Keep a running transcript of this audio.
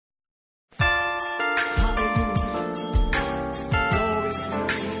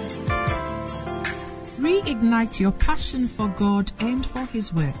reignite your passion for God and for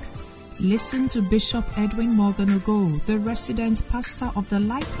His work. Listen to Bishop Edwin Morgan Ogo, the resident pastor of the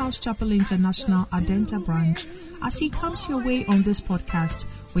Lighthouse Chapel International Adenta branch, as he comes your way on this podcast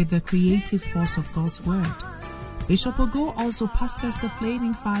with the creative force of God's Word. Bishop Ogo also pastors the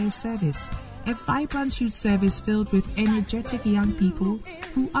Flaming Fire Service, a vibrant youth service filled with energetic young people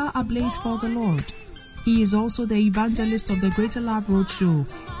who are ablaze for the Lord. He is also the evangelist of the Greater Love Roadshow,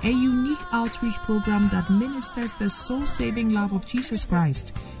 a unique outreach program that ministers the soul-saving love of Jesus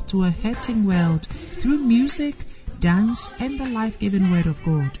Christ to a hurting world through music, dance, and the life-giving Word of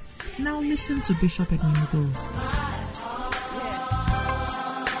God. Now listen to Bishop Edwin Ogo.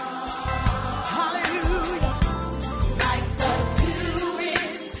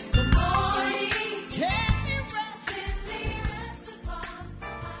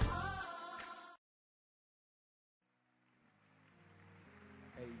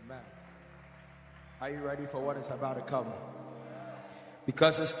 Are you ready for what is about to come?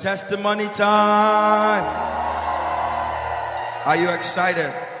 Because it's testimony time. Are you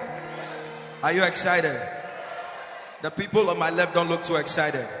excited? Are you excited? The people on my left don't look too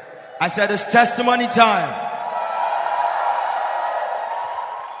excited. I said it's testimony time.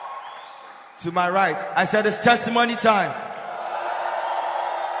 To my right, I said it's testimony time.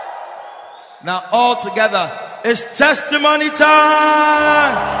 Now all together, it's testimony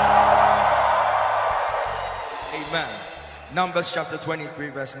time. Amen. Numbers chapter 23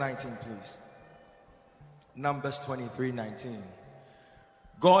 verse 19, please. Numbers 23:19.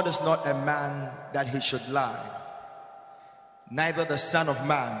 God is not a man that he should lie, neither the son of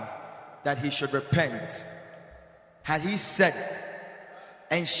man that he should repent. Had he said,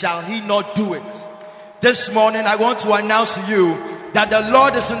 and shall he not do it? This morning I want to announce to you that the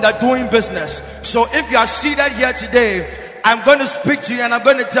Lord is in the doing business. So if you are seated here today, I'm going to speak to you and I'm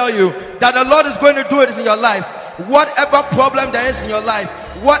going to tell you that the Lord is going to do it in your life. Whatever problem there is in your life,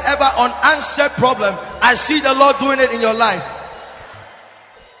 whatever unanswered problem, I see the Lord doing it in your life.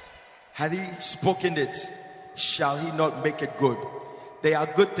 Had he spoken it, shall he not make it good? There are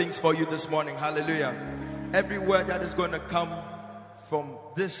good things for you this morning. Hallelujah. Every word that is going to come from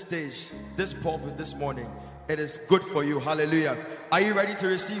this stage, this pulpit this morning, it is good for you. Hallelujah. Are you ready to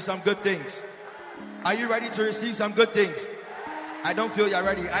receive some good things? Are you ready to receive some good things? I don't feel you're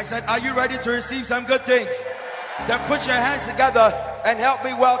ready. I said, are you ready to receive some good things? Then put your hands together and help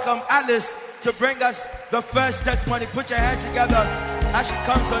me welcome Alice to bring us the first testimony. Put your hands together as she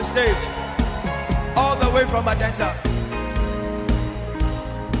comes on stage. All the way from Adenta.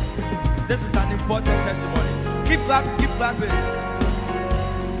 This is an important testimony. Keep clapping, keep clapping.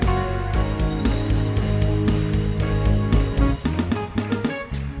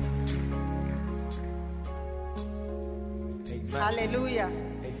 Amen. Hallelujah.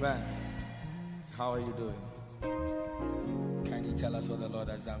 Amen. How are you doing? Can you tell us what the Lord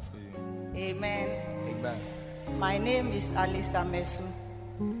has done for you? Amen. Amen. My name is Alisa Mesu.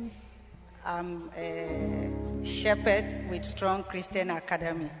 I'm a shepherd with Strong Christian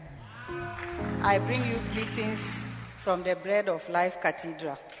Academy. I bring you greetings from the Bread of Life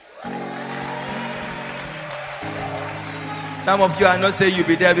Cathedral. Some of you are not saying you'll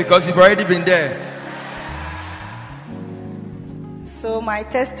be there because you've already been there. So my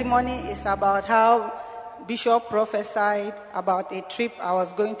testimony is about how Bishop prophesied about a trip I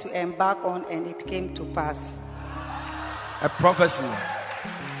was going to embark on, and it came to pass. A prophecy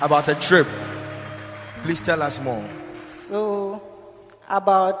about a trip. Please tell us more. So,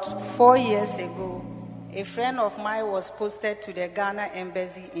 about 4 years ago, a friend of mine was posted to the Ghana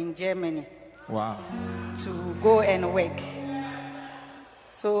Embassy in Germany. Wow. To go and work.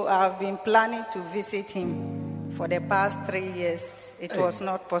 So, I've been planning to visit him for the past 3 years. It was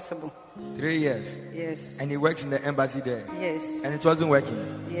not possible. 3 years? Yes. And he works in the embassy there? Yes. And it wasn't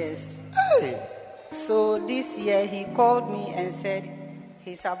working? Yes. Hey! So this year he called me and said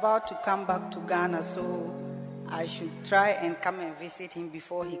he's about to come back to Ghana, so I should try and come and visit him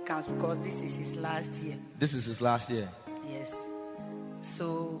before he comes, because this is his last year. This is his last year? Yes.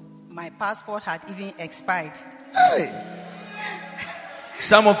 So my passport had even expired. Hey!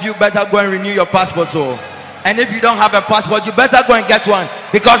 Some of you better go and renew your passport. So, and if you don't have a passport, you better go and get one,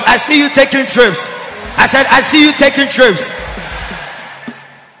 because I see you taking trips. I said, I see you taking trips.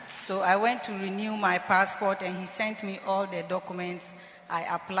 So I went to renew my passport and he sent me all the documents. I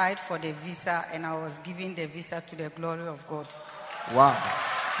applied for the visa and I was given the visa to the glory of God. Wow.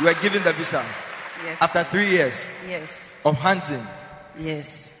 You were given the visa? Yes. After 3 years? Yes. Of hunting?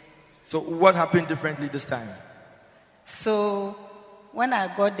 Yes. So what happened differently this time? So when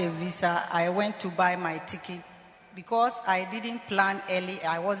I got the visa, I went to buy my ticket. Because I didn't plan early,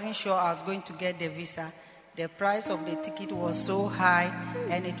 I wasn't sure I was going to get the visa. The price of the ticket was so high,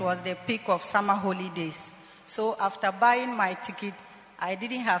 and it was the peak of summer holidays. So after buying my ticket, I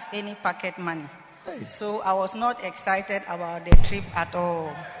didn't have any pocket money. So I was not excited about the trip at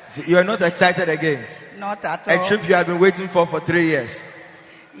all. So you are not excited again? Not at all. A trip you have been waiting for 3 years.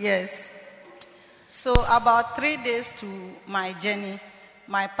 Yes. So about 3 days to my journey,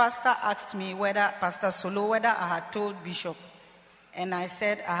 my pastor asked me Pastor Solo, whether I had told Bishop. And I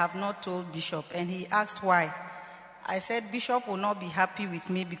said, I have not told Bishop. And he asked why. I said, Bishop will not be happy with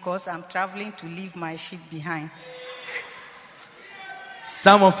me because I'm traveling to leave my sheep behind.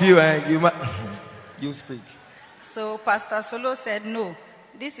 Some of you, you speak. So Pastor Solo said, no,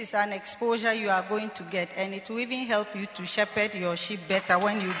 this is an exposure you are going to get, and it will even help you to shepherd your sheep better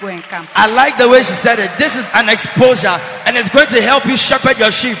when you go and camp. I like the way she said it. This is an exposure, and it's going to help you shepherd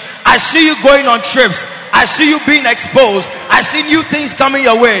your sheep. I see you going on trips. I see you being exposed. I see new things coming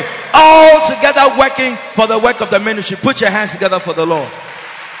your way. All together working for the work of the ministry. Put your hands together for the Lord.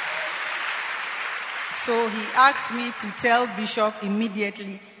 So he asked me to tell Bishop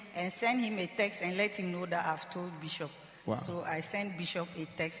immediately and send him a text and let him know that I've told Bishop. Wow. So I sent Bishop a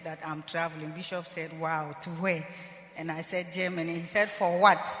text that I'm traveling. Bishop said, wow, to where? And I said, Germany. He said, for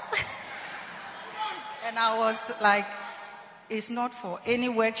what? And I was like, it's not for any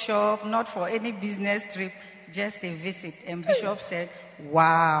workshop, not for any business trip, just a visit. And Bishop said,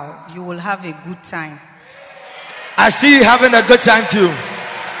 wow, you will have a good time. I see you having a good time too.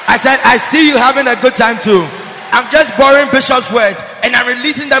 I said, I see you having a good time too. I'm just borrowing Bishop's words and I'm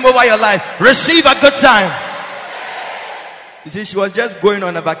releasing them over your life. Receive a good time. You see, she was just going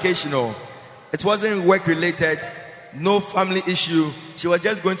on a vacation. It wasn't work related, no family issue. She was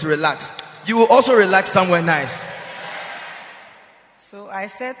just going to relax. You will also relax somewhere nice. So I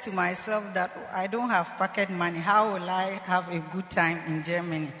said to myself that I don't have pocket money. How will I have a good time in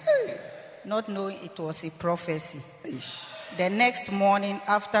Germany? Not knowing it was a prophecy. The next morning,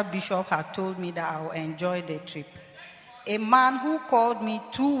 after Bishop had told me that I will enjoy the trip, a man who called me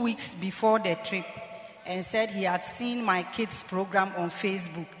 2 weeks before the trip and said he had seen my kids program on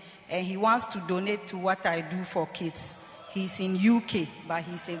Facebook and he wants to donate to what I do for kids. He's in UK, but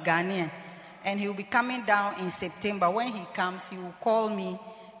he's a Ghanaian. And he will be coming down in September. When he comes, he will call me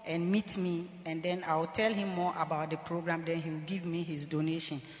and meet me, and then I will tell him more about the program. Then he will give me his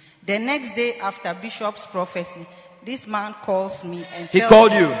donation. The next day after Bishop's prophecy, this man calls me and he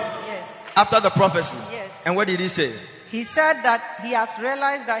called you? Yes. After the prophecy? Yes. And what did he say? He said that he has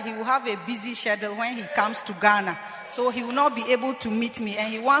realized that he will have a busy schedule when he comes to Ghana. So he will not be able to meet me,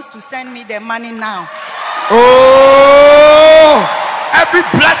 and he wants to send me the money now. Oh! Every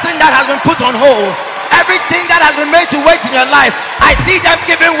blessing that has been put on hold, everything that has been made to wait in your life, I see them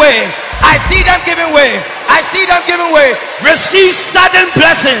giving way. I see them giving way. I see them giving way. Receive sudden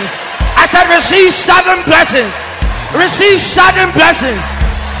blessings. I said receive sudden blessings. Receive sudden blessings.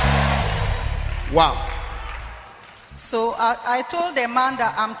 Wow. So I told the man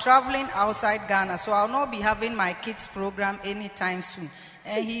that I'm traveling outside Ghana, so I'll not be having my kids program anytime soon.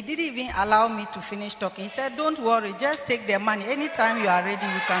 And he didn't even allow me to finish talking. He said, don't worry, just take the money. Anytime you are ready,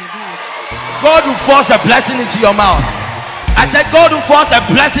 you can do it. God will force a blessing into your mouth. I said, God will force a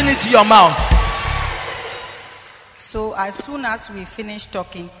blessing into your mouth. So as soon as we finished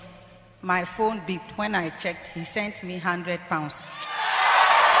talking, my phone beeped. When I checked, he sent me £100.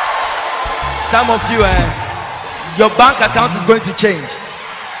 Some of you, your bank account is going to change.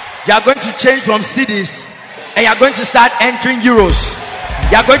 You are going to change from cedis and you are going to start entering euros.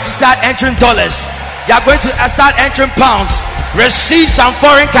 You are going to start entering dollars. You are going to start entering pounds. Receive some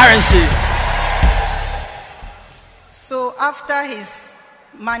foreign currency. So after his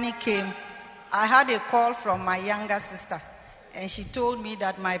money came, I had a call from my younger sister, and she told me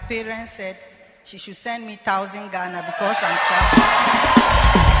that my parents said she should send me 1,000 Ghana because I'm traveling.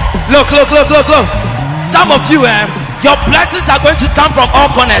 Look. Some of you, your blessings are going to come from all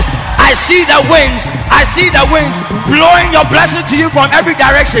corners. I see the winds blowing your blessing to you from every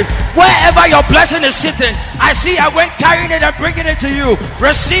direction. Wherever your blessing is sitting, I see a wind carrying it and bringing it to you.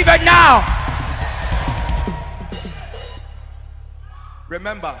 Receive it now.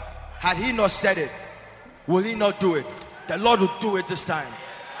 Remember, had he not said it, will he not do it? The Lord will do it this time.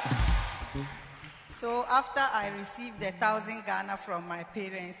 So after I received the 1,000 Ghana from my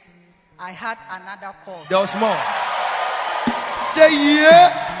parents, I had another call. There was more. Say yeah.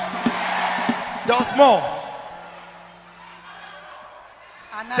 There was more.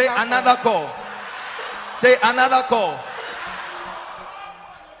 Say another call. Say another call.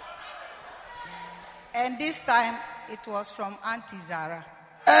 And this time it was from Auntie Zara.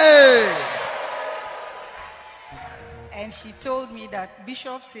 Hey. And she told me that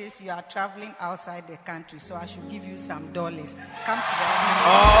Bishop says you are traveling outside the country, so I should give you some dollars. Come to the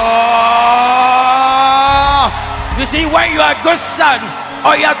You see, when you are a good son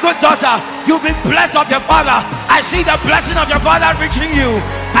or you are a good daughter, you'll be blessed of your father. I see the blessing of your father reaching you.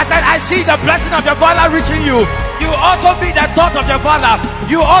 I said, I see the blessing of your father reaching you. You also be the thought of your father.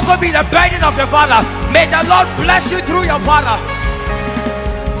 You also be the burden of your father. May the Lord bless you through your father.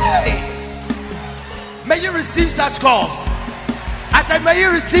 Hey. May you receive such calls. I said, may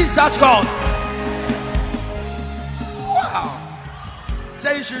you receive such calls. Wow.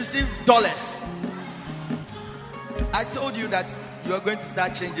 Say you should receive dollars. I told you that you are going to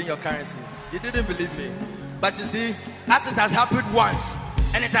start changing your currency. You didn't believe me. But you see, as it has happened once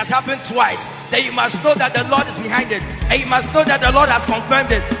and it has happened twice, then you must know that the Lord is behind it. And you must know that the Lord has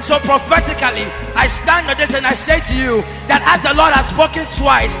confirmed it. So prophetically, I stand on this and I say to you that as the Lord has spoken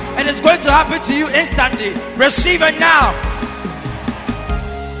twice and it's going to happen to you instantly, receive it now.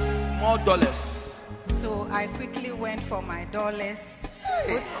 More dollars. So I quickly went for my dollars.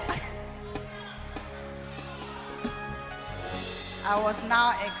 I was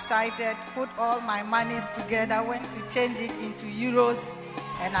now excited, put all my monies together, went to change it into euros,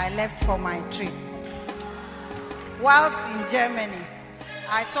 and I left for my trip. Whilst in Germany,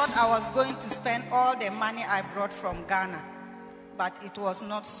 I thought I was going to spend all the money I brought from Ghana, but it was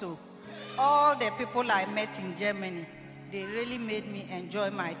not so. All the people I met in Germany, they really made me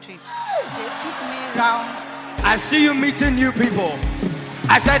enjoy my trip. They took me around. I see you meeting new people.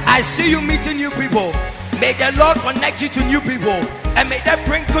 I said, I see you meeting new people. May the Lord connect you to new people, and may they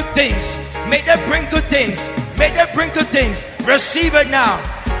bring good things. May they bring good things. May they bring good things. Receive it now.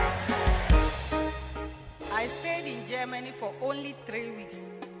 I stayed in Germany for only 3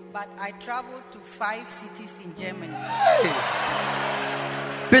 weeks, but I traveled to 5 cities in Germany. Hey.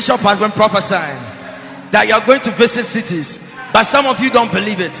 Bishop has been prophesying that you are going to visit cities, but some of you don't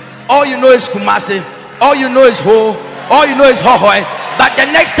believe it. All you know is Kumasi. All you know is Ho. All you know is Hohoi. But the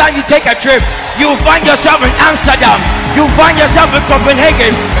next time you take a trip, you'll find yourself in Amsterdam. You'll find yourself in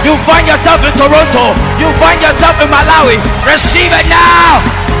Copenhagen. You'll find yourself in Toronto. You'll find yourself in Malawi. Receive it now.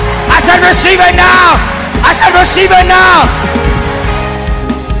 I said receive it now. I said receive it now.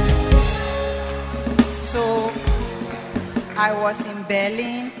 So I was in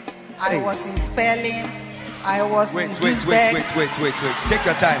Berlin. I was in Sperling. I was in Duisburg. Wait. Take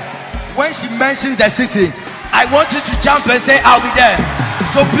your time. When she mentions the city, I want you to jump and say, I'll be there.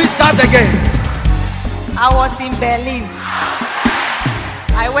 So please start again. I was in Berlin.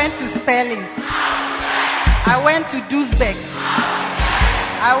 I went to Sperling. I went to Duisburg.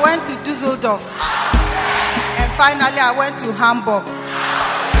 I went to Düsseldorf. And finally, I went to Hamburg.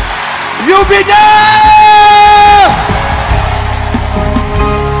 You'll be there!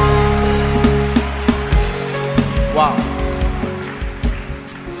 Wow.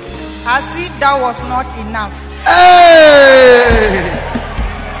 As if that was not enough. Hey!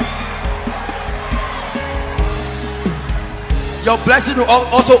 Your blessing will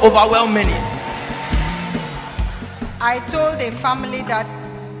also overwhelm many. I told the family that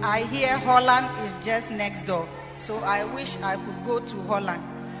I hear Holland is just next door, so I wish I could go to Holland.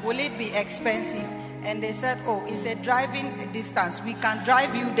 Will it be expensive? And they said, oh, it's a driving distance. We can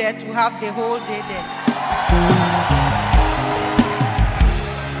drive you there to have the whole day there.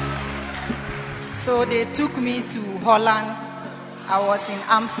 So they took me to Holland. I was in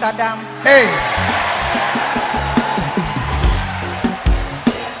Amsterdam. Hey!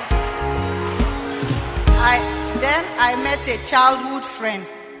 Then I met a childhood friend,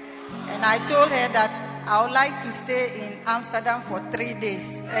 and I told her that I would like to stay in Amsterdam for 3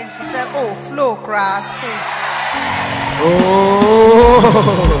 days. And she said, oh, Flo, crash, stay. Oh!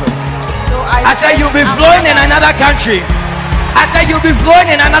 So I said, you'll be flowing in another country. I said, you'll be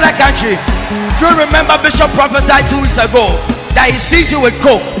flowing in another country. Do you remember Bishop prophesied 2 weeks ago that he sees you with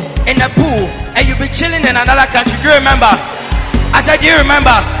coke in a pool and you'll be chilling in another country? Do you remember? I said, do you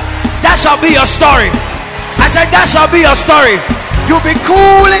remember? That shall be your story. I said, that shall be your story. You'll be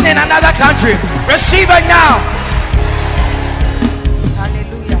cooling in another country. Receive it now.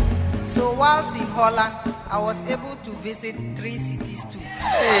 Hallelujah. So whilst in Holland, I was able to visit 3 cities too.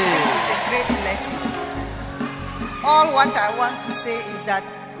 Hey. It's a great blessing. All what I want to say is that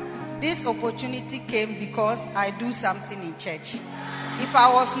this opportunity came because I do something in church. If I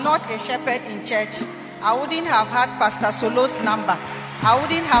was not a shepherd in church, I wouldn't have had Pastor Solo's number. I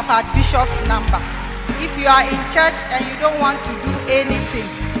wouldn't have had Bishop's number. If you are in church and you don't want to do anything,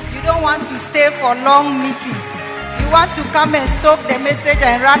 you don't want to stay for long meetings, you want to come and soak the message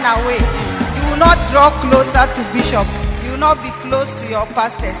and run away, you will not draw closer to Bishop. You will not be close to your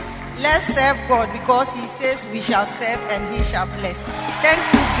pastors. Let's serve God because He says we shall serve and He shall bless. Thank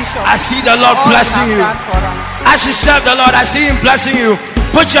you, Bishop. I see the Lord for all blessing you you. have done for us. As you serve the Lord, I see Him blessing you.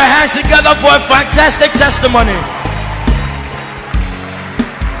 Put your hands together for a fantastic testimony.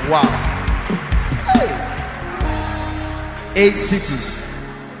 Wow. 8 cities.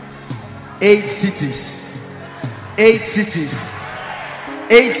 8 cities. 8 cities.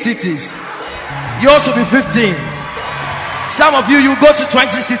 8 cities. Yours will be 15. Some of you go to 20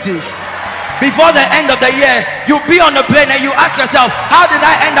 cities. Before the end of the year, you'll be on the plane and you ask yourself, how did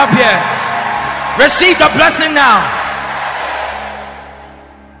I end up here? Receive the blessing now.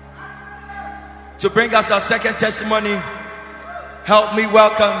 To bring us our second testimony, help me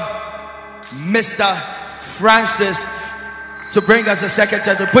welcome Mr. Francis to bring us the second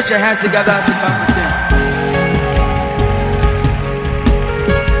testimony. Put your hands together as he comes to sing.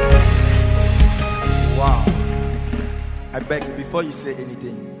 Wow. I beg you, before you say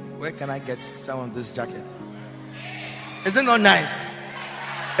anything, where can I get some of this jacket? Is it not nice?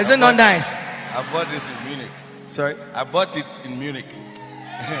 Is it not nice? I bought this in Munich. Sorry? I bought it in Munich.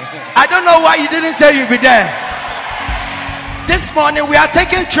 I don't know why you didn't say you'd be there. This morning we are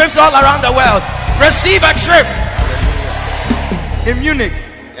taking trips all around the world. Receive a trip. In Munich.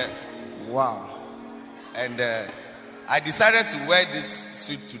 Yes. Wow. And I decided to wear this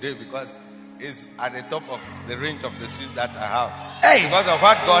suit today because it's at the top of the range of the suits that I have. Hey. Because of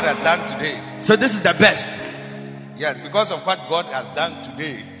what God has done today. So this is the best. Yes, because of what God has done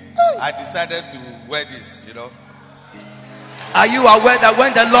today, I decided to wear this, Are you aware that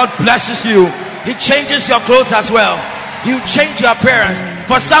when the Lord blesses you, He changes your clothes as well? You change your appearance.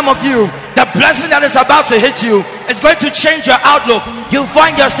 For some of you, the blessing that is about to hit you is going to change your outlook. You'll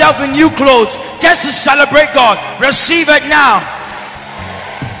find yourself in new clothes just to celebrate God. Receive it now.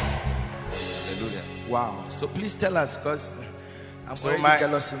 Hallelujah. Wow. So please tell us, because I'm So already my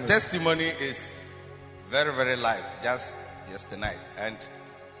jealous. testimony is very, very live, just yesterday night. And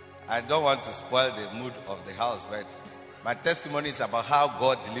I don't want to spoil the mood of the house, but my testimony is about how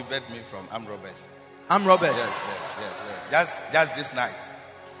God delivered me from armed robbers. I'm Robert. Yes. Just this night.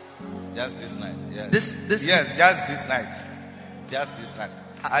 Just this night. Yes. This Yes, just this night. Just this night.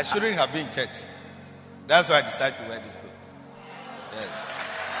 I shouldn't have been in church. That's why I decided to wear this coat. Yes.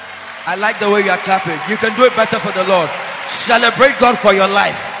 I like the way you are clapping. You can do it better for the Lord. Celebrate God for your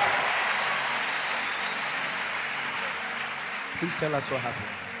life. Please tell us what happened.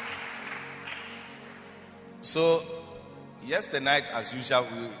 So, yesterday night, as usual,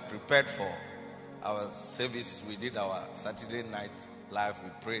 we prepared for our service. We did our Saturday night live. We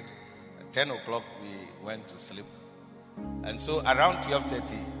prayed. At 10 o'clock, we went to sleep. And so, around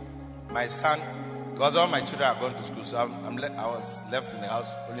 12:30, my son, because all my children are going to school, so I was left in the house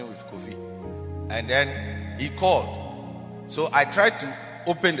only with Kofi. And then he called. So, I tried to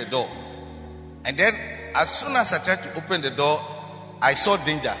open the door. And then, as soon as I tried to open the door, I saw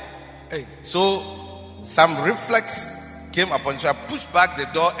danger. Hey. So, some reflex came upon me. So I pushed back the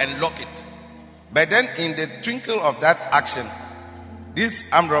door and locked it. But then in the twinkle of that action, these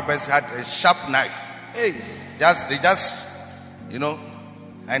armed robbers had a sharp knife. Hey. They just,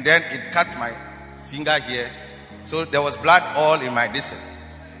 and then it cut my finger here. So there was blood all in my distance.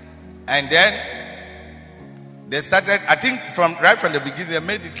 And then they started, I think right from the beginning, they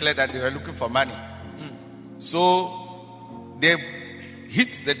made it clear that they were looking for money. So they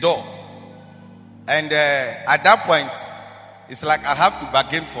hit the door. And at that point, it's like I have to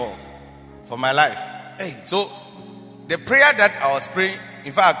bargain for my life. Hey. So the prayer that I was praying,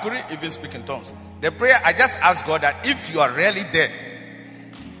 in fact, I couldn't even speak in tongues. The prayer, I just asked God that if you are really there,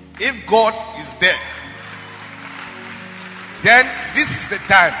 if God is there, then this is the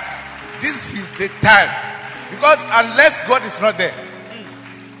time. This is the time. Because unless God is not there.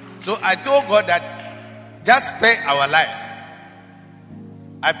 So I told God that just spare our lives.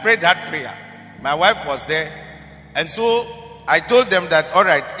 I prayed that prayer. My wife was there. And so I told them that, all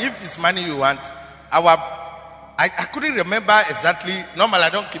right, if it's money you want, I couldn't remember exactly. Normally I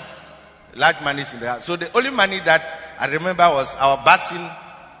don't keep large monies in the house. So the only money that I remember was our basin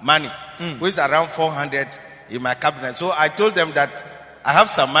money, which is around 400 in my cabinet. So I told them that I have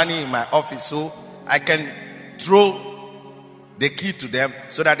some money in my office, so I can throw the key to them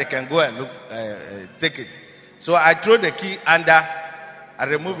so that they can go and take it. So I threw the key under. I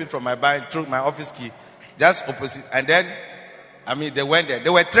removed it from my bag, threw my office key just opposite. And then, they went there. They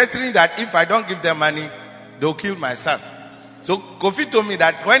were threatening that if I don't give them money, they'll kill my son. So Kofi told me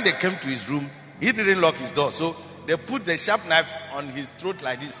that when they came to his room, he didn't lock his door. So they put the sharp knife on his throat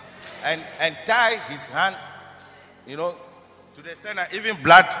like this and tie his hand, to the extent that even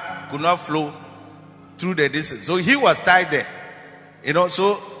blood could not flow through the distance. So he was tied there.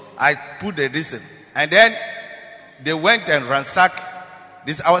 So I put the reason. And then they went and ransacked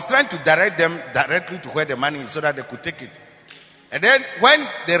this. I was trying to direct them directly to where the money is so that they could take it. And then when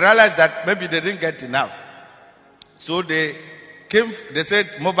they realized that maybe they didn't get enough, so they came, they said,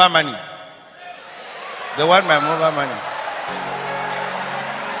 mobile money. They want my mobile money.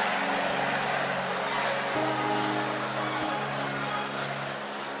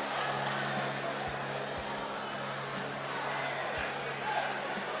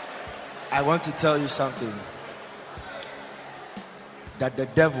 I want to tell you something. That the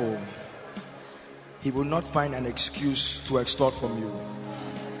devil, he will not find an excuse to extort from you.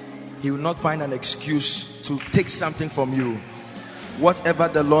 He will not find an excuse to take something from you. Whatever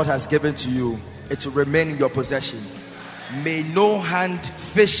the Lord has given to you, it will remain in your possession. May no hand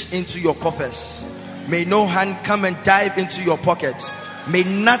fish into your coffers. May no hand come and dive into your pockets. May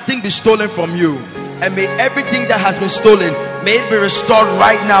nothing be stolen from you. And may everything that has been stolen, may it be restored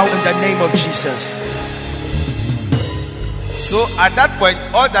right now in the name of Jesus. So at that point,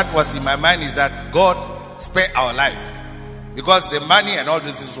 all that was in my mind is that God spare our life. Because the money and all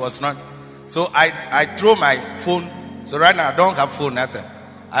this was not. So I threw my phone. So right now I don't have phone, nothing.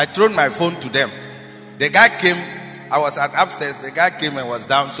 I threw my phone to them. The guy came, I was at upstairs, the guy came and was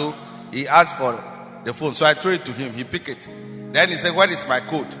down, so he asked for the phone. So I threw it to him, he picked it. Then he said, where is my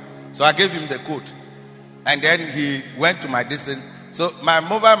code? So I gave him the code. And then he went to my distance. So my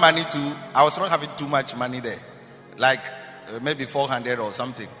mobile money too, I was not having too much money there. Like maybe 400 or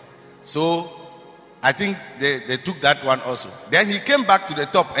something. So I think they took that one also. Then he came back to the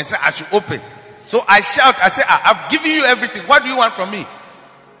top and said, I should open. So I shout, I said, I've given you everything. What do you want from me?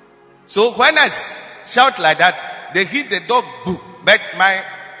 So when I shout like that, they hit the door, boo. But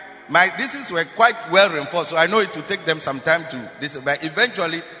my distance were quite well reinforced. So I know it will take them some time to this, but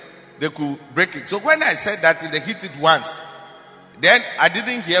eventually they could break it. So when I said that, they hit it once. Then I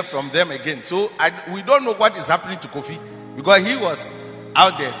didn't hear from them again. So we don't know what is happening to Kofi because he was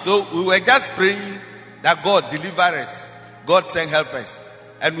out there. So we were just praying that God deliver us. God send help us.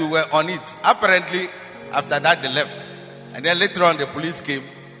 And we were on it. Apparently, after that, they left. And then later on, the police came.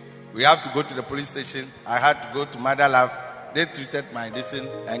 We have to go to the police station. I had to go to Mother Love. They treated my dissing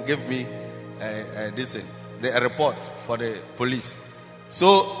and gave me the report for the police.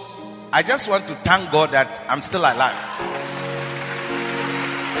 So I just want to thank God that I'm still alive.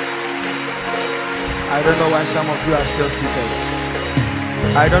 I don't know why some of you are still seated.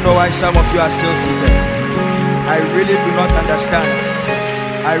 I don't know why some of you are still seated. I really do not understand.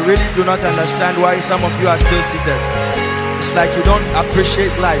 I really do not understand why some of you are still seated. It's like you don't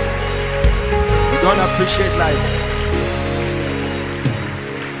appreciate life. You don't appreciate life.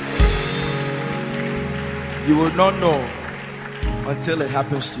 You will not know until it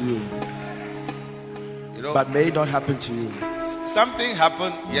happens to you. But may it not happen to you. Something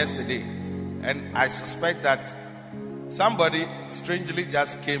happened yesterday, and I suspect that somebody strangely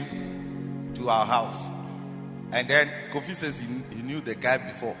just came to our house. And then Kofi says he knew the guy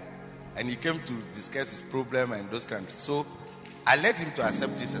before, and he came to discuss his problem and those kinds. So I led him to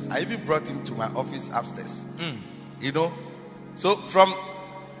accept Jesus. I even brought him to my office upstairs. So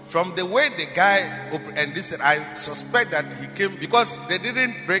from the way the guy opened, and this, I suspect that he came because they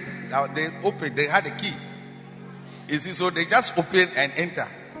didn't break out. They opened. They had a key. You see, so they just opened and enter.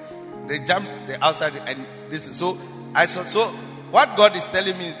 They jumped the outside, and this is so. So what God is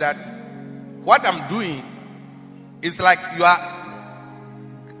telling me is that what I'm doing is like you are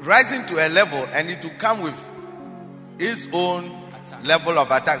rising to a level, and it will come with its own level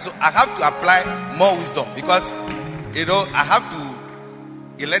of attack. So I have to apply more wisdom because I have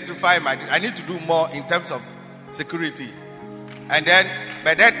to electrify I need to do more in terms of security. But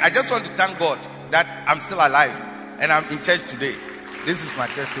then I just want to thank God that I'm still alive and I'm in church today. This is my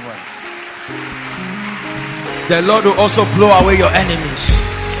testimony. The Lord will also blow away your enemies.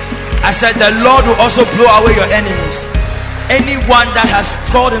 I said the Lord will also blow away your enemies. Anyone that has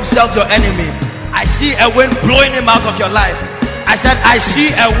called himself your enemy, I see a wind blowing him out of your life. I said I see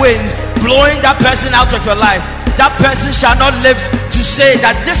a wind blowing that person out of your life. That person shall not live to say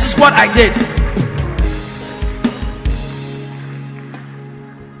that this is what I did.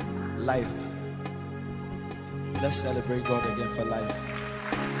 Life. Let's celebrate God again for life.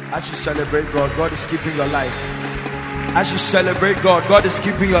 As you celebrate God, God is keeping your life. As you celebrate God, God is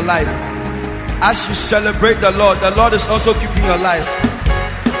keeping your life. As you celebrate the Lord is also keeping your life.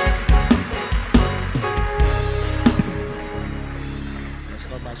 There's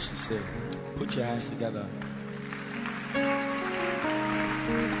not much to say. Put your hands together.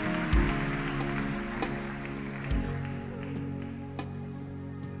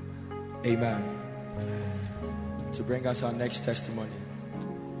 Amen. To bring us our next testimony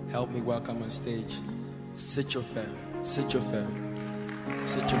Help me welcome on stage Sitchofe. Sitchofe.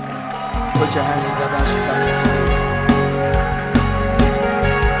 Sitchofe. Put your hands together as she comes on stage.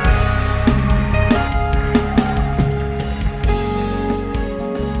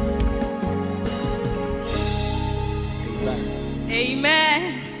 Amen.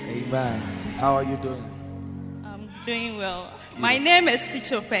 Amen. How are you doing? I'm doing well. My name is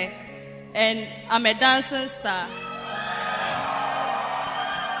Sitchofe, and I'm a dancing star.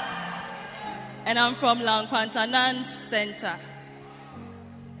 And I'm from Lankwantanan Center.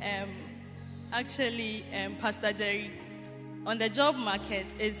 Actually, Pastor Jerry, on the job market,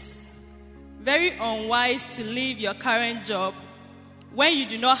 it's very unwise to leave your current job when you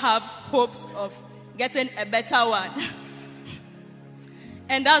do not have hopes of getting a better one.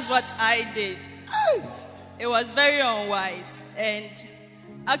 And that's what I did. It was very unwise. And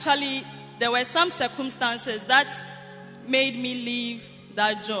actually, there were some circumstances that made me leave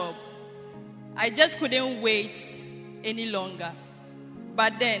that job. I just couldn't wait any longer.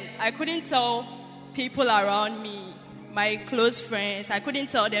 But then, I couldn't tell people around me, my close friends, I couldn't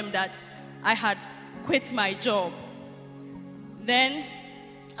tell them that I had quit my job. Then,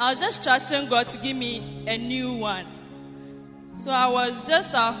 I was just trusting God to give me a new one. So I was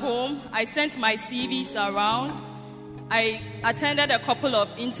just at home. I sent my CVs around. I attended a couple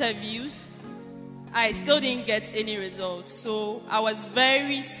of interviews. I still didn't get any results. So I was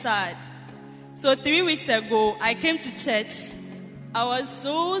very sad. So 3 weeks ago, I came to church. I was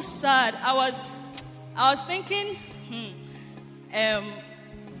so sad. I was thinking,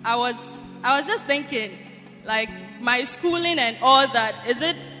 I was just thinking, like, my schooling and all that, is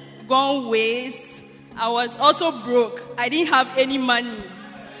it gone waste? I was also broke. I didn't have any money.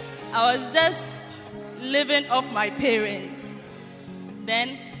 I was just living off my parents.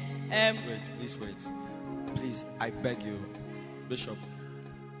 Then, Please wait. Please, I beg you, Bishop,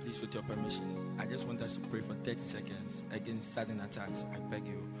 please, with your permission, I just want us to pray for 30 seconds against sudden attacks. I beg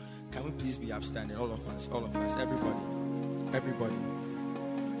you. Can we please be upstanding? All of us, everybody.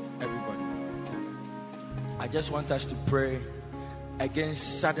 I just want us to pray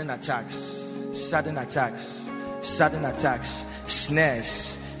against sudden attacks,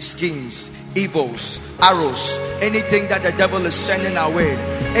 snares, schemes, evils, arrows, anything that the devil is sending our way,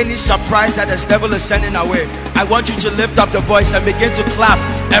 any surprise that the devil is sending our way. I want you to lift up the voice and begin to clap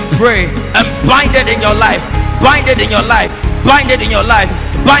and pray and bind it in your life. Bind it in your life. Bind it in your life.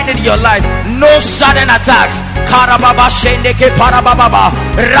 Bind it in your life. No sudden attacks. Karababa Shendeke Parababa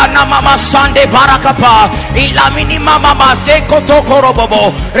Rana Mama Sande Barakapa Ilamini Mama Seko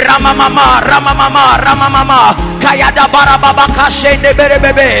Tokorobobo Rama Mama Kayada Barababa Kashende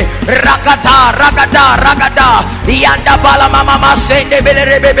Berebebe Ragada Yanda Bala Mama Sende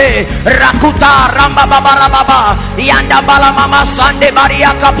Berebebe Rakuta Ramba Baba Yanda Bala Mama Sande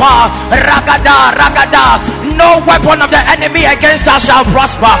Bariakapa Ragada. No weapon of the enemy against us shall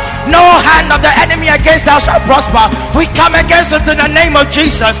prosper. No hand of the enemy against us shall prosper. We come against it in the name of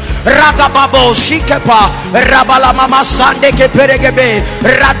Jesus. Ragababo Shikepa Rabala Mama Sande Keperegebe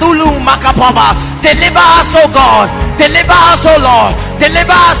Radulu Makapaba. Deliver us, O God. Deliver us, O Lord.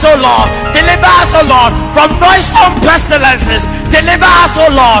 Deliver us, O Lord. Deliver us, O Lord, from noisome pestilences. Deliver us, O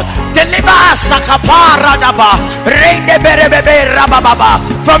Lord. Deliver us, Sakapa Radaba Reine Berebebe Rabababa,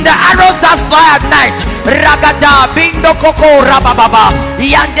 from the arrows that fly at night. Ragada Bindo Koko Rabababa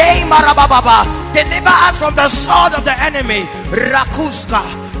Yande Marababa. Deliver us from the sword of the enemy. Rakuska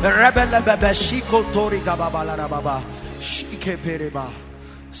Rebelebebe Shiko Tori Gababa Rababa Shike Pereba.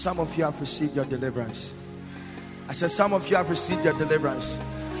 Some of you have received your deliverance. I said some of you have received your deliverance,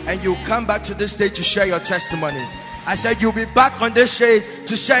 and you come back to this stage to share your testimony. I said you'll be back on this stage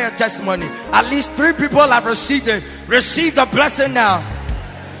to share your testimony. At least 3 people have received it. Receive the blessing now.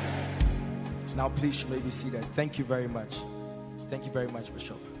 Now please, you may be seated. Thank you very much. Thank you very much,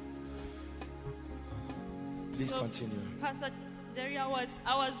 Bishop. Please continue. Pastor Jerry, I was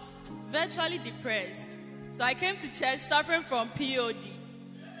virtually depressed. So I came to church suffering from POD.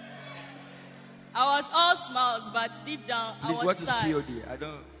 I was all smiles, but deep down, Please, I was what sad. is POD? I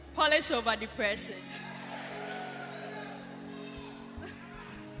don't. Polish over depression.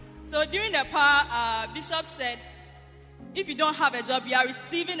 So during the power, Bishop said, if you don't have a job, you are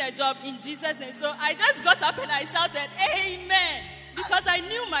receiving a job in Jesus' name. So I just got up and I shouted, Amen, because I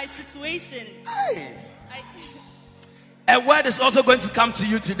knew my situation. Hey. A word is also going to come to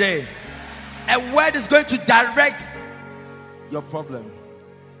you today. A word is going to direct your problem.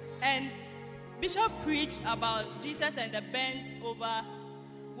 And Bishop preached about Jesus and the bent over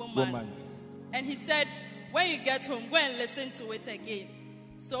woman. And he said, when you get home, go and listen to it again.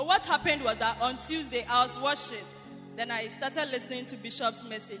 So what happened was that on Tuesday, I was worship. then I started listening to Bishop's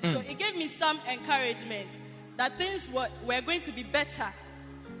message. So it gave me some encouragement that things were going to be better.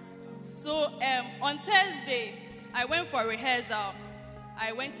 So on Thursday, I went for rehearsal.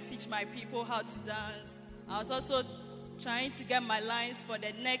 I went to teach my people how to dance. I was also trying to get my lines for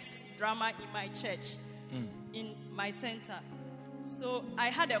the next drama in my church, in my center. So I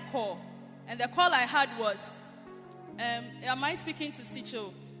had a call. And the call I had was, am I speaking to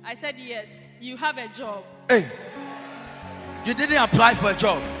Sicho? I said, yes, you have a job. Hey, you didn't apply for a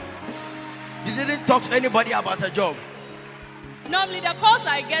job. You didn't talk to anybody about a job. Normally the calls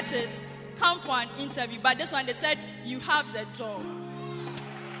I get is, come for an interview. But this one, they said, you have the job.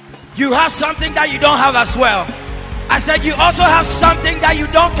 You have something that you don't have as well. I said, you also have something that you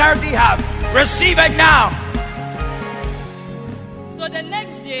don't currently have. Receive it now. So the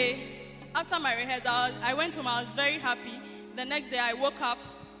next day, after my rehearsal, I went home. I was very happy. The next day, I woke up.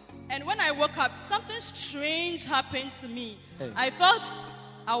 And when I woke up, something strange happened to me. Hey. I felt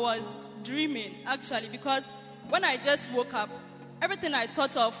I was dreaming, actually, because when I just woke up, everything I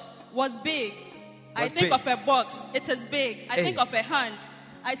thought of was big. I think of a box. It is big. I think of a hand.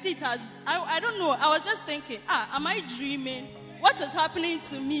 I see it as, I don't know. I was just thinking, am I dreaming? What is happening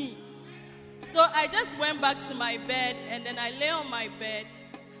to me? So I just went back to my bed, and then I lay on my bed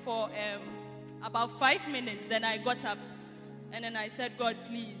for about 5 minutes. Then I got up, and then I said, God,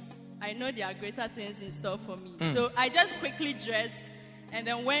 please, I know there are greater things in store for me. So I just quickly dressed and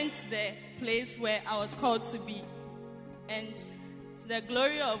then went to the place where I was called to be. And to the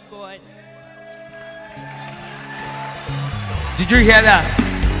glory of God. Did you hear that?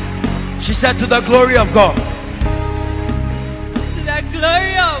 She said, to the glory of God. To the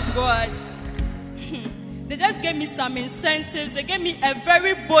glory of God. They just gave me some incentives. They gave me a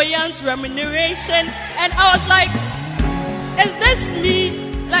very buoyant remuneration. And I was like, is this me?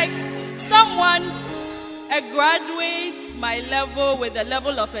 Like someone, a graduate, my level with a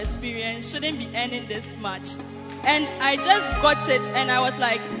level of experience shouldn't be earning this much. And I just got it, and I was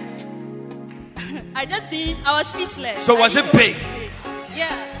like, I was speechless. So was it big?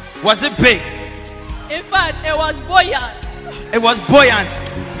 Yeah. Was it big? In fact, it was buoyant. It was buoyant.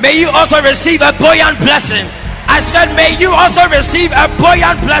 May you also receive a buoyant blessing. I said, may you also receive a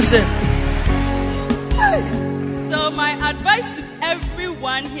buoyant blessing. So my advice to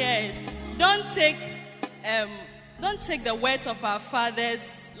everyone here is, don't take the words of our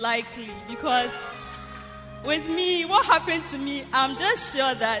fathers lightly, because with me, what happened to me, I'm just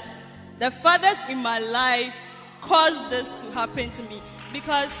sure that the fathers in my life caused this to happen to me.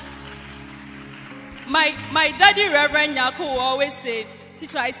 Because my daddy, Reverend Nyako, will always say,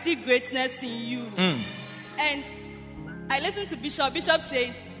 Sicho, I see greatness in you. And I listen to Bishop. Bishop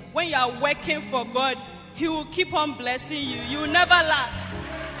says, when you are working for God, He will keep on blessing you. You will never lack.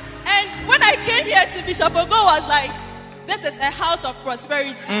 And when I came here to Bishop, Ogo was like, this is a house of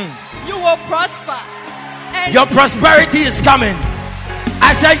prosperity. You will prosper. And your prosperity is coming.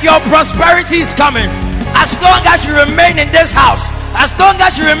 I said, your prosperity is coming. As long as you remain in this house, as long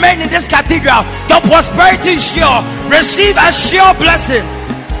as you remain in this cathedral, your prosperity is sure. Receive a sure blessing.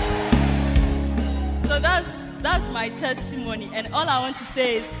 So that's my testimony. And all I want to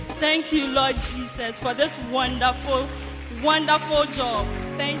say is, thank you, Lord Jesus, for this wonderful, wonderful job.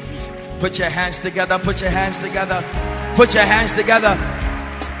 Thank you. Put your hands together. Put your hands together. Put your hands together.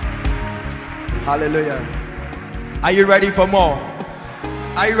 Hallelujah. Are you ready for more?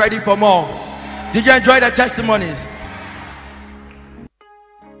 Are you ready for more? Did you enjoy the testimonies?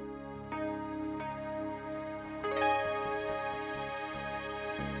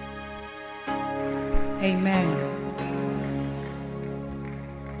 Amen.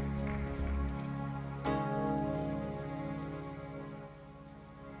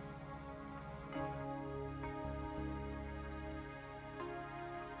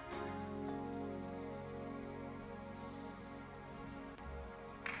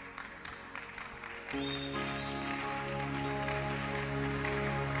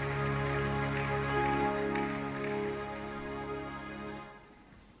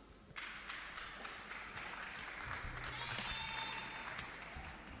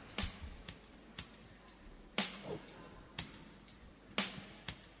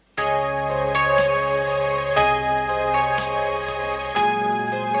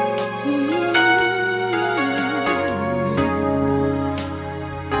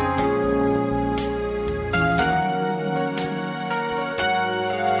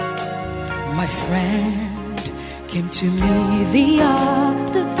 To me the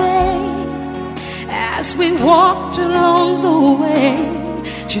other day, as we walked along the way,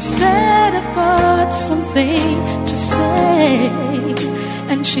 she said, I've got something to say.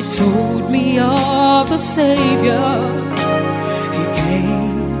 And And she told me of the Savior. He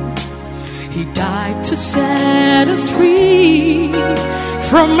came, He died to set us free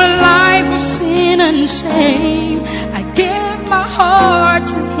from a life of sin and shame. I gave my heart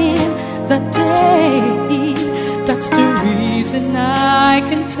to Him that day. That's the reason I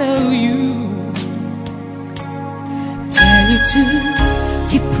can tell you to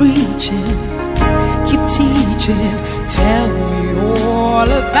keep preaching, keep teaching. Tell me all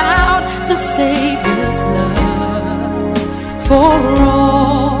about the Savior's love for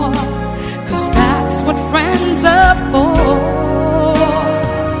all, 'cause that's what friends are for.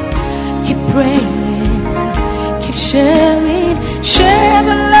 Keep praying, keep sharing, share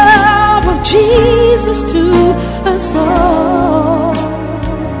the love of Jesus to us all,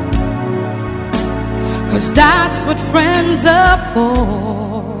 'cause that's what friends are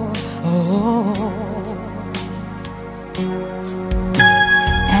for.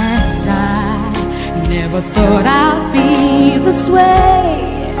 And I never thought I'd be this way.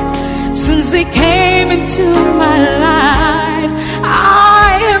 Since He came into my life, I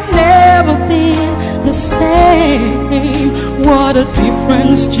have never been the same. What a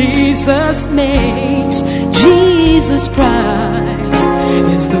difference Jesus makes. Jesus Christ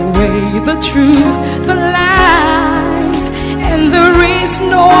is the way, the truth, the life, and there is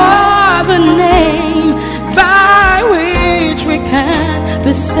no other name by which we can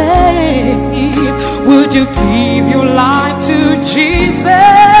be saved. Would you give your life to Jesus?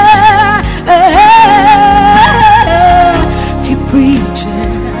 Keep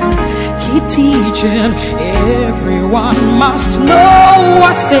preaching, keep teaching. Everyone must know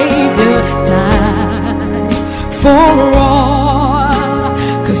our Savior died for all,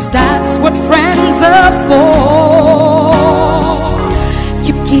 'cause that's what friends are for.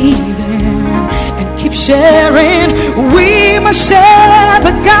 Keep giving and keep sharing. We must share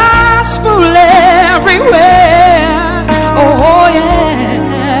the gospel everywhere. Oh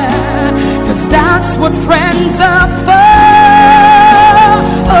yeah, 'cause that's what friends are for.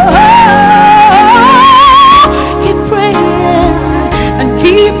 Keep praying and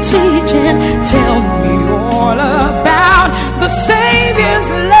keep teaching. Tell me all about the Savior's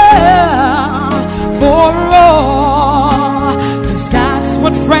love for all, 'cause that's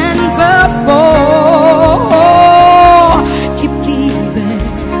what friends are for. Keep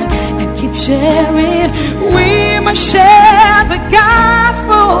giving and keep sharing. We must share the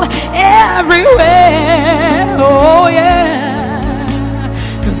gospel everywhere. Oh yeah,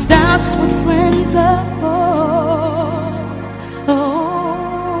 'cause that's what friends are for.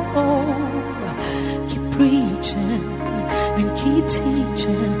 Oh, keep preaching and keep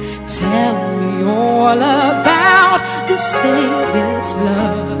teaching. Tell me all about the Savior's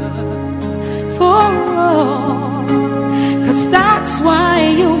love for all, 'cause that's why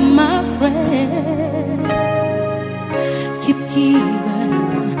you're my friend. Keep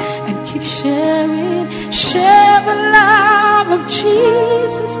giving and keep sharing. Share the love of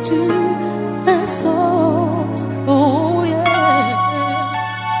Jesus to us all. Oh yeah,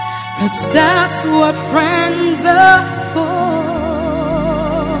 'cause that's what friends are for.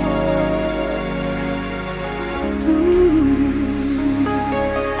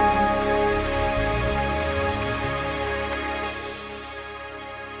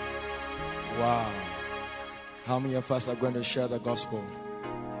 How many of us are going to share the gospel?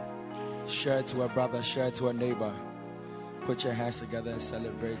 Share it to a brother, share it to a neighbor. Put your hands together and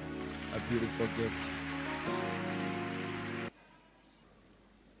celebrate a beautiful gift.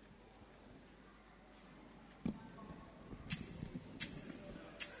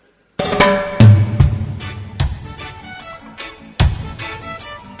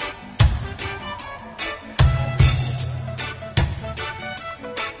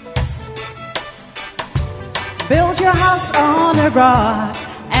 Build your house on a rock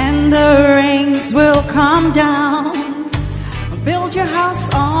and the rains will come down. Build your house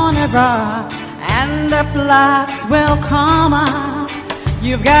on a rock and the floods will come out.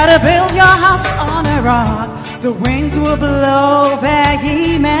 You've got to build your house on a rock. The winds will blow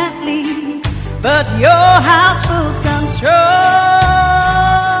vehemently, but your house will stand strong.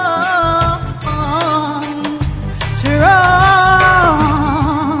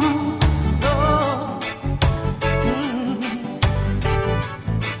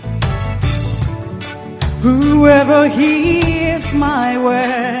 Whoever hears my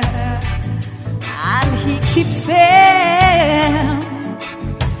word and he keeps them,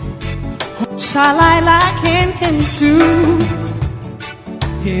 shall I liken him to?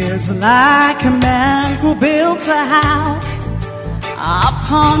 He is like a man who builds a house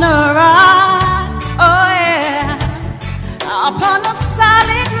upon a rock, oh yeah, upon a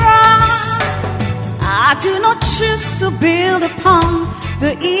solid I do not choose to build upon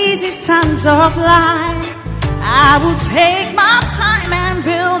the easy sands of life. I will take my time and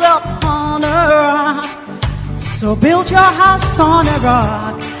build upon a rock. So build your house on a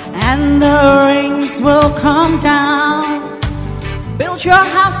rock, and the rains will come down. Build your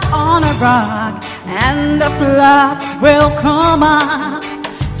house on a rock, and the floods will come up.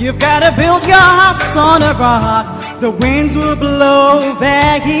 You've got to build your house on a rock. The winds will blow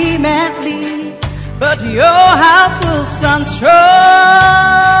vehemently, but your house will stand strong.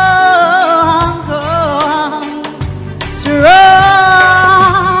 Strong.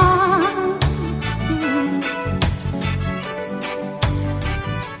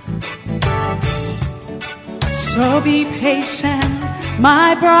 So be patient,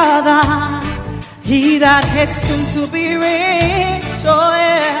 my brother. He that hastens to be rich, oh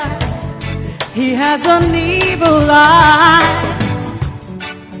yeah, he has an evil eye.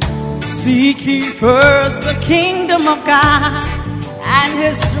 Seek ye first the kingdom of God and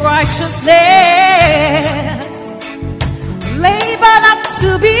His righteousness. Labor not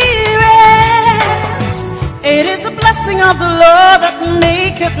to be rich. It is a blessing of the Lord that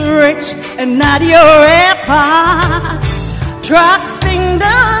maketh rich, and not your effort. Trusting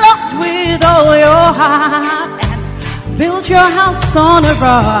the Lord with all your heart, and build your house on a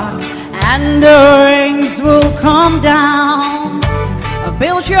rock, and the rains will come down.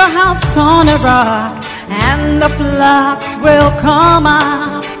 Build your house on a rock, and the floods will come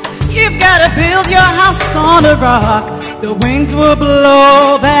up. You've got to build your house on a rock. The winds will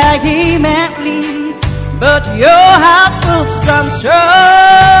blow vehemently, but your house will stand strong.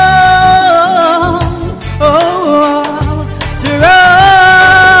 Oh, strong.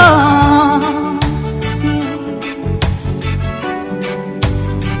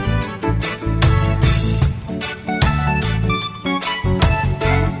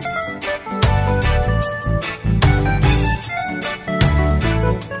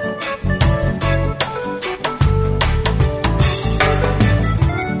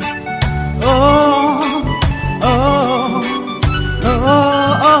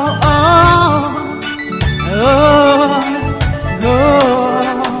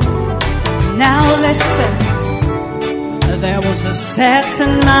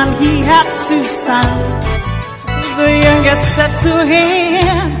 Certain man, he had two sons. The youngest said to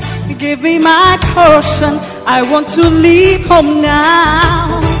him, give me my portion, I want to leave home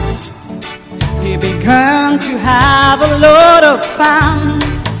now. He began to have a lot of fun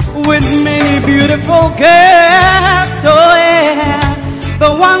with many beautiful girls, oh yeah.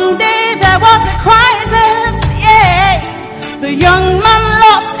 But one day there was a crisis, yeah. The young man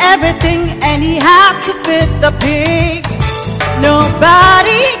lost everything, and he had to feed the pigs.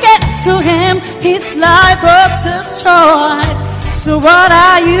 Nobody get to him, his life was destroyed. So what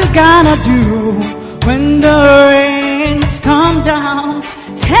are you gonna do when the rains come down?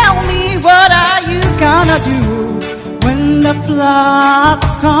 Tell me, what are you gonna do when the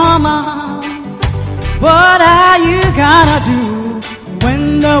floods come up? What are you gonna do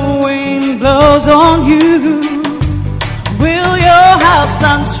when the wind blows on you? Will your house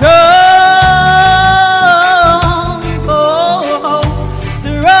stand strong?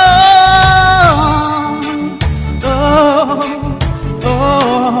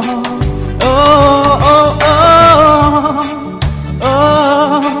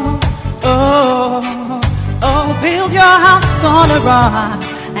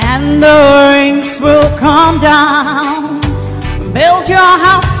 And the rains will come down. Build your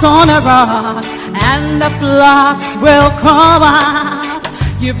house on a rock, and the floods will come up.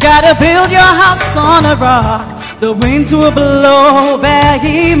 You've got to build your house on a rock. The winds will blow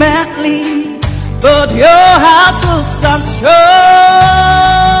vehemently, but your house will stand strong.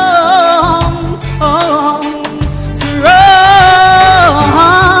 Oh, strong.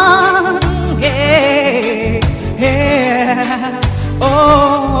 Yeah, yeah.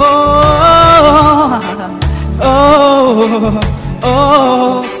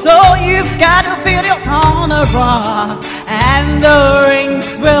 Oh, so you've got to build it on a rock, and the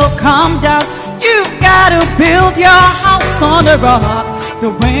rains will come down. You've got to build your house on a rock. The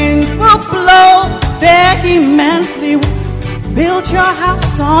wind will blow vehemently. Build your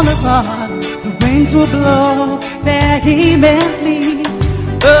house on a rock. The winds will blow vehemently,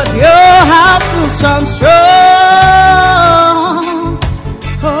 but your house will stand strong.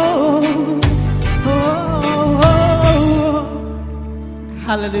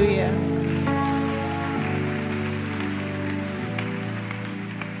 Hallelujah.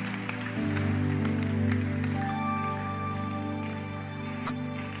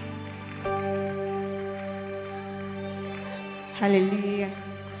 Hallelujah.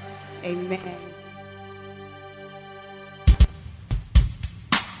 Amen.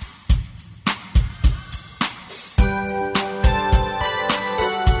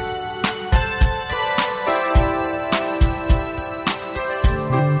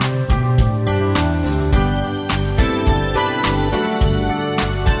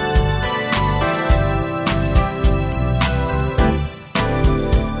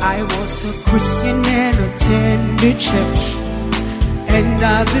 Christian and attended church, and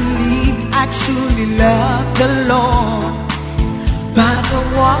I believe I truly love the Lord. But there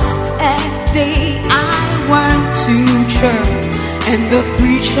was a day I went to church, and the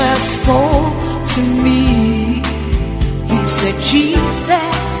preacher spoke to me. He said,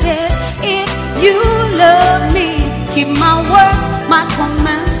 Jesus said, if you love me, keep my words, my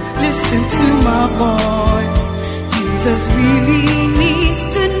commands, listen to my voice. Jesus really needs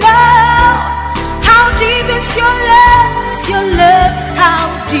to know how deep is your love, how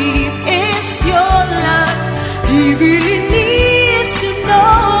deep is your love. He really needs to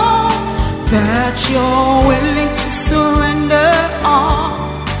know that you're willing to surrender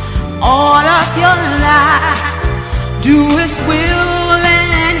all of your life. Do His will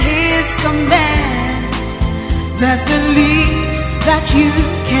and His command. That's the least that you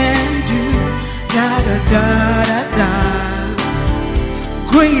can do. Da da da da da.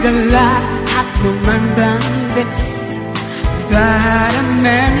 Greater life hath no man than this, that a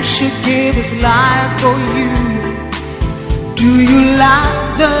man should give his life for you. Do you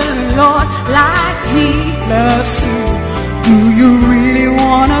love the Lord like He loves you? Do you really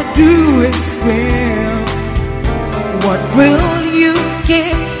wanna do His will? What will you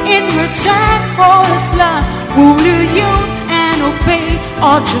give in return for His love? Will you yield and obey,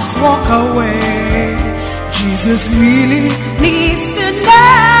 or just walk away? Jesus really needs to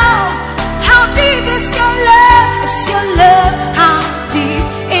know how deep is your love, how deep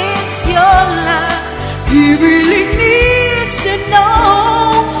is your love. He really needs to know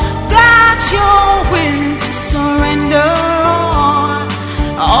that you're willing to surrender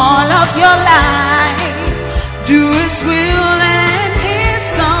all of your life. Do His will and His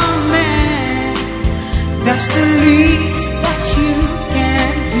command. That's the least that you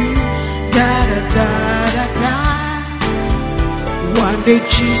can do. Da da da da da. One day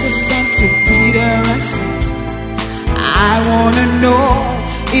Jesus turned to Peter and said, I wanna know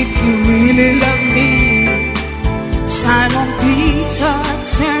if you really love me. Simon Peter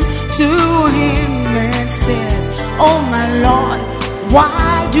turned to Him and said, oh my Lord,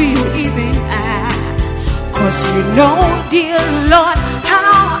 why do you even ask? 'Cause you know, dear Lord,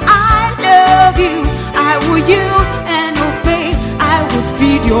 how I love you. I will yield and obey, I will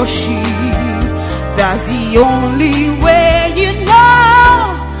feed your sheep. That's the only way you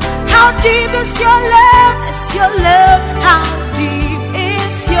know how deep is your love, how deep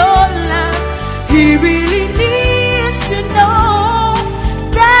is your love. He really needs to know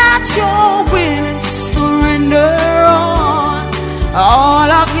that you're willing to surrender all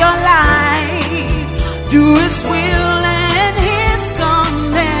of your life. Do His will and His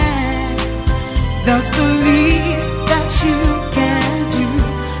command. That's the least that you can do.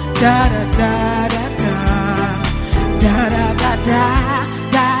 Da da da da da da da da da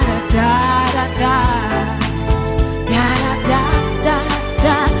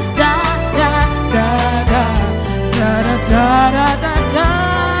da da da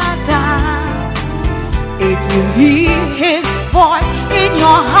da. If you hear His voice in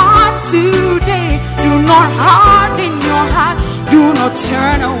your heart today, do not harden your heart, do not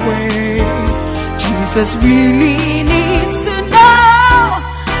turn away. Jesus really needs to know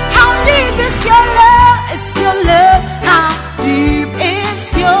how deep is your love, how deep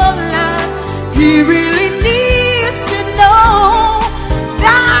is your love. He really needs to know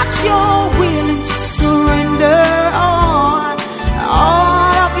that you're willing to surrender all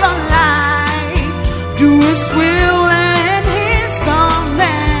of your life. Do His will and His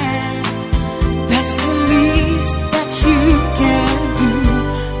command. That's the least that you can do.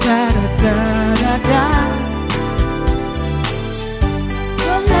 Da da da da da.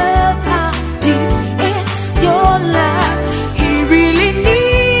 Your love, how deep is your love? He really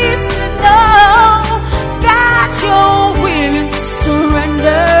needs to know that you're willing to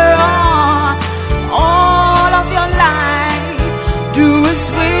surrender all of your life. Do His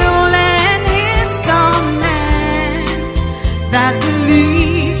will and His command. That's the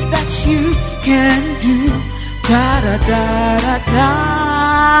least that you can do. Da da da da da.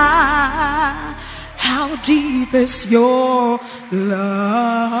 How deep is your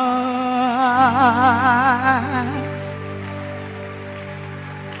love?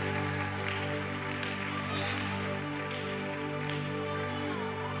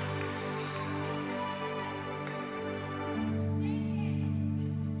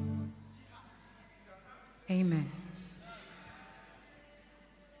 Amen.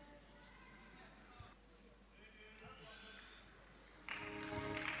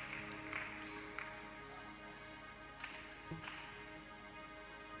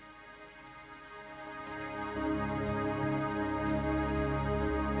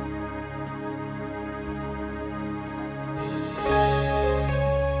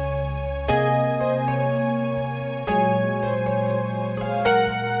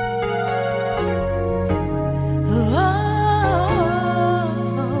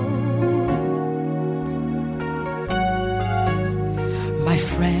 My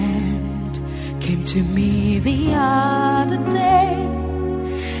friend came to me the other day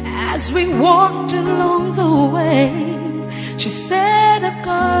as we walked along the way. She said, I've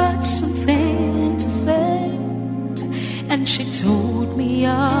got something to say. And she told me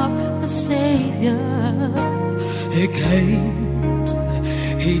of the Savior. He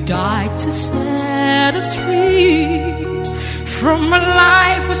came, He died to set us free from a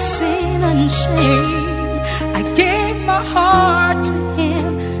life of sin and shame. I gave my heart to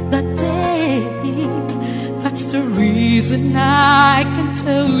Him that day. That's the reason I can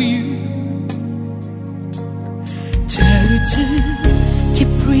tell you. Tell you to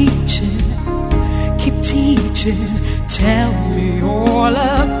keep preaching, keep teaching. Tell me all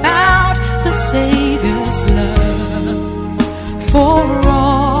about the Savior's love for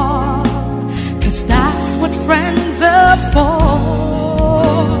all. 'Cause that's what friends are for.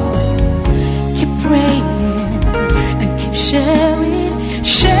 Keep praying and keep sharing.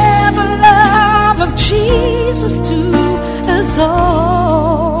 Share the love of Jesus to us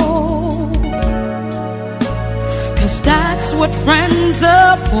all. 'Cause that's what friends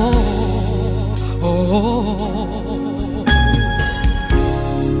are for.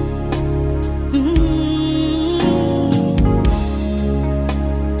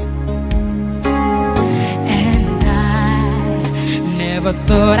 And I never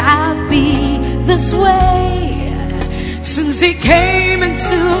thought I'd be this way. Since He came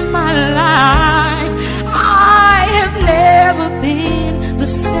into my life, I have never been the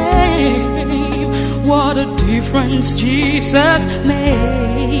same. What a difference Jesus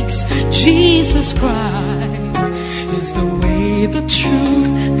makes. Jesus Christ is the way, the truth,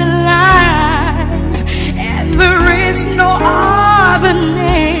 the life. And there is no other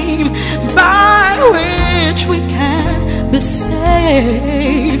name by which we can be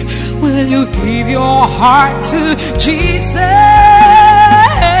saved. Will you give your heart to Jesus?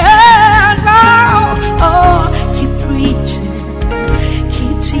 Oh, keep preaching,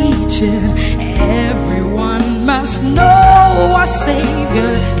 keep teaching. Everyone must know our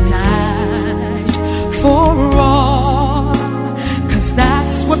Savior died for all. 'Cause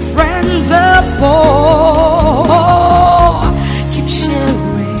that's what friends are for. Keep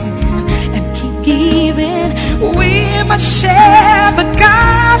sharing and keep giving. We must share the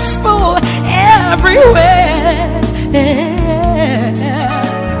gospel everywhere.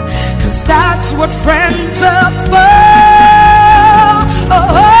 'Cause that's what friends are for.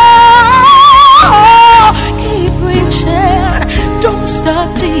 Keep preaching, don't stop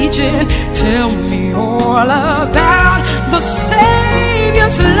teaching. Tell me all about the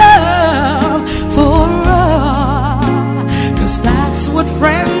Savior's love for all. 'Cause that's what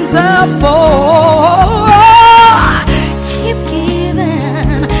friends are for. Keep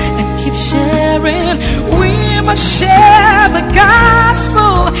giving and keep sharing. We must share the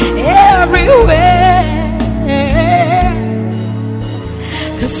gospel everywhere.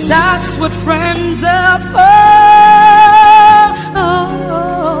 'Cause that's what friends are for.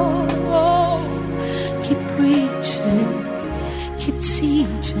 Keep preaching, keep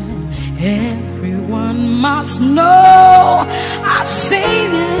teaching. Everyone must know our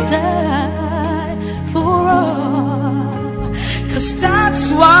Savior died for all. 'Cause that's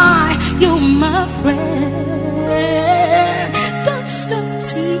why you're my friend. Don't stop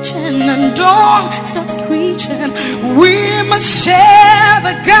teaching and don't stop preaching. We must share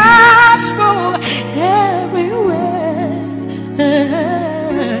the gospel everywhere.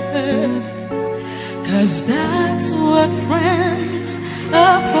 'Cause that's what friends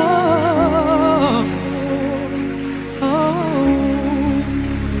are for.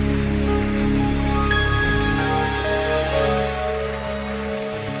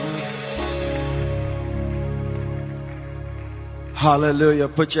 Hallelujah.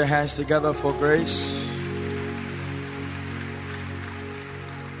 Put your hands together for grace.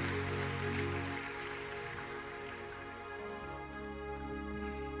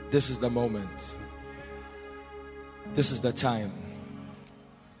 This is the moment. This is the time.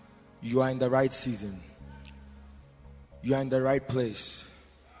 You are in the right season. You are in the right place.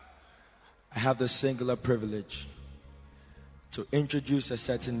 I have the singular privilege to introduce a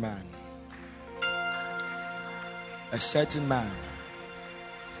certain man. A certain man.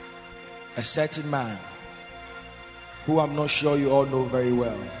 A certain man who I'm not sure you all know very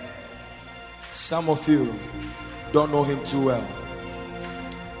well. Some of you don't know him too well.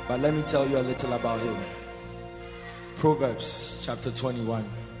 But let me tell you a little about him. Proverbs chapter 21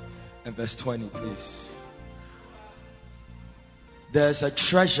 and verse 20, please. There's a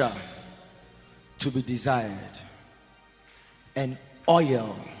treasure to be desired, and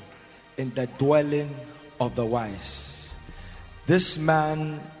oil in the dwelling of the wise. This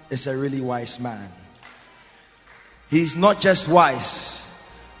man is a really wise man. He's not just wise,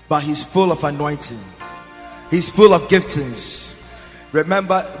 but he's full of anointing. He's full of giftings.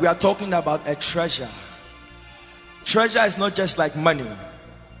 Remember, we are talking about a treasure. Treasure is not just like money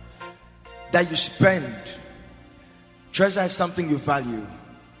that you spend. Treasure is something you value,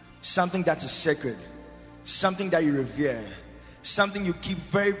 something that is sacred, something that you revere, something you keep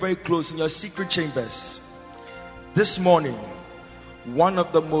very, very close in your secret chambers. This morning, one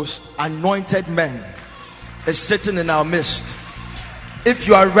of the most anointed men is sitting in our midst. If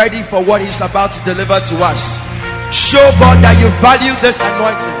you are ready for what he's about to deliver to us, show God that you value this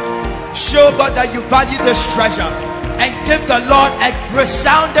anointing. Show God that you value this treasure, and give the Lord a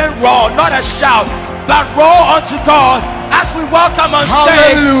resounding roar, not a shout, but roar unto God as we welcome on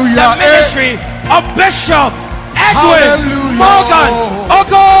stage the ministry of Bishop Edwin Morgan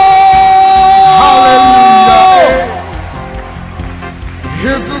Ogo. Hallelujah.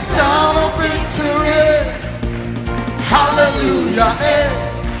 Here's the sound of victory. Hallelujah.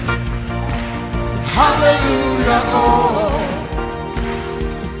 Hallelujah. Oh,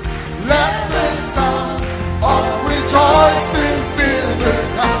 let the sound of rejoicing fill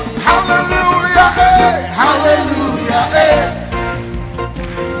this house. Hallelujah. Hallelujah.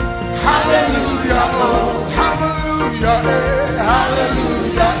 Hallelujah. Oh, hallelujah.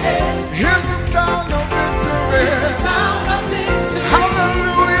 Hallelujah. Here's the sound of victory.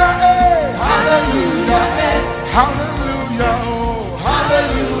 Hallelujah. Hallelujah. Hallelujah. Oh,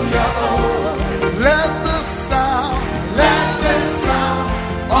 hallelujah. Oh, let the sound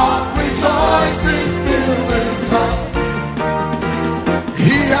of rejoicing fill this house.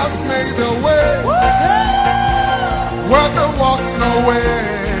 He has made a way where there was no way.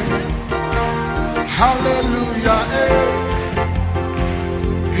 Hallelujah.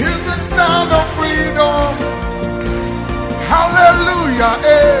 Hear the sound of freedom. Hallelujah.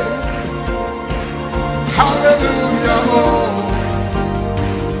 Hallelujah. Oh,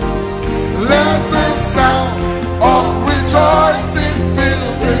 let the sound of rejoicing fill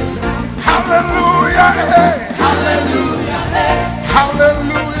this. Hallelujah. Hallelujah.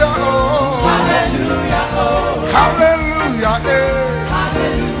 Hallelujah. Oh, hallelujah. Oh, hallelujah.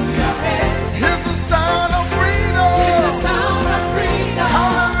 Hallelujah. Hear the sound of freedom. Hear the sound of freedom.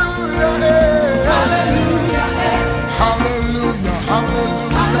 Hallelujah. Hallelujah. Hallelujah.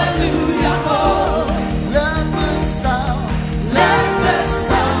 Hallelujah. Hallelujah. Oh, let the sound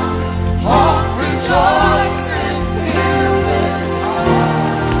of rejoicing fill this house.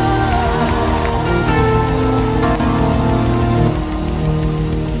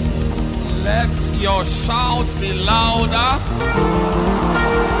 Let your shout be louder.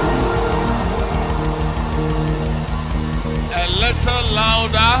 A little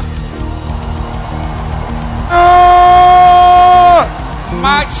louder.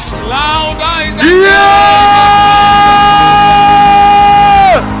 Much louder in the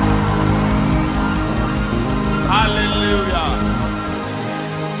Hallelujah.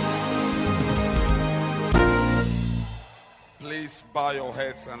 Please bow your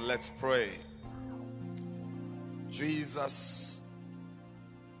heads and let's pray. Jesus,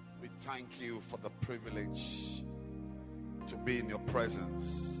 we thank you for the privilege to be in your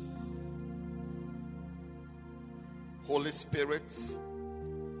presence. Holy Spirit,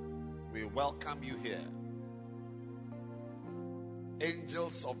 we welcome you here.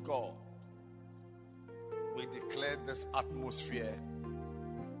 Angels of God, we declare this atmosphere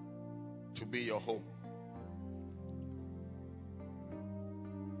to be your home.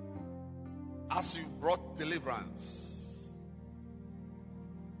 As you brought deliverance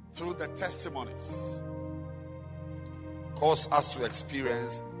through the testimonies, cause us to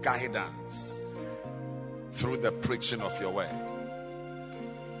experience guidance through the preaching of your word.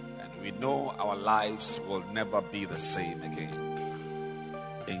 And we know our lives will never be the same again.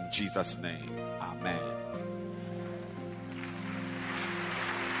 In Jesus' name, amen.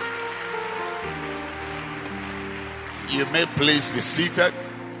 You may please be seated.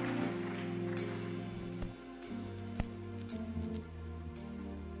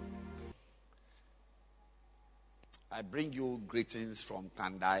 I bring you greetings from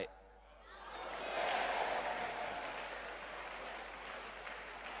Tandai.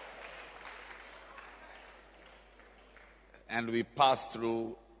 And we pass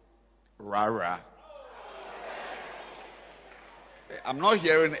through Rara. I'm not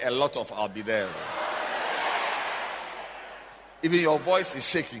hearing a lot of I'll be there. Even your voice is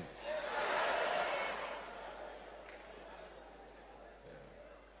shaking.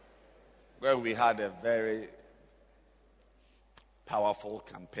 Where we had a very powerful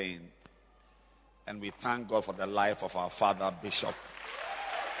campaign. And we thank God for the life of our father, Bishop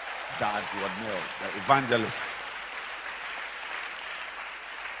Dag Heward-Mills, the evangelist.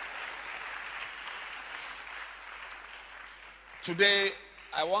 Today,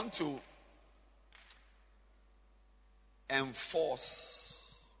 I want to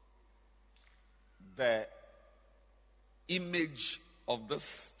enforce the image of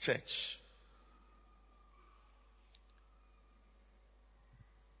this church.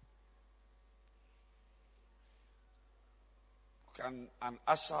 Can an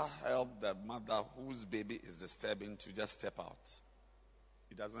usher help the mother whose baby is disturbing to just step out?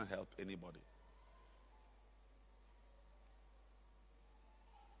 It doesn't help anybody.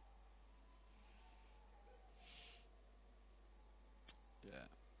 Yeah.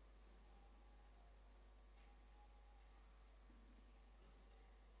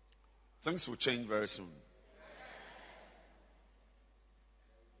 Things will change very soon.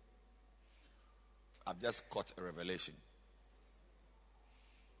 I've just caught a revelation.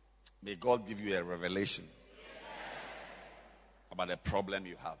 May God give you a revelation about the problem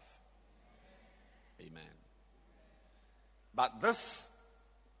you have. Amen. But this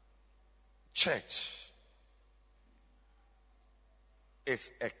church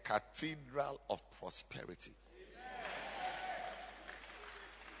is a cathedral of prosperity.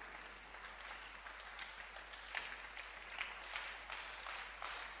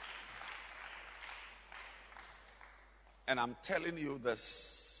 And I'm telling you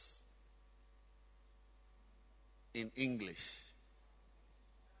this in English,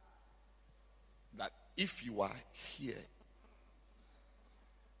 that if you are here,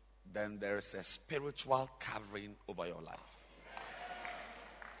 then there is a spiritual covering over your life.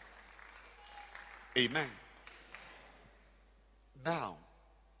 Amen. Now,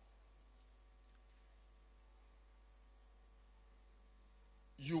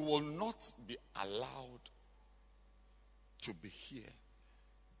 you will not be allowed to be here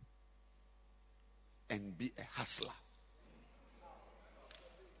and be a hustler.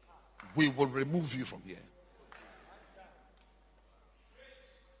 We will remove you from here.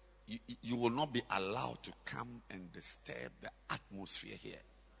 You will not be allowed to come and disturb the atmosphere here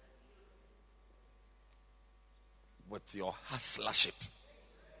with your hustlership.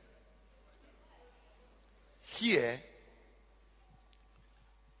 Here,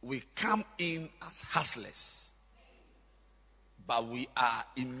 we come in as hustlers, but we are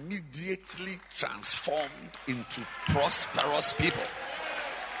immediately transformed into prosperous people.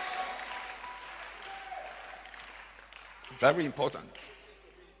 Very important.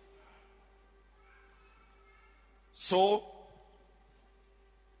 So,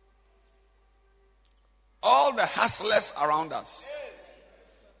 all the hustlers around us,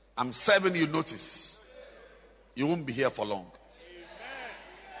 I'm serving you notice. You won't be here for long.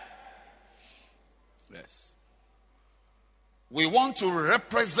 Yes. We want to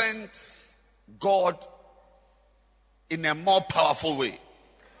represent God in a more powerful way.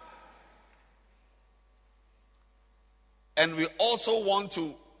 And we also want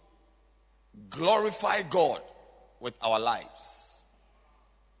to glorify God with our lives.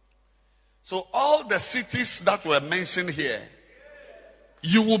 So all the cities that were mentioned here,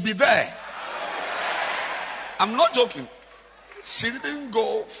 you will be there. I'm not joking. She didn't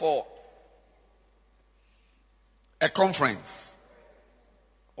go for a conference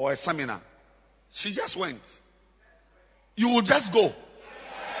or a seminar. She just went. You will just go.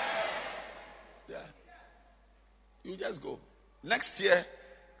 Yeah. You just go. Next year,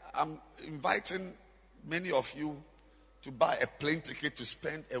 I'm inviting many of you to buy a plane ticket to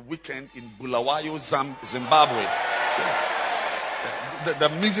spend a weekend in Bulawayo, Zimbabwe. Yeah. The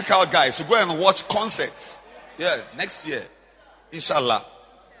musical guys to go and watch concerts. Yeah, next year. Inshallah.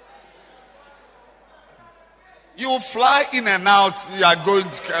 You fly in and out. You are going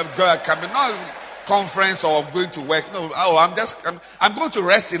to come, not conference or going to work. No, I'm going to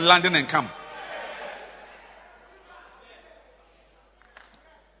rest in London and come.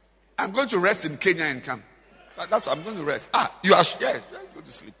 I'm going to rest in Kenya and come. That's I'm going to rest. You are go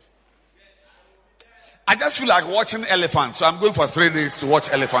to sleep. I just feel like watching elephants, so I'm going for 3 days to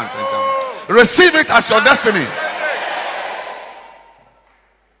watch elephants and come. Receive it as your destiny.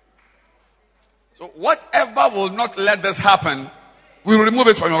 will not let this happen will remove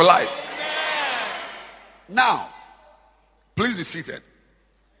it from your life. Now, please be seated.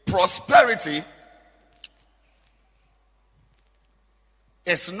 Prosperity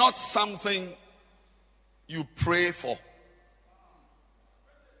is not something you pray for.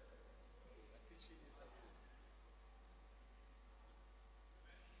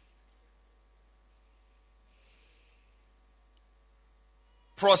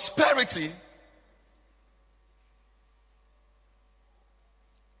 Prosperity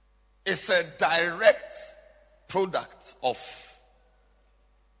is a direct product of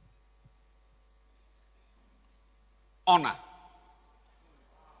honor.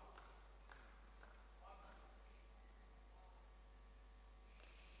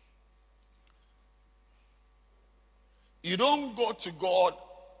 You don't go to God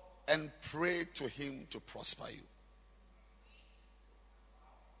and pray to Him to prosper you.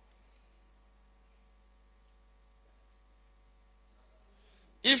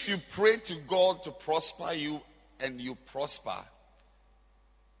 If you pray to God to prosper you and you prosper,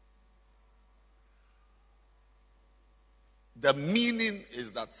 the meaning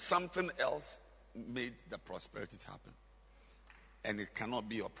is that something else made the prosperity happen. And it cannot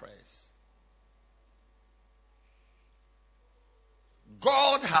be your prayers.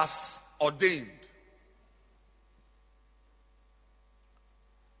 God has ordained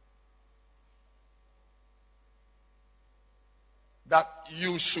that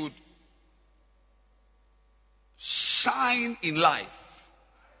you should shine in life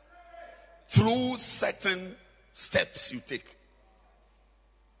through certain steps you take.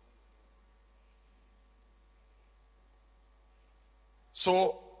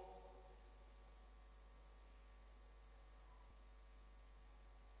 So,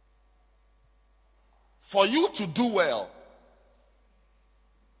 for you to do well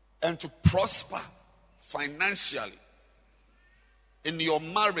and to prosper financially, in your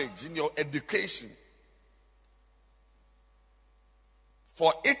marriage, in your education,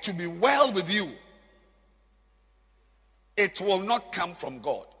 for it to be well with you, it will not come from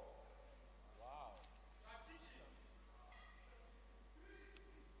God.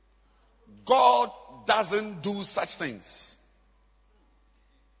 God doesn't do such things.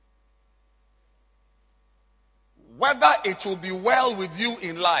 Whether it will be well with you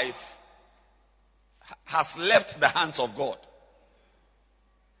in life has left the hands of God.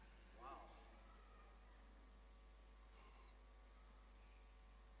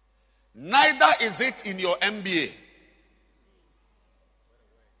 Neither is it in your MBA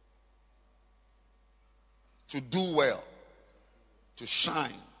to do well, to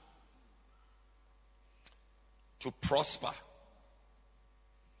shine, to prosper,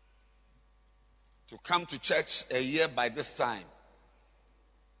 to come to church a year by this time,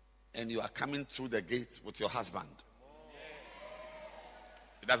 and you are coming through the gate with your husband.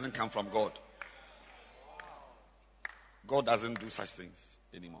 It doesn't come from God. God doesn't do such things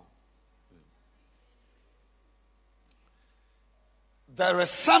anymore. There is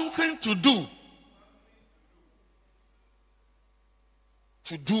something to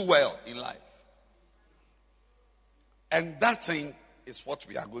do well in life. And that thing is what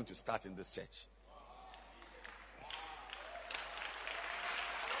we are going to start in this church.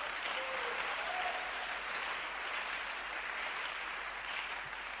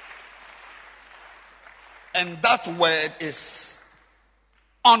 And that word is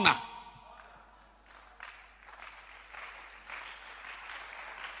honor.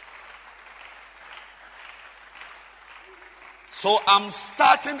 So I'm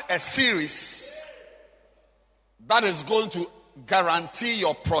starting a series that is going to guarantee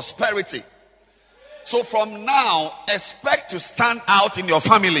your prosperity. So from now, expect to stand out in your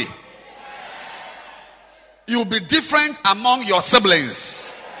family. You'll be different among your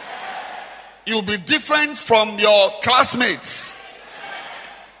siblings. You'll be different from your classmates.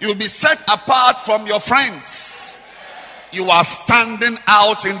 You'll be set apart from your friends. You are standing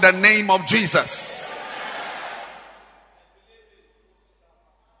out in the name of Jesus.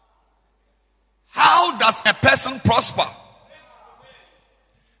 How does a person prosper?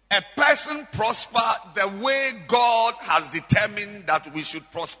 A person prosper the way God has determined that we should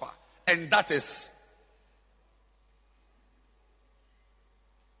prosper. And that is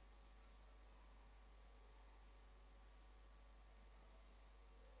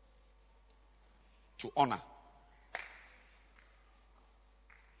to honor.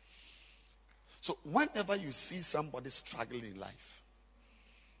 So whenever you see somebody struggling in life,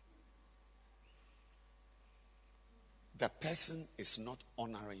 the person is not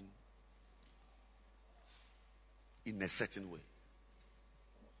honoring in a certain way.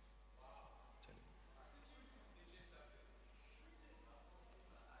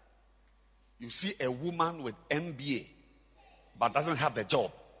 You see a woman with MBA but doesn't have the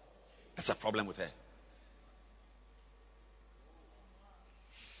job. That's a problem with her.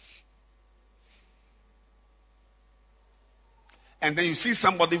 And then you see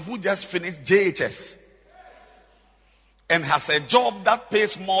somebody who just finished JHS and has a job that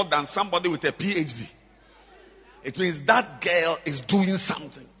pays more than somebody with a PhD. It means that girl is doing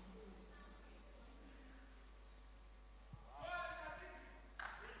something.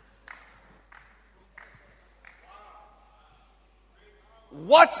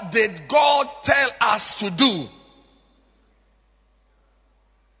 What did God tell us to do?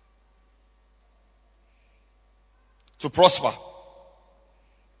 To prosper.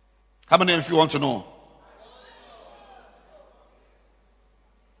 How many of you want to know?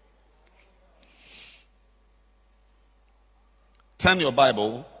 Turn your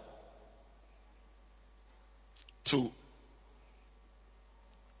Bible to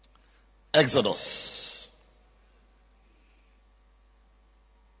Exodus.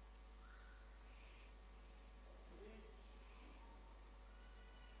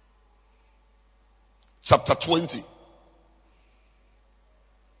 Chapter 20.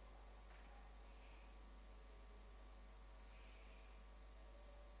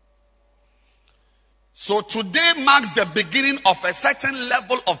 So today marks the beginning of a certain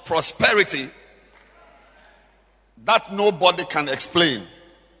level of prosperity that nobody can explain.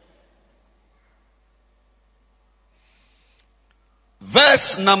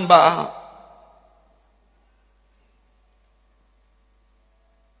 Verse number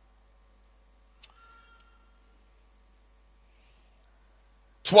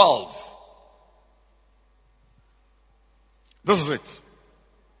 12. This is it.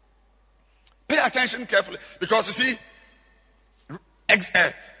 Pay attention carefully, because you see,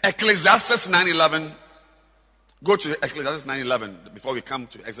 Ecclesiastes 9:11. Go to Ecclesiastes 9:11 before we come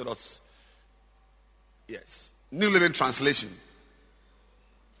to Exodus. Yes, New Living Translation.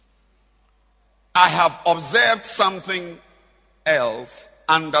 I have observed something else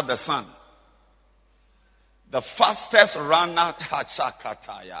under the sun. The fastest runner,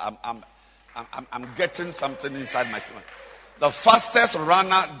 I'm getting something inside my stomach. The fastest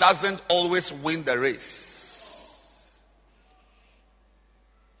runner doesn't always win the race.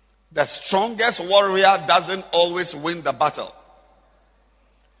 The strongest warrior doesn't always win the battle.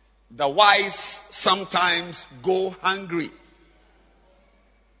 The wise sometimes go hungry.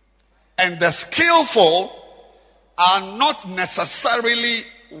 And the skillful are not necessarily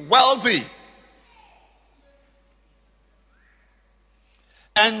wealthy.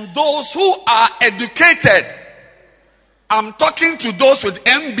 And those who are educated, I'm talking to those with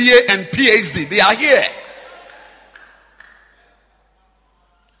MBA and PhD, they are here.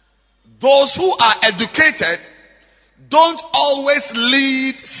 Those who are educated don't always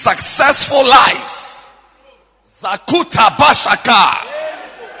lead successful lives. Zakuta Bashaka.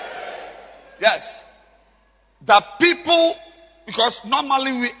 Yes. The people, because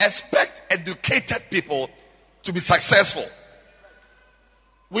normally we expect educated people to be successful.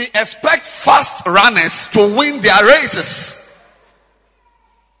 We expect fast runners to win their races.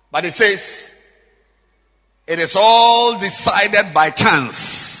 But it says, it is all decided by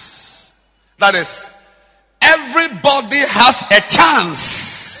chance. That is, everybody has a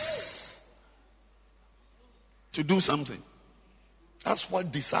chance to do something. That's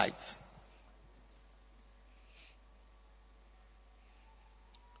what decides.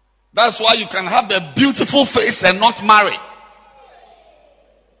 That's why you can have a beautiful face and not marry.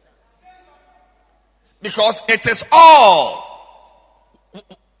 Because it is all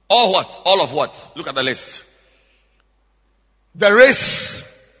what? All of what? Look at the list. The race.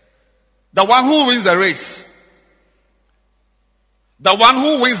 The one who wins the race. The one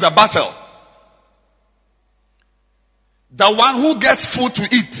who wins the battle. The one who gets food to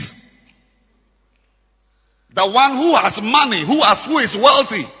eat. The one who has money, who is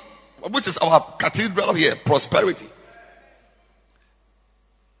wealthy, which is our cathedral here, prosperity.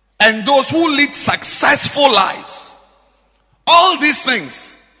 And those who lead successful lives. All these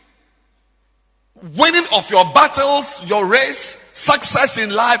things, winning of your battles, your race, success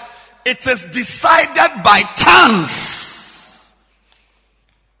in life, it is decided by chance.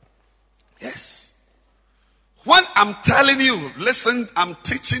 Yes. When I'm telling you, listen, I'm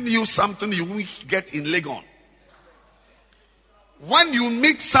teaching you something you will get in Legon. When you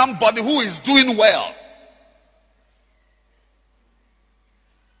meet somebody who is doing well,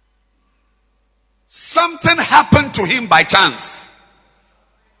 something happened to him by chance.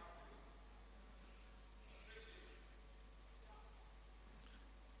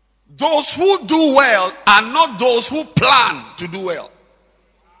 Those who do well are not those who plan to do well.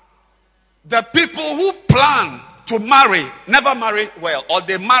 The people who plan to marry never marry well, or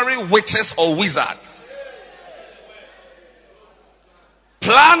they marry witches or wizards.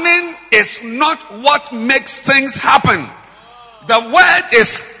 Planning is not what makes things happen. The word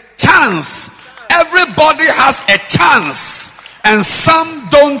is chance. Everybody has a chance, and some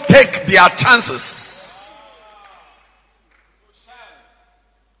don't take their chances.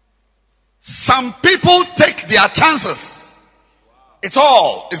 Some people take their chances. It's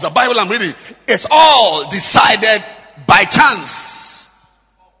the Bible I'm reading. It's all decided by chance.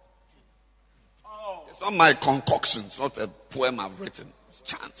 It's not my concoction. It's not a poem I've written. It's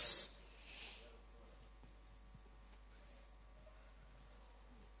chance.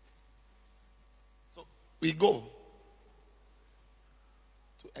 So we go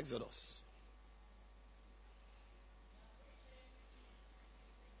to Exodus.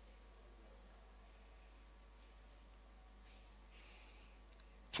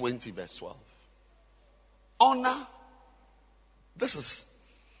 Verse 12. Honor. This is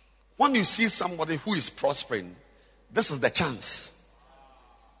when you see somebody who is prospering, this is the chance.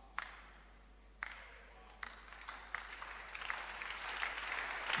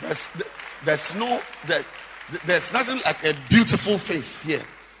 There's nothing like a beautiful face here.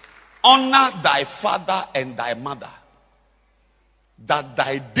 Honor thy father and thy mother, that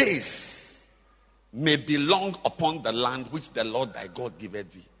thy days may be long upon the land which the Lord thy God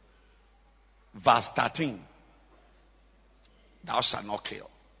giveth thee. Verse 13. Thou shalt not kill.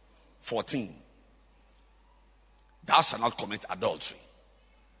 14. Thou shalt not commit adultery.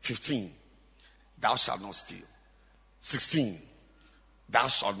 15. Thou shalt not steal. 16. Thou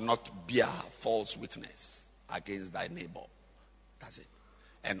shalt not bear false witness against thy neighbor. That's it.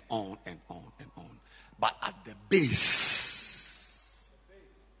 And on and on and on. But at the base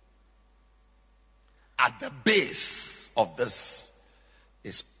of this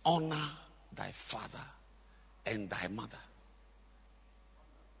is honor thy father and thy mother,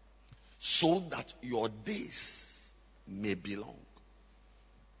 so that your days may be long.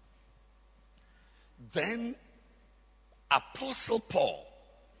 Then Apostle Paul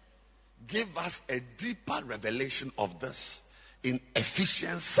gave us a deeper revelation of this in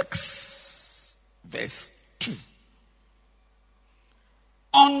Ephesians 6 verse 2.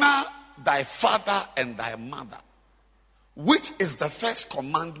 Honor thy father and thy mother, which is the first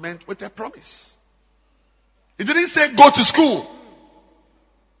commandment with a promise. It didn't say go to school.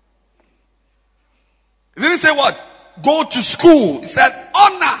 It didn't say what? Go to school. It said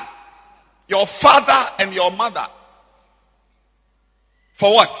honor your father and your mother.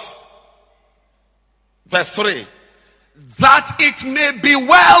 For what? Verse 3. That it may be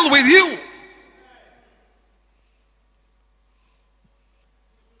well with you,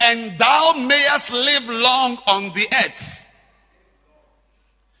 and thou mayest live long on the earth.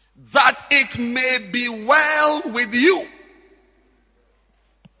 That it may be well with you.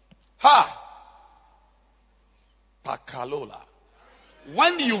 Pakalola.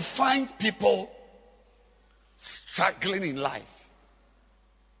 When you find people struggling in life,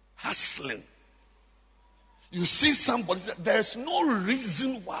 hustling, you see somebody, there's no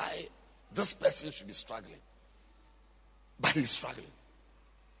reason why this person should be struggling, but he's struggling.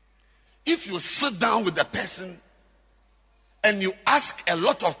 If you sit down with the person and you ask a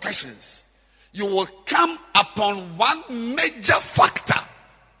lot of questions, you will come upon one major factor,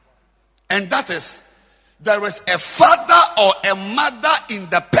 and that is there is a father or a mother in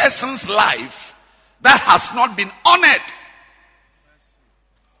the person's life that has not been honored.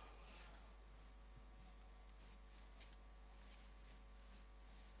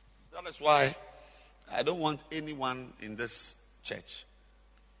 That is why I don't want anyone in this church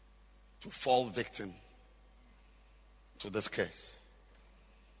to fall victim to this case.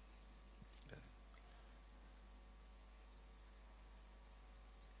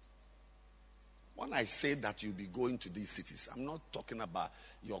 When I say that you'll be going to these cities, I'm not talking about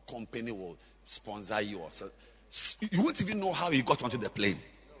your company will sponsor you or so. You won't even know how you got onto the plane.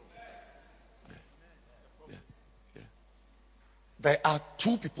 There are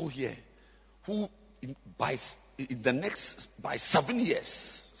two people here who by 7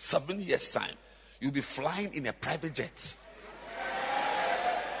 years time, you'll be flying in a private jet.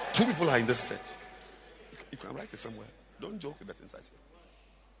 Two people are in this church. You can write it somewhere. Don't joke with that things I say.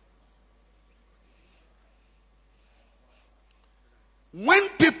 When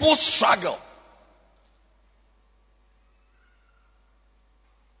people struggle,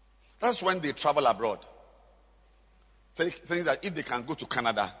 that's when they travel abroad. Think that if they can go to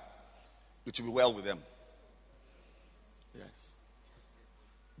Canada, it will be well with them. Yes.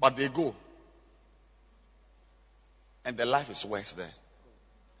 But they go, and their life is worse there.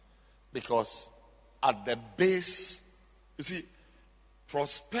 Because at the base, you see,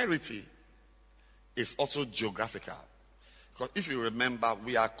 prosperity is also geographical. Because if you remember,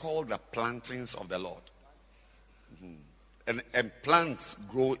 we are called the plantings of the Lord. And plants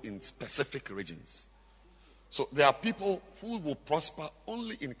grow in specific regions. So there are people who will prosper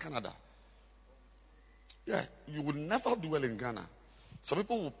only in Canada. Yeah, you will never do well in Ghana. Some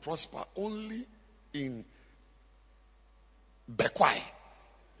people will prosper only in Bekwai,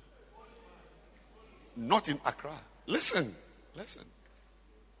 not in Accra. Listen.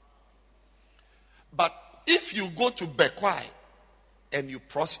 But if you go to Bekwai and you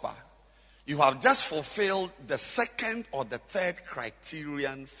prosper, you have just fulfilled the second or the third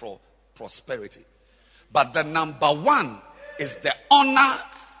criterion for prosperity. But the number one is the honor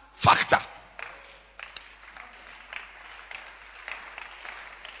factor.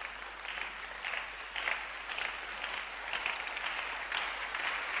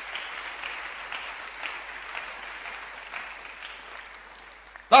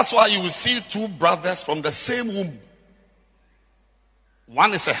 That's why you will see two brothers from the same womb.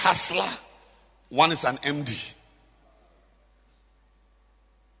 One is a hustler, one is an MD.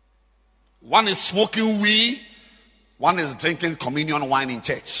 One is smoking weed, one is drinking communion wine in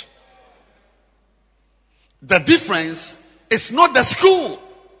church. The difference is not the school.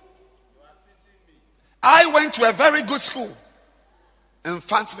 I went to a very good school,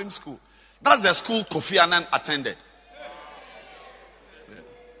 Infant Film School. That's the school Kofi Annan attended.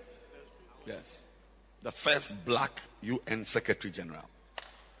 Yes. The first black UN Secretary General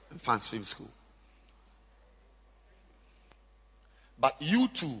in Infant Film School. But you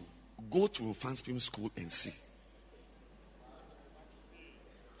too, go to Infant Film School and see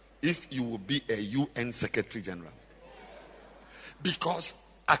if you will be a UN Secretary General. Because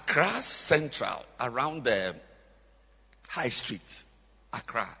Accra Central, around the High Street,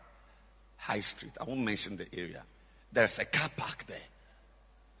 Accra High Street, I won't mention the area, there's a car park there.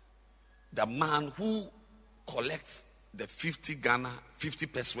 The man who collects the 50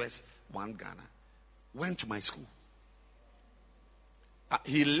 pesos, 1 Ghana, went to my school.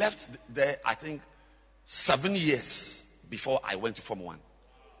 He left there, I think, 7 years before I went to Form 1.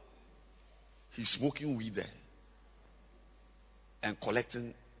 He's smoking weed there and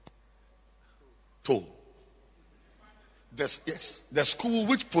collecting toll. The school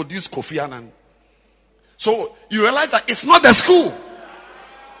which produced Kofi Annan. So you realize that it's not the school.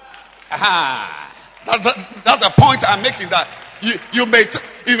 That's the point I'm making. That you may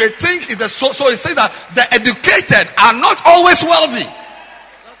think it's the so he said that the educated are not always wealthy.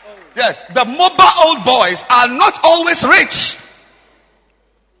 Yes, the mobile old boys are not always rich.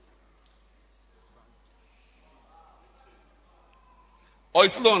 Or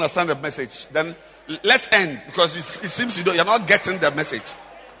if you don't understand the message, then let's end, because it seems you're not getting the message.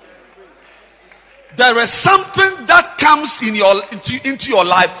 There is something that comes into your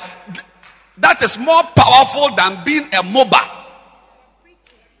life that is more powerful than being a mobile.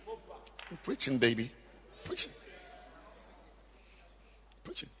 Preaching, baby. Preaching.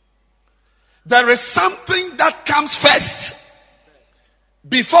 There is something that comes first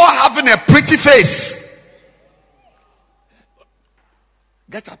before having a pretty face.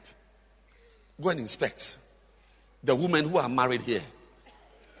 Get up. Go and inspect the women who are married here.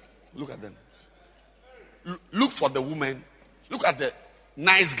 Look at them. Look for the women. Look at the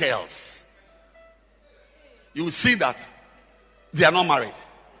nice girls. You will see that they are not married.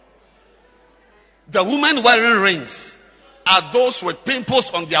 The women wearing rings are those with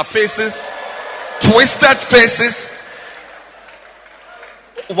pimples on their faces, twisted faces.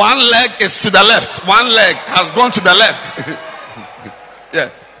 One leg is to the left. One leg has gone to the left. Yeah.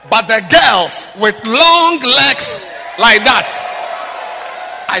 But the girls with long legs like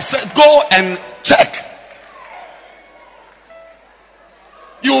that, I said, go and check.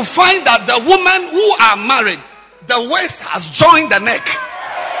 You'll find that the women who are married, the waist has joined the neck.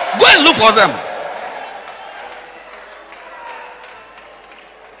 Go and look for them.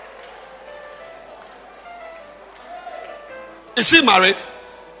 Is she married?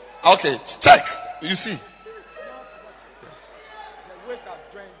 Okay, check. You see.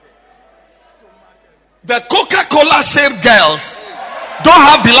 The Coca-Cola shaped girls don't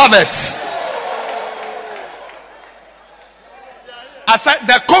have beloveds. I said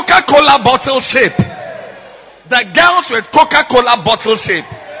the Coca-Cola bottle shape. The girls with Coca-Cola bottle shape,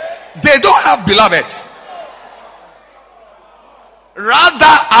 they don't have beloveds.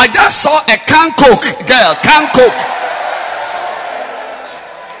 Rather, I just saw a can Coke girl, can Coke.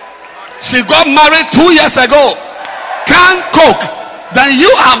 She got married 2 years ago. Can Coke. Then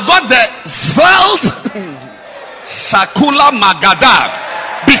you have got the svelte Shakula Magadar.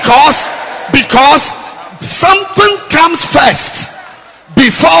 Because something comes first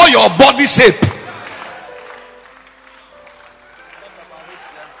before your body shape.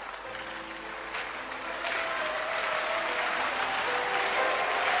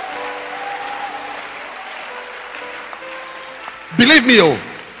 Believe me, oh.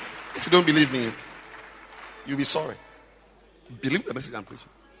 If you don't believe me, you'll be sorry. Believe the message I'm preaching.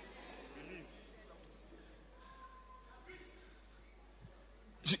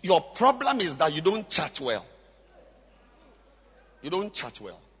 Your problem is that you don't chat well. You don't chat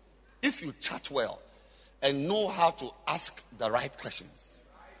well. If you chat well and know how to ask the right questions,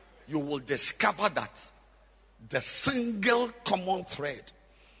 you will discover that the single common thread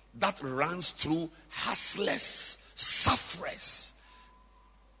that runs through hustlers, sufferers,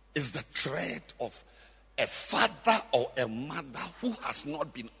 is the thread of a father or a mother who has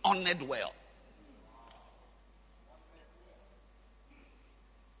not been honored well.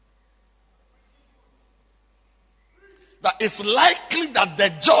 That it's likely that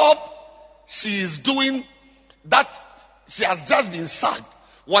the job she is doing, that she has just been sacked,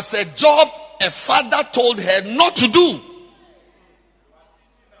 was a job a father told her not to do.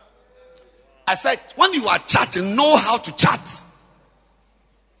 I said, when you are chatting, know how to chat.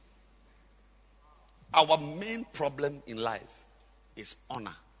 Our main problem in life is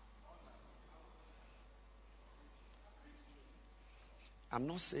honor. I'm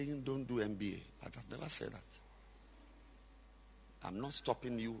not saying don't do MBA. I've never said that. I'm not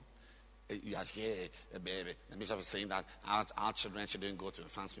stopping you. You are here, baby. The bishop is saying that our children shouldn't go to the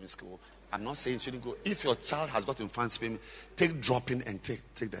fancy swimming school. I'm not saying you shouldn't go. If your child has got in fancy swimming, take dropping and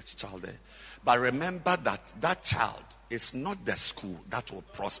take that child there. But remember that child is not the school that will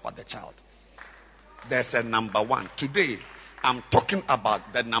prosper the child. There's a number one. Today, I'm talking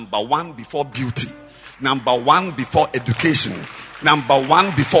about the number one before beauty, number one before education, number one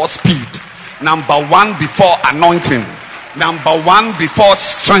before speed, number one before anointing, number one before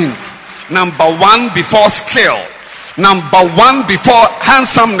strength, number one before skill, number one before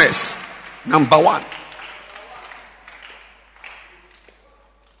handsomeness, number one.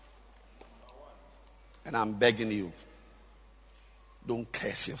 And I'm begging you, don't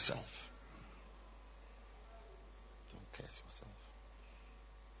curse yourself.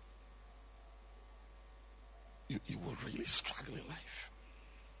 You will really struggle in life.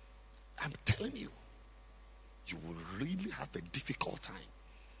 I'm telling you, you will really have a difficult time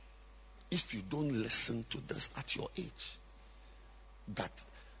if you don't listen to this at your age. That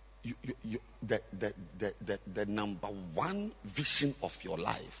the number one vision of your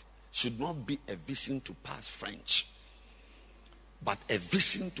life should not be a vision to pass French, but a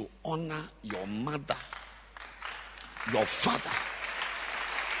vision to honor your mother, your father.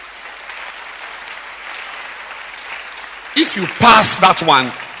 If you pass that one,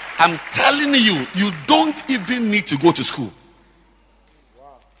 I'm telling you, you don't even need to go to school.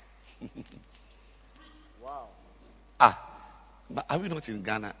 Wow. But are we not in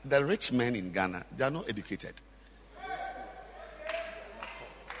Ghana? The rich men in Ghana, they are not educated.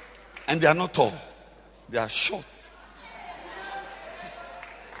 And they are not tall. They are short.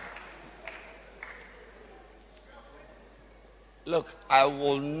 Look, I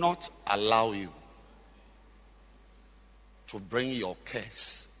will not allow you to bring your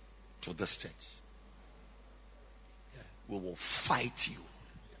curse to this church. We will fight you.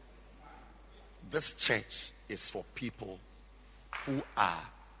 This church is for people who are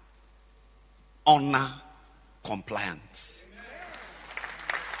honor compliant.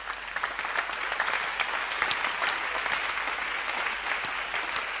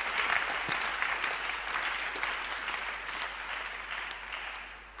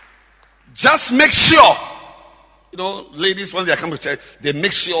 Just make sure, ladies, when they come to church, they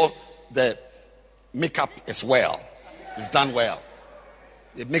make sure the makeup is well, is done well.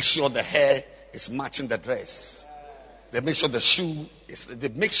 They make sure the hair is matching the dress. They make sure the shoe is, they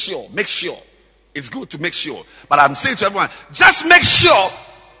make sure. It's good to make sure. But I'm saying to everyone, just make sure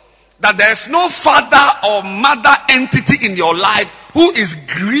that there's no father or mother entity in your life who is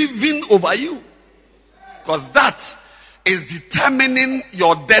grieving over you. Because that is determining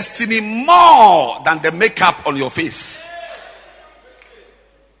your destiny more than the makeup on your face.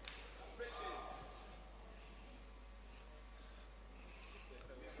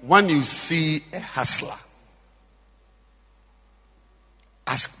 When you see a hustler,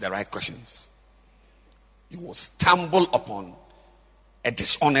 ask the right questions. You will stumble upon a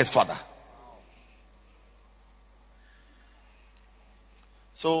dishonored father.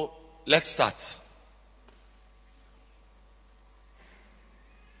 So let's start.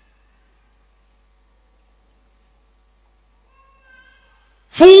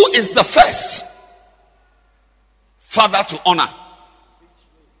 Who is the first father to honor?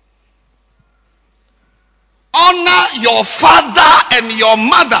 Honor your father and your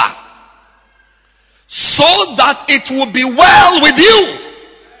mother so that it will be well with you.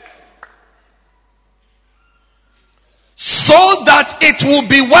 So that it will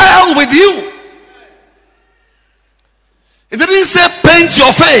be well with you. It didn't say paint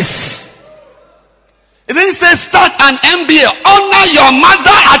your face. It didn't say start an MBA. Honor your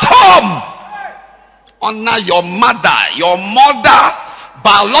mother at home. Honor your mother,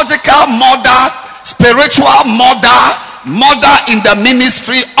 biological mother, spiritual mother in the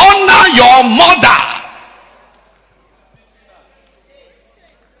ministry. Honor your mother.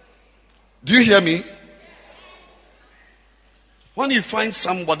 Do you hear me? When you find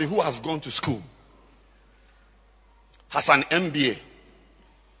somebody who has gone to school, has an MBA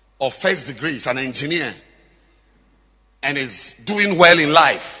or first degree, is an engineer, and is doing well in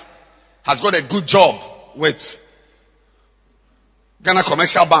life, has got a good job with Ghana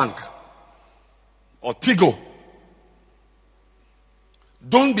Commercial Bank or Tigo,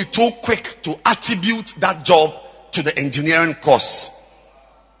 don't be too quick to attribute that job to the engineering course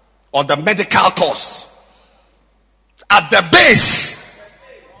or the medical course. At the base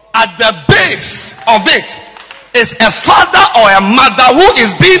of it is a father or a mother who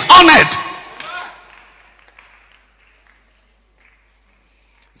is being honored.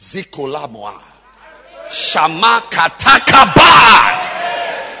 Zikolamoa. Shama katakaba.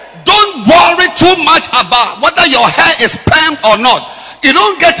 Don't worry too much about whether your hair is permed or not. You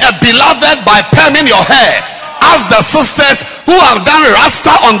don't get a beloved by perming your hair. Ask the sisters who have done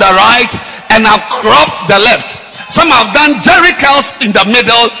rasta on the right and have cropped the left. Some have done jerry curls in the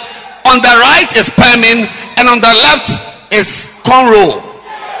middle. On the right is perming, and on the left is cornrow.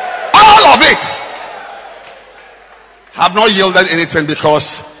 All of it have not yielded anything,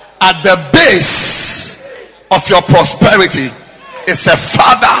 because at the base of your prosperity is a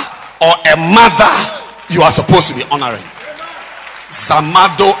father or a mother you are supposed to be honoring.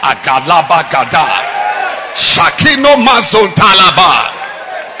 Zamado agalaba gada, shakino mazon talaba,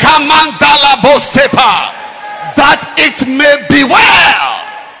 kamandalabo sepa, that it may be well.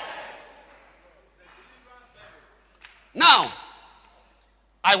 Now,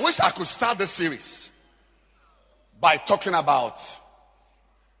 I wish I could start this series by talking about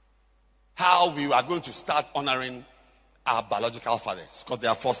how we are going to start honoring our biological fathers, because there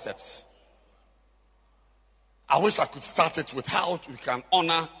are 4 steps. I wish I could start it with how we can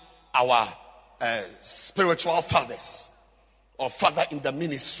honor our spiritual fathers or father in the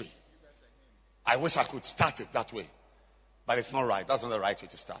ministry. I wish I could start it that way, but it's not right. That's not the right way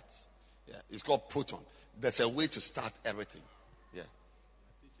to start. Yeah, it's called Proton. There's a way to start everything. Yeah.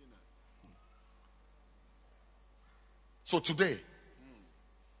 So today,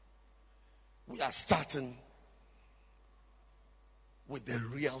 we are starting with the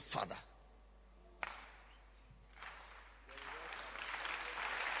real father.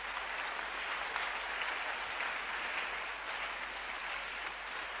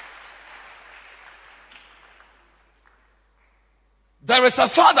 There is a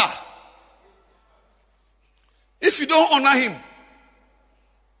father. If you don't honor him,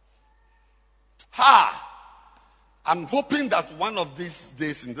 I'm hoping that one of these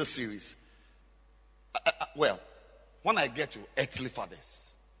days in this series, when I get to earthly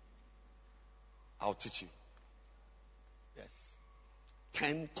fathers, I'll teach you. Yes.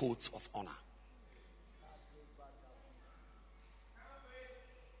 10 codes of honor.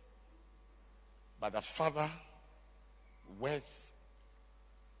 But the father worth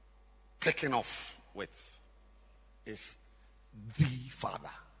kicking off with is the father.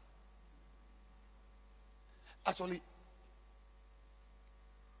 Actually,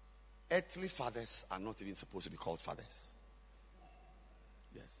 earthly fathers are not even supposed to be called fathers.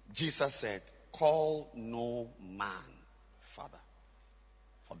 Yes. Jesus said, call no man father,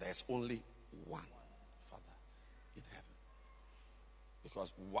 for there is only one father in heaven.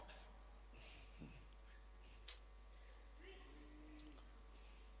 Because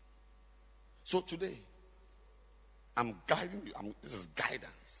So today, I'm guiding you. This is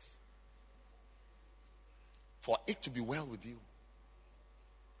guidance. For it to be well with you,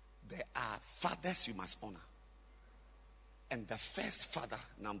 there are fathers you must honor. And the first father,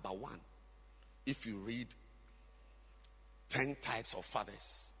 number 1, if you read 10 types of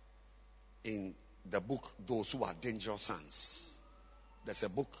fathers in the book, Those Who Are Dangerous Sons. There's a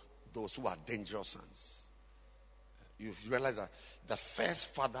book, Those Who Are Dangerous Sons. You realize that the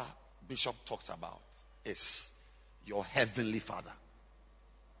first father Bishop talks about is your heavenly father.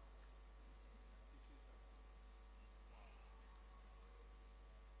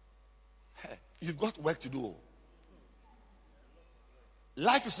 You've got work to do.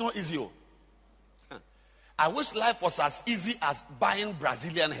 Life is not easy. I wish life was as easy as buying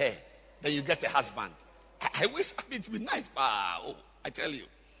Brazilian hair. Then you get a husband. I wish it would be nice. Oh, I tell you.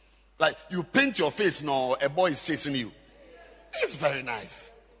 Like you paint your face, no, a boy is chasing you. It's very nice.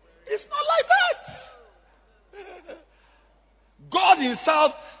 It's not like that. God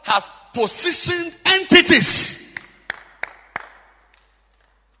himself has positioned entities.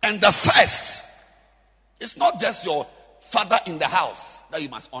 And the first, it's not just your father in the house that you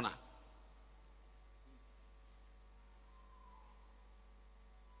must honor.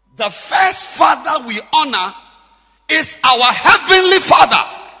 The first father we honor is our heavenly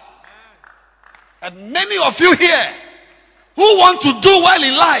Father. And many of you here who want to do well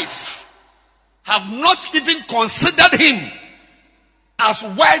in life have not even considered him as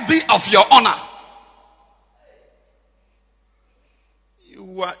worthy of your honor.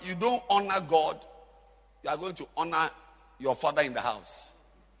 You don't honor God, you are going to honor your father in the house.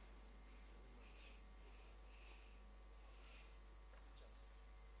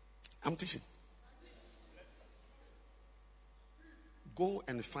 I'm teaching. Go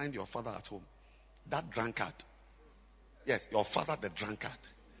and find your father at home. That drunkard. Yes, your father, the drunkard.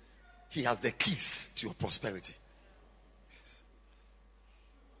 He has the keys to your prosperity.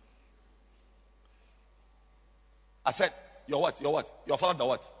 I said, your what? Your what? Your father, the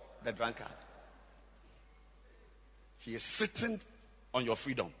what? The drunkard. He is sitting on your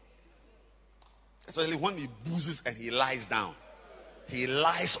freedom. Especially when he boozes and he lies down. He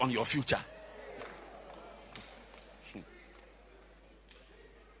lies on your future.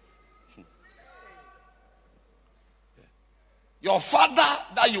 Your father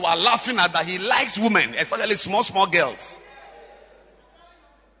that you are laughing at, that he likes women, especially small girls.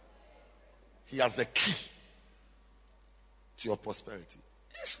 He has the key to your prosperity.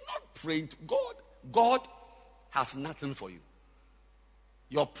 It's not praying to God. God has nothing for you.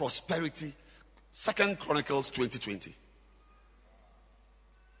 Your prosperity. 2 Chronicles 20:20.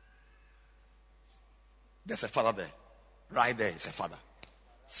 There's a father there. Right there is a father.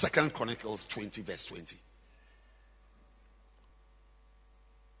 2 Chronicles 20 verse 20.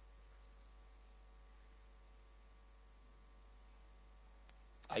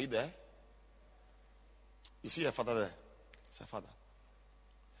 Are you there? You see a father there? It's a father.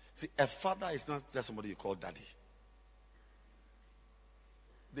 See, a father is not just somebody you call daddy.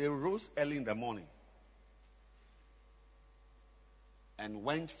 They rose early in the morning and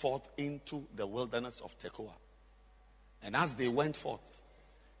went forth into the wilderness of Tekoa. And as they went forth,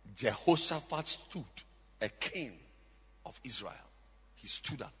 Jehoshaphat stood, a king of Israel. He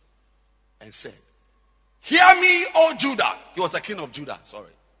stood up and said, "Hear me, O Judah." He was the king of Judah.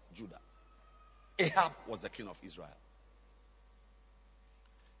 Judah. Ahab was the king of Israel.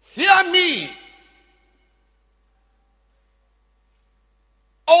 "Hear me,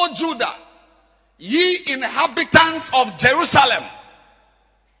 O Judah, ye inhabitants of Jerusalem.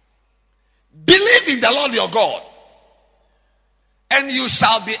 Believe in the Lord your God, and you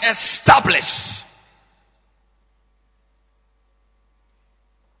shall be established.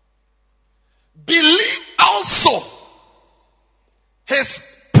 Believe also his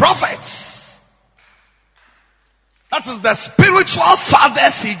prophets." That is the spiritual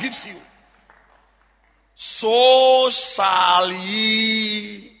fathers he gives you. "So shall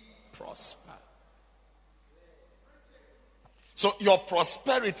ye prosper." So your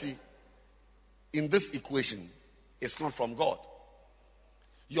prosperity in this equation is not from God.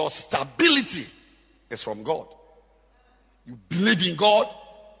 Your stability is from God. You believe in God.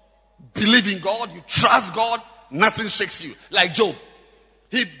 You trust God. Nothing shakes you. Like Job.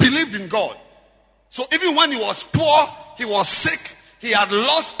 He believed in God. So even when he was poor, he was sick, he had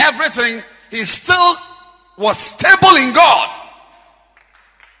lost everything, he still was stable in God.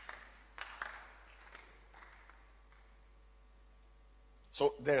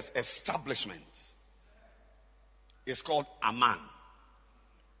 So there's establishment. It's called Aman.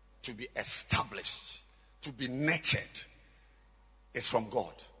 To be established, to be nurtured, is from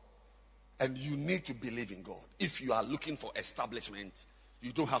God. And you need to believe in God. If you are looking for establishment,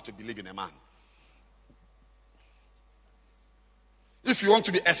 you don't have to believe in a man. If you want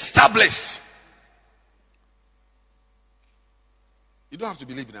to be established, you don't have to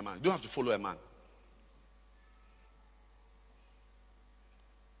believe in a man. You don't have to follow a man.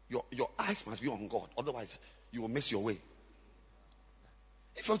 Your eyes must be on God. Otherwise, you will miss your way.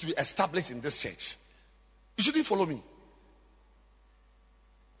 If you want to be established in this church, you shouldn't follow me.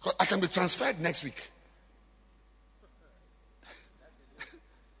 Because I can be transferred next week.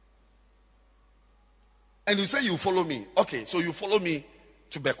 And you say you follow me. Okay, so you follow me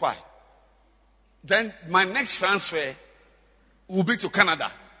to Bekwai. then my next transfer will be to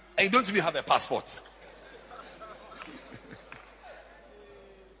Canada. And you don't even have a passport.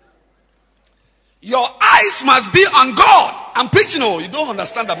 Your eyes must be on God. I'm preaching. Oh, you don't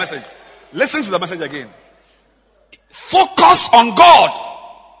understand the message. Listen to the message again. Focus on God.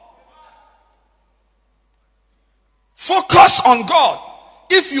 Focus on God.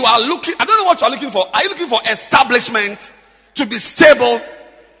 If you are looking, I don't know what you are looking for. Are you looking for establishment, to be stable,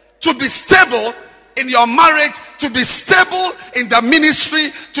 in your marriage, to be stable in the ministry,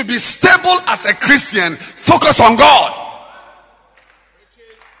 to be stable as a Christian? Focus on God.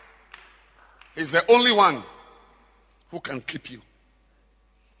 He's the only one who can keep you.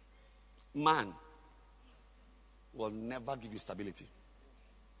 Man will never give you stability.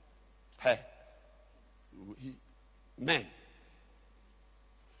 Hey, men,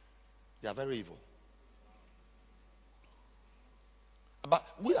 they are very evil. But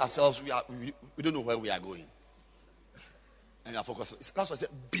we ourselves, we don't know where we are going. And our focus. That's why I said,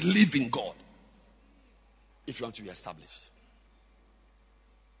 believe in God if you want to be established.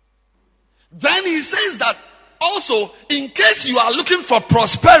 Then he says that also, in case you are looking for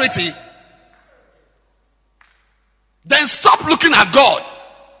prosperity, then stop looking at God.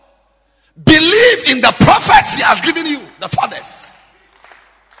 Believe in the prophets he has given you, the fathers.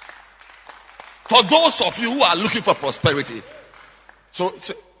 For those of you who are looking for prosperity. So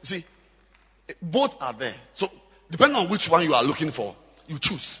see, both are there. So depending on which one you are looking for, you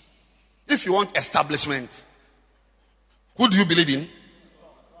choose. If you want establishment, who do you believe in?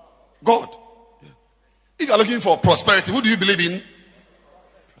 God. If you are looking for prosperity, who do you believe in?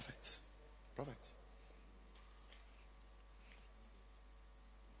 Prophet.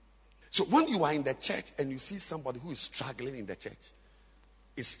 So when you are in the church and you see somebody who is struggling in the church,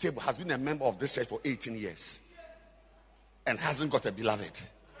 is stable, has been a member of this church for 18 years, and hasn't got a beloved,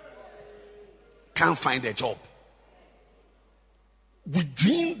 can't find a job.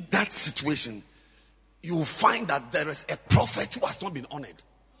 Within that situation, you will find that there is a prophet who has not been honored.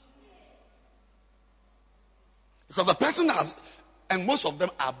 Because the person has, and most of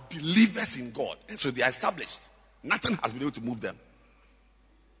them are believers in God, and so they are established. Nothing has been able to move them.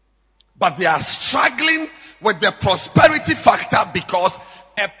 But they are struggling with the prosperity factor because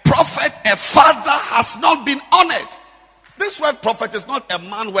a prophet, a father has not been honored. This word prophet is not a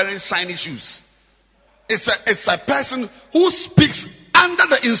man wearing shiny shoes. It's a person who speaks under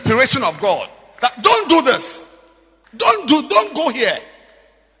the inspiration of God. That don't do this. Don't go here.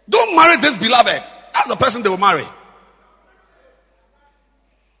 Don't marry this beloved. That's the person they will marry.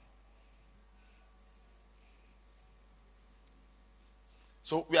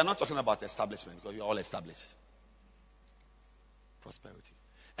 So we are not talking about establishment because we are all established. Prosperity.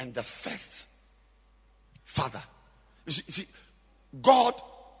 And the first father. You see, God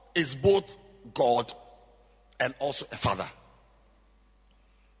is both God and also a father.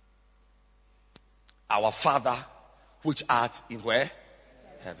 Our Father which art in where?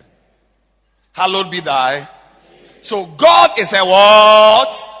 Heaven. Hallowed be thy. So God is a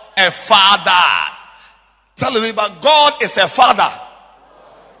what? A father. Tell me about God is a father.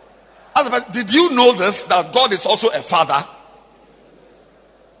 Did you know this? That God is also a father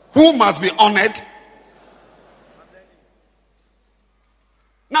who must be honored.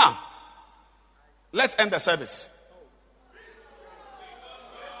 Now, let's end the service.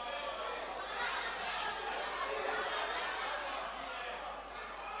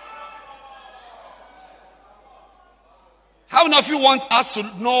 How many of you want us to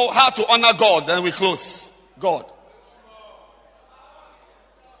know how to honor God? Then we close. God.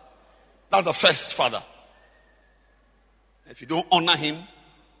 That's the first father. If you don't honor him,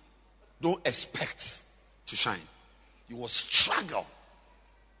 don't expect to shine. You will struggle.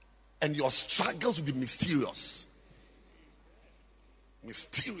 And your struggles will be mysterious.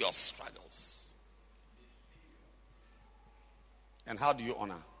 Mysterious struggles. And how do you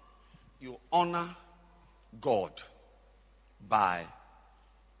honor? You honor God by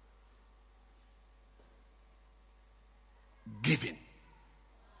giving.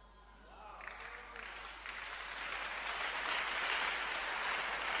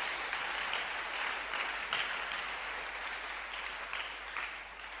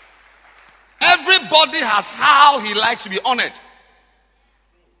 Everybody has how he likes to be honored.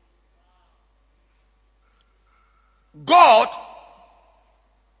 God,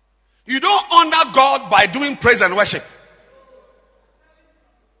 you don't honor God by doing praise and worship.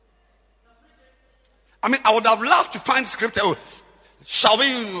 I mean, I would have loved to find scripture. Shall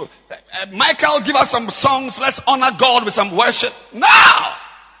we, Michael, give us some songs. Let's honor God with some worship. Now,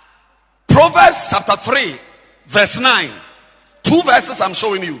 Proverbs chapter 3, verse 9. 2 verses I'm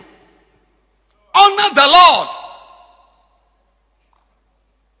showing you. honor the Lord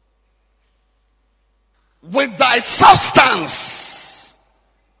with thy substance.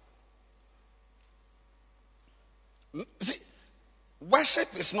 See,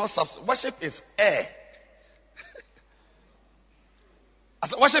 worship is not substance. Worship is air. I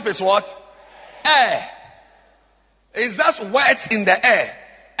said, worship is what? Air. It's just words in the air.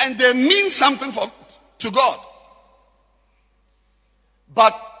 And they mean something to God.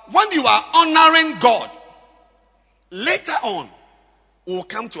 But when you are honoring God, later on, we'll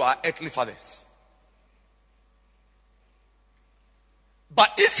come to our earthly fathers.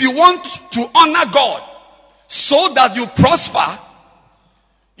 But if you want to honor God so that you prosper,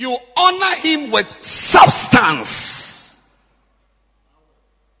 you honor him with substance.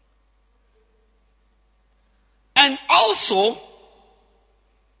 And also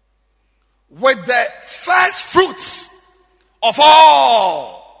with the first fruits of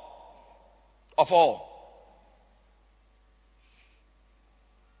all. Of all.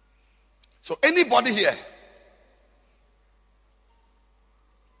 So anybody here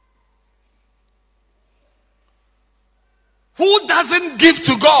who doesn't give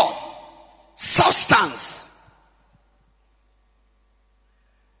to God substance,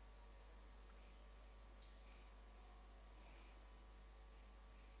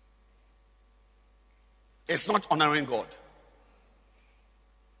 it's not honoring God.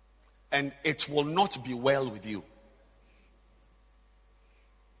 And it will not be well with you.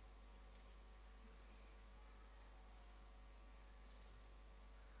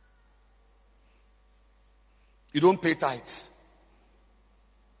 You don't pay tithes.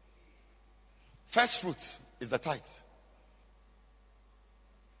 First fruit is the tithe.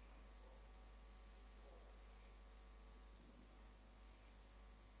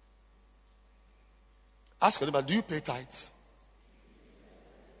 Ask anybody, do you pay tithes?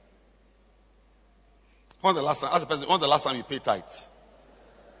 When's the last time? Ask the person, when's the last time you paid tithes?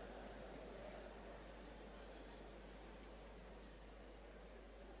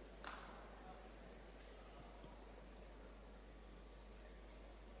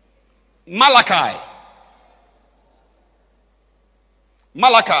 Malachi.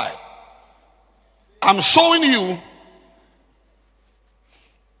 I'm showing you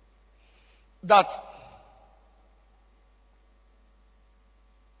that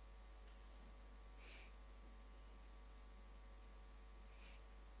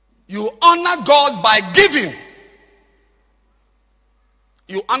you honor God by giving.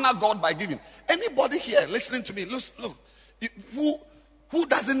 You honor God by giving. Anybody here listening to me, look, who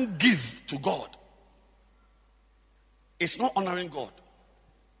doesn't give to God? It's not honoring God.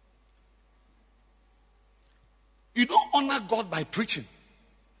 You don't honor God by preaching.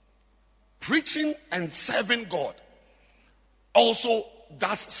 Preaching and serving God also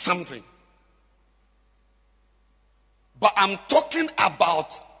does something. But I'm talking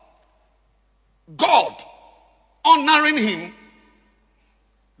about God honoring him.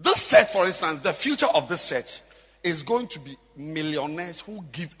 This church, for instance, the future of this church is going to be millionaires who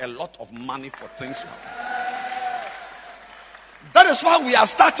give a lot of money for things. That is why we are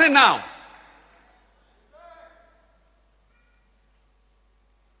starting now.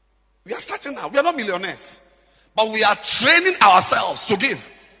 We are starting now. We are not millionaires. But we are training ourselves to give.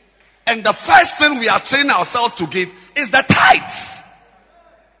 And the first thing we are training ourselves to give is the tithes.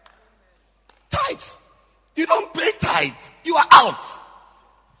 Tithes. You don't pay tithes. You are out.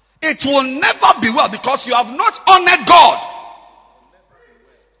 It will never be well because you have not honored God.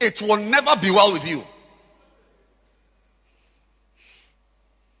 It will never be well with you.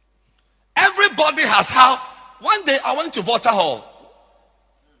 Everybody has how. One day I went to Volta Hall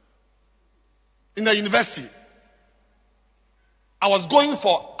in the university. I was going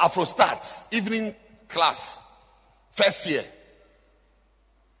for Afrostats evening class, first year.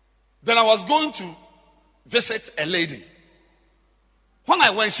 Then I was going to visit a lady. When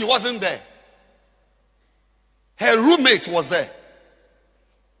I went, she wasn't there. Her roommate was there.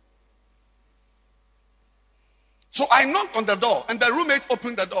 So I knocked on the door and the roommate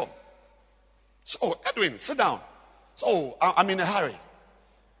opened the door. So, Edwin, sit down. So, I'm in a hurry.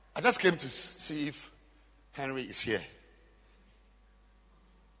 I just came to see if Henry is here.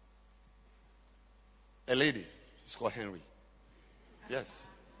 A lady. She's called Henry. Yes.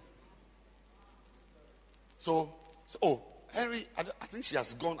 So, Henry, I think she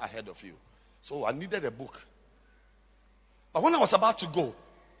has gone ahead of you. So I needed a book. But when I was about to go,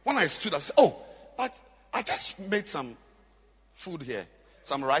 when I stood up, I said, but I just made some food here.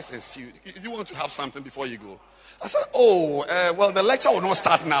 Some rice and stew. Do you want to have something before you go? I said, well, the lecture will not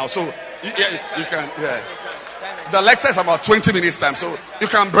start now. So you can, yeah. The lecture is about 20 minutes time, so you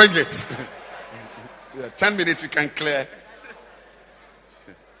can bring it. Yeah, 10 minutes we can clear.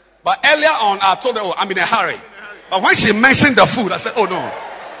 But earlier on, I told her, oh, I'm in a hurry. But when she mentioned the food, I said, oh no.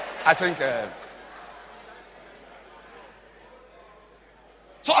 I think.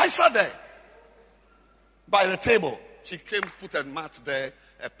 So I sat there by the table. She came, put a mat there,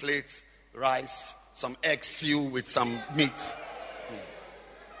 a plate, rice, some egg stew with some meat.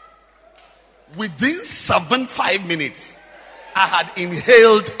 Within 5 minutes, I had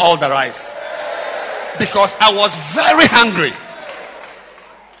inhaled all the rice because I was very hungry.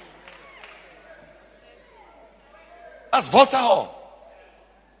 That's Volta Hall,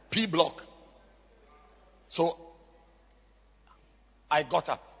 P block. So I got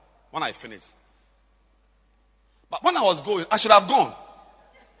up when I finished. But when I was going, I should have gone.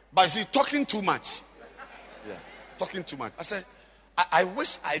 But you see, talking too much. Yeah, talking too much. I said, I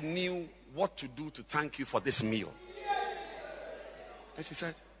wish I knew what to do to thank you for this meal. And she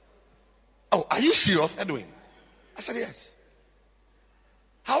said, oh, are you serious, Edwin? I said, yes.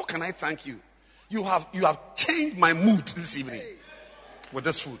 How can I thank you? You have changed my mood this evening with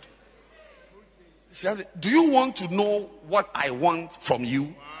this food. She said, do you want to know what I want from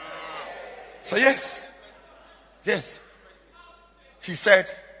you? So yes. Yes. She said,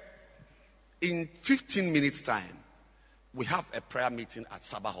 in 15 minutes time, we have a prayer meeting at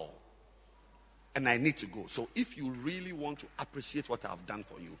Sabah Hall. And I need to go. So if you really want to appreciate what I've done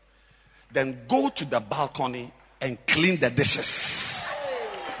for you, then go to the balcony and clean the dishes.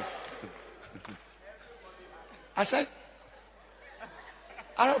 I said,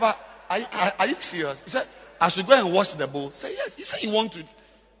 Araba, are you serious? He said, I should go and wash the bowl. I said, yes. He said, you want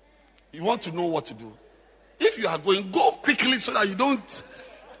to know what to do. If you are going, go quickly so that you don't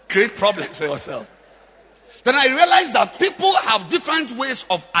create problems for yourself. Then I realized that people have different ways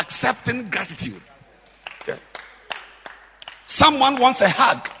of accepting gratitude. Okay. Someone wants a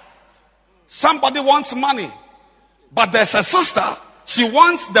hug. Somebody wants money. But there's a sister, she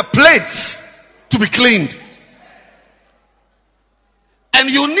wants the plates to be cleaned. And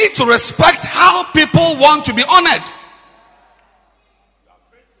you need to respect how people want to be honored.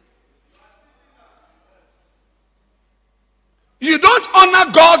 You don't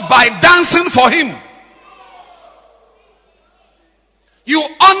honor God by dancing for Him. You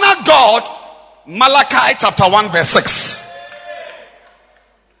honor God, Malachi chapter 1 verse 6.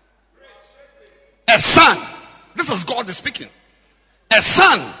 A son, this is God speaking. A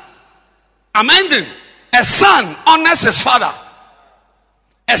son, I'm ending. A son honors his father.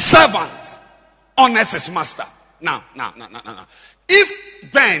 A servant honors his master. Now.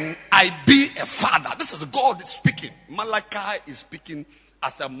 If then I be a father, this is God speaking. Malachi is speaking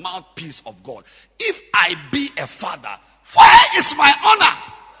as a mouthpiece of God. If I be a father, where is my honor?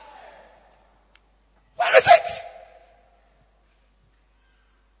 Where is it?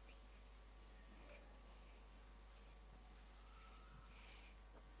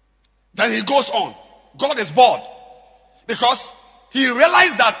 Then he goes on. God is bored because he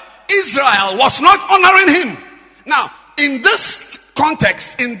realized that Israel was not honoring him. Now, in this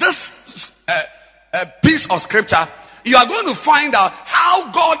context, in this piece of scripture, you are going to find out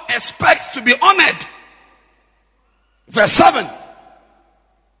how God expects to be honored. Verse 7.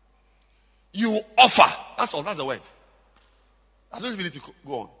 You offer. That's all. That's the word. I don't even need to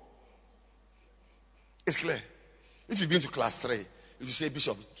go on. It's clear. If you've been to class 3, if you say,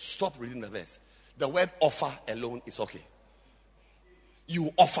 Bishop, stop reading the verse. The word offer alone is okay.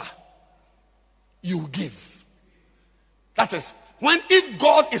 You offer. You give. That is, if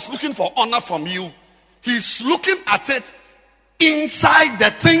God is looking for honor from you, He's looking at it inside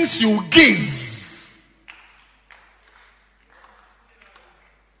the things you give.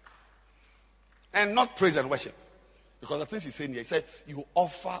 And not praise and worship. Because the things He's saying here, He said, you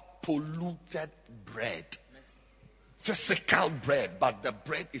offer polluted bread. Physical bread, but the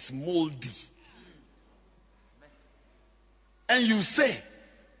bread is moldy. And you say,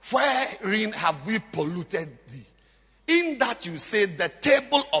 wherein have we polluted thee? In that you say, the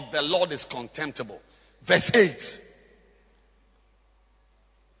table of the Lord is contemptible. Verse 8.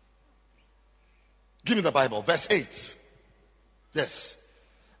 Give me the Bible. Verse 8. Yes.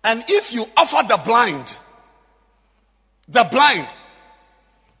 And if you offer the blind, not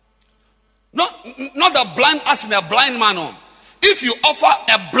the blind as in a blind man on. If you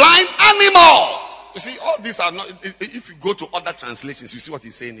offer a blind animal, you see, all these are not, if you go to other translations, you see what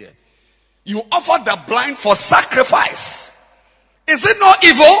he's saying here. You offer the blind for sacrifice. Is it not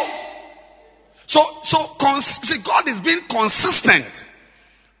evil? See, God is being consistent.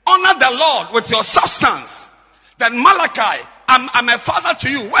 Honor the Lord with your substance. Then Malachi, I'm a father to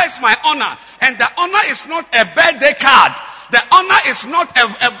you. Where's my honor? And the honor is not a birthday card The honor is not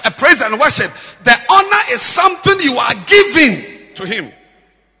a praise and worship. The honor is something you are giving to him.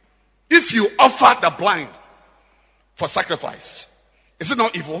 If you offer the blind for sacrifice, is it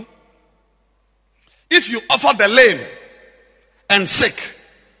not evil? If you offer the lame and sick,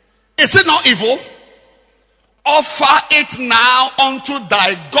 is it not evil? Offer it now unto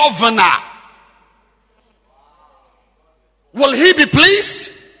thy governor. Will he be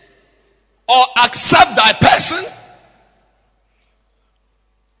pleased or accept thy person?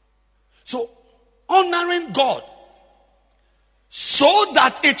 So, honoring God so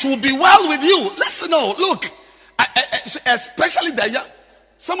that it will be well with you. Listen, look, especially the young,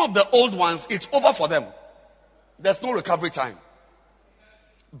 some of the old ones, it's over for them. There's no recovery time.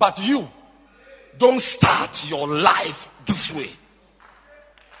 But you, don't start your life this way.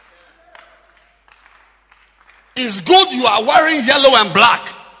 It's good you are wearing yellow and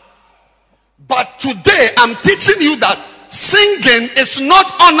black. But today I'm teaching you that singing is not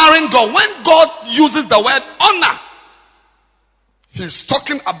honoring God. When God uses the word honor, he's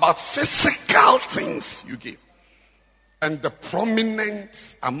talking about physical things you give. And the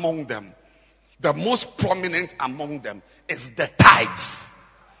prominent among them, the most prominent among them is the tithe.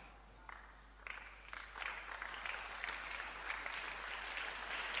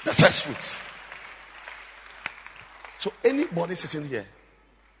 The first fruits. So anybody sitting here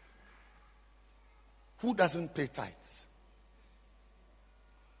who doesn't pay tithes,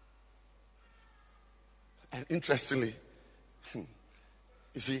 and interestingly, you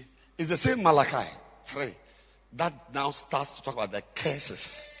see, it's the same Malachi 3 that now starts to talk about the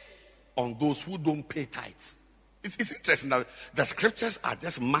curses on those who don't pay tithes. It's interesting that the scriptures are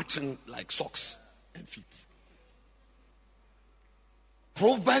just matching like socks and feet.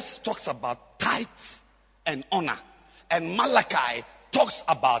 Proverbs talks about tithe and honor, and Malachi talks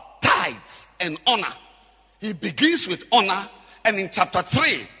about tithe and honor. He begins with honor, and in chapter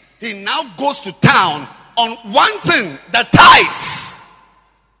 3 he now goes to town on one thing, the tithes,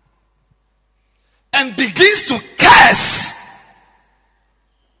 and begins to curse.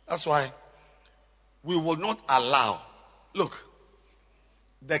 That's why we will not allow. Look,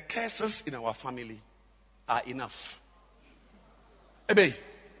 the curses in our family are enough. Ebe,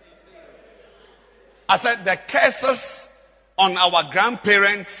 I said the curses on our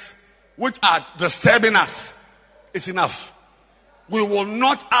grandparents, which are disturbing us, is enough. We will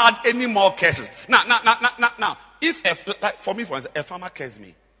not add any more curses. Now, if like for me, for instance, a farmer curses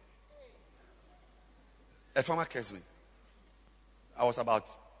me. A farmer curses me. I was about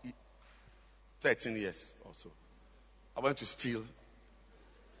 13 years or so. I went to steal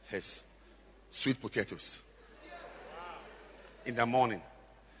his sweet potatoes in the morning.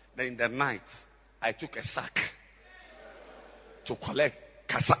 Then in the night, I took a sack to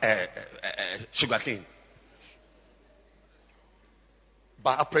collect sugarcane.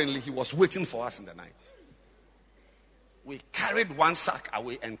 But apparently he was waiting for us in the night. We carried one sack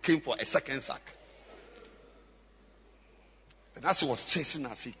away and came for a second sack. And as he was chasing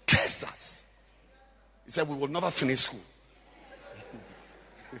us, he cursed us. He said, we will never finish school.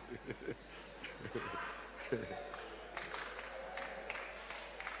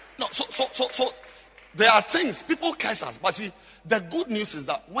 No, so there are things, people curse us. But see, the good news is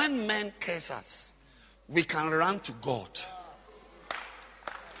that when men curse us, we can run to God.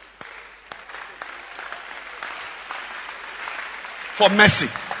 For mercy.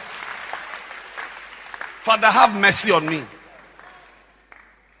 Father, have mercy on me.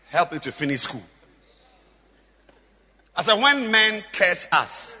 Help me to finish school. I said, when men curse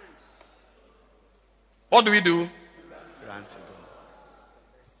us, what do? Run to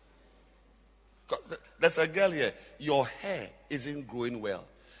God. There's a girl here. Your hair isn't growing well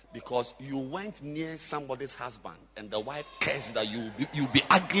because you went near somebody's husband and the wife cursed you that you'll be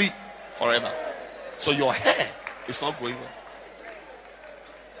ugly forever. So your hair is not growing well.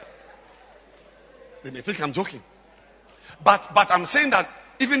 They may think I'm joking. But I'm saying that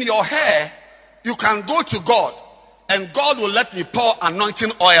even your hair, you can go to God and God will let me pour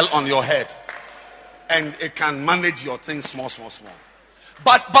anointing oil on your head. And it can manage your things small.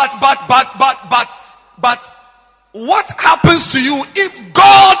 But what happens to you if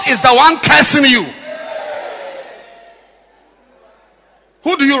God is the one cursing you?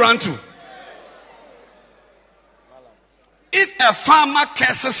 Who do you run to? If a farmer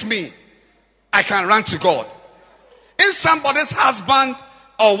curses me, I can run to God. If somebody's husband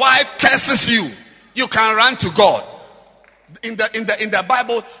or wife curses you, you can run to God. In the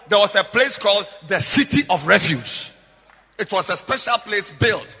Bible, there was a place called the City of Refuge. It was a special place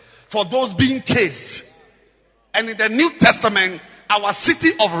built for those being chased. And in the New Testament, our city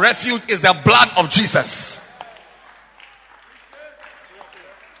of refuge is the blood of Jesus.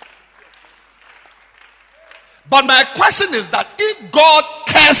 But my question is that if God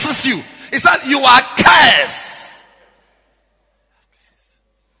curses you, he said you are cursed.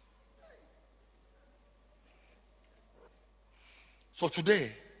 So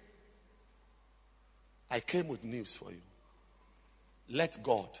today, I came with news for you. Let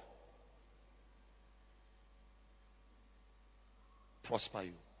God prosper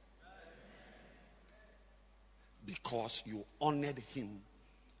you. Because you honored him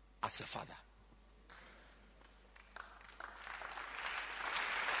as a father.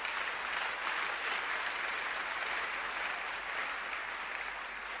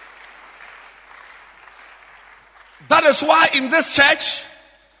 That is why in this church,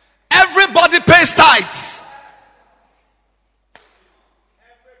 everybody pays tithes.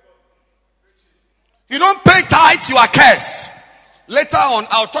 You don't pay tithes, you are cursed. Later on,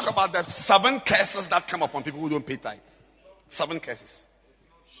 I'll talk about the 7 curses that come upon people who don't pay tithes. 7 curses.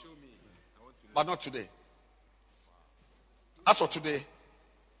 But not today. As for today,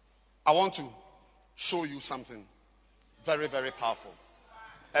 I want to show you something very, very powerful.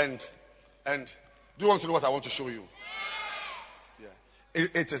 And do you want to know what I want to show you? Yeah.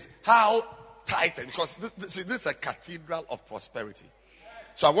 It is how tithing, because this is a cathedral of prosperity.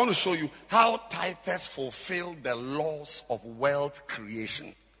 So I want to show you how tithers fulfill the laws of wealth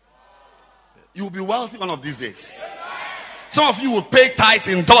creation. You will be wealthy one of these days. Some of you will pay tithes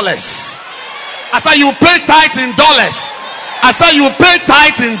in dollars. I said you will pay tithes in dollars. I said you will pay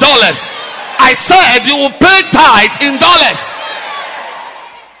tithes in dollars. I said you will pay tithes in dollars.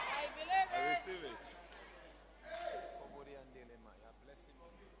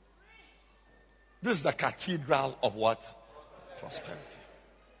 This is the cathedral of what? Prosperity.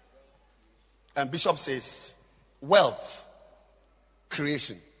 And Bishop says, wealth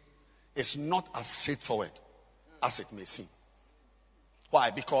creation is not as straightforward as it may seem. Why?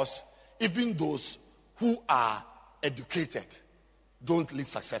 Because even those who are educated don't lead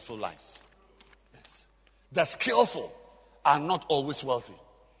successful lives. Yes. The skillful are not always wealthy.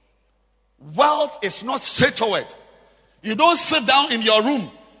 Wealth is not straightforward. You don't sit down in your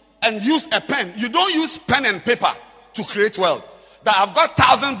room and use a pen. You don't use pen and paper to create wealth. That I've got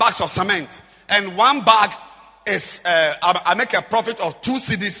 1,000 bags of cement. And one bag is, I make a profit of 2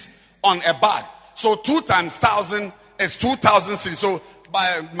 cedis on a bag. So 2 times 1,000 is 2,000 cedis. So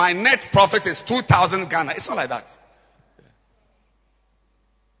my net profit is 2,000 Ghana. It's not like that.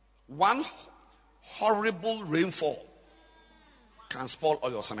 One horrible rainfall can spoil all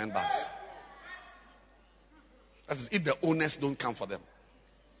your cement bags. That is if the owners don't come for them.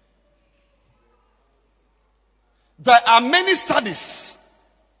 There are many studies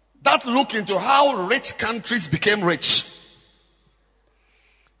that look into how rich countries became rich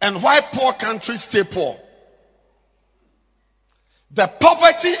and why poor countries stay poor. The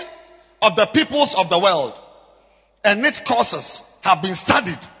poverty of the peoples of the world and its causes have been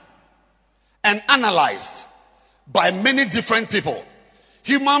studied and analyzed by many different people.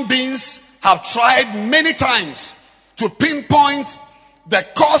 Human beings have tried many times to pinpoint the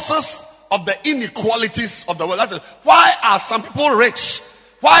causes of the inequalities of the world. That's why are some people rich?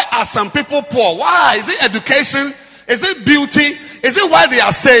 Why are some people poor? Why? Is it education? Is it beauty? Is it why they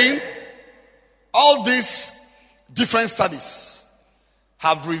are staying? All these different studies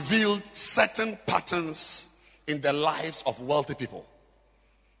have revealed certain patterns in the lives of wealthy people.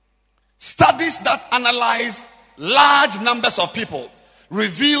 Studies that analyze large numbers of people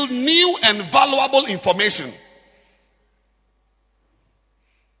reveal new and valuable information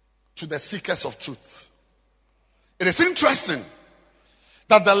to the seekers of truth. It is interesting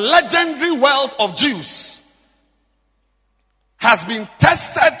that the legendary wealth of Jews has been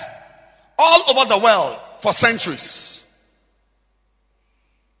tested all over the world for centuries.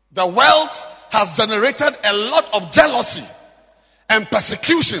 The wealth has generated a lot of jealousy and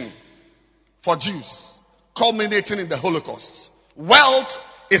persecution for Jews, culminating in the Holocaust.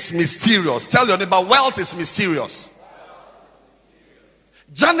 Wealth is mysterious. Tell your neighbor, wealth is mysterious.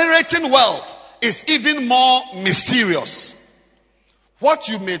 Generating wealth is even more mysterious. What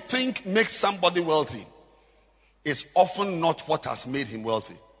you may think makes somebody wealthy is often not what has made him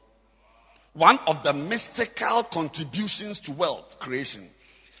wealthy. One of the mystical contributions to wealth creation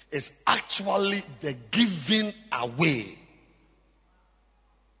is actually the giving away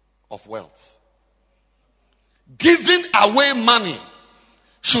of wealth. Giving away money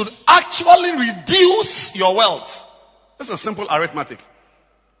should actually reduce your wealth. This is simple arithmetic.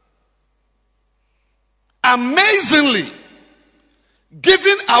 Amazingly,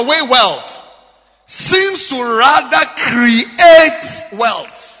 giving away wealth seems to rather create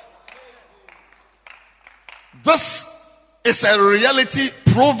wealth. This is a reality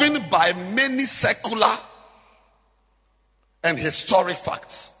proven by many secular and historic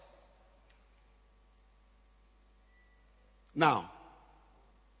facts. Now,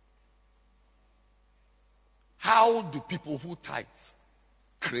 how do people who tithe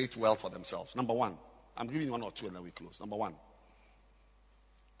create wealth for themselves? Number one, I'm giving you one or two and then we close. Number one,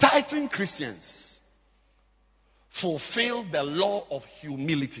 tithing Christians fulfill the law of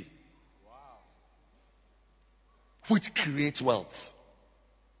humility, which creates wealth.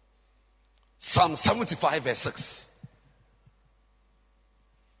 Psalm 75 verse 6.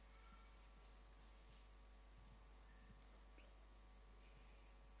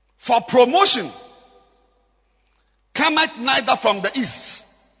 For promotion cometh neither from the east,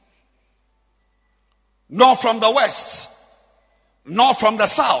 nor from the west, nor from the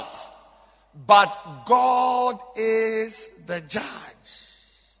south, but God is the judge.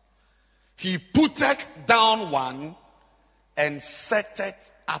 He putteth down one and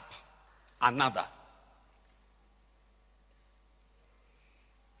setteth up another.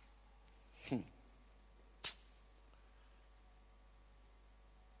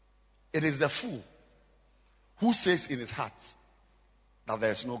 It is the fool who says in his heart that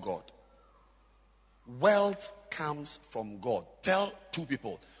there is no God. Wealth comes from God. Tell two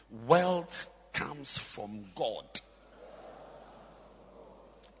people, wealth comes from God.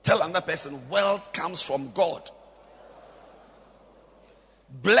 Tell another person, wealth comes from God.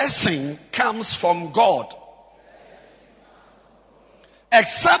 Blessing comes from God.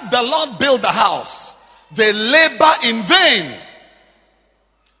 Except the Lord build the house, they labor in vain.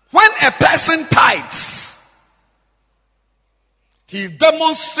 When a person tithes, he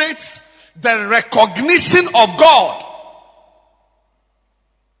demonstrates the recognition of God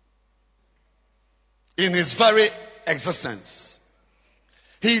in his very existence.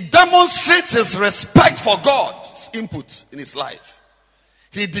 He demonstrates his respect for God's input in his life.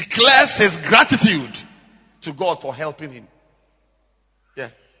 He declares his gratitude to God for helping him.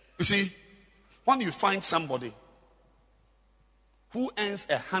 Yeah. You see, when you find somebody who earns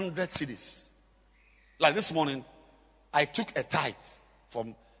 100 cedis, like this morning, I took a tithe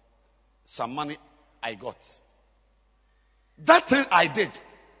from some money I got. That thing I did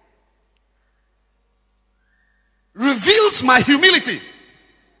reveals my humility.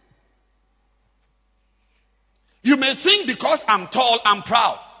 You may think because I'm tall, I'm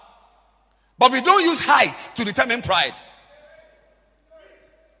proud. But we don't use height to determine pride.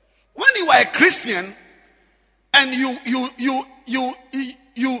 When you are a Christian and you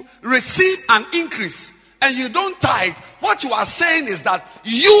receive an increase and you don't tithe, what you are saying is that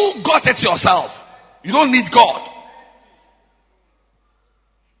you got it yourself. You don't need God.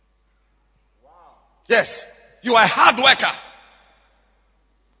 Yes, you are a hard worker.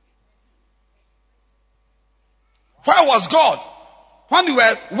 Where was God when you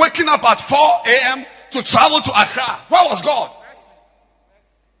were waking up at 4 a.m. to travel to Accra? Where was God?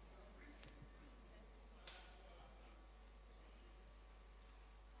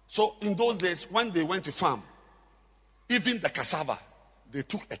 So in those days, when they went to farm, even the cassava, they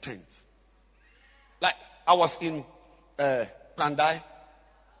took a tenth. Like I was in Pandai a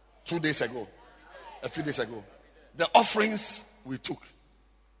few days ago. The offerings we took,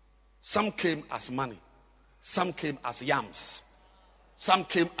 some came as money, some came as yams, some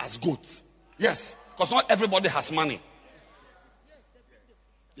came as goats. Yes, because not everybody has money.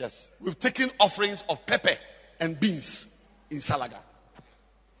 Yes, we've taken offerings of pepper and beans in Salaga.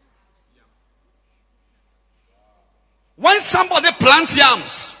 When somebody plants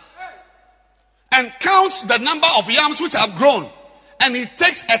yams and counts the number of yams which have grown, and he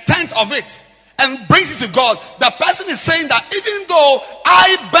takes a tenth of it and brings it to God, the person is saying that even though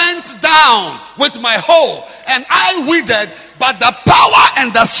I bent down with my hoe and I withered, but the power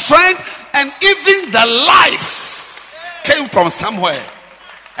and the strength and even the life came from somewhere.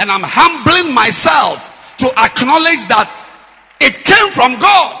 And I'm humbling myself to acknowledge that it came from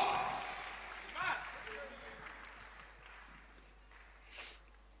God.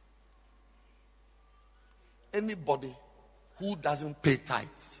 Anybody who doesn't pay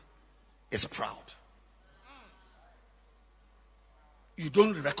tithes is proud. You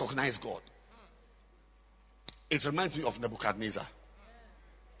don't recognize God. It reminds me of Nebuchadnezzar.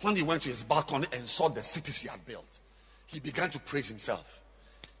 When he went to his balcony and saw the cities he had built, he began to praise himself.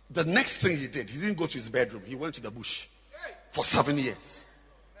 The next thing he did, he didn't go to his bedroom. He went to the bush for 7 years.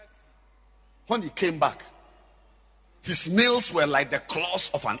 When he came back, his nails were like the claws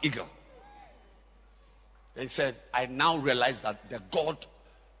of an eagle. He said, I now realize that the God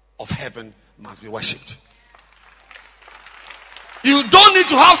of heaven must be worshipped. You don't need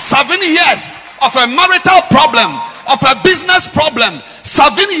to have 7 years of a marital problem, of a business problem,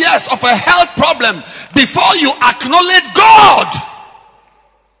 7 years of a health problem before you acknowledge God.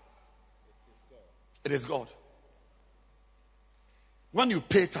 It is God. When you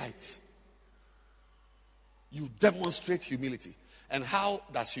pay tithes, you demonstrate humility. And how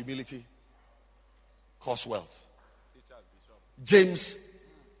does humility cause wealth? James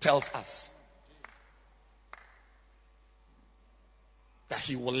tells us that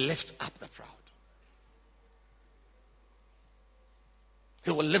he will lift up the proud.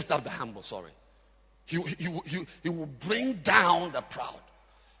 He will lift up the humble, sorry. He will bring down the proud.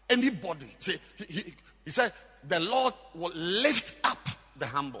 Anybody, see, he said, the Lord will lift up the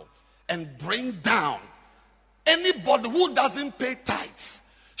humble and bring down. Anybody who doesn't pay tithes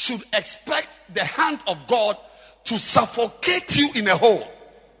should expect the hand of God to suffocate you in a hole.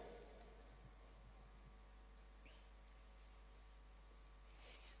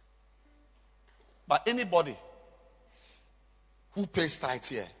 But anybody who pays tithes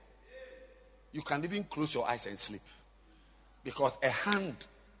here, you can even close your eyes and sleep, because a hand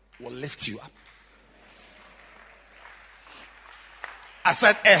will lift you up. I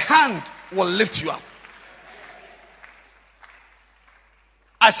said a hand will lift you up.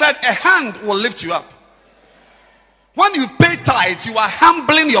 I said a hand will lift you up. When you pay tithes, you are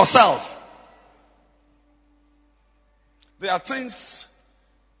humbling yourself. There are things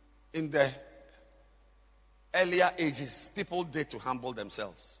in the earlier ages people did to humble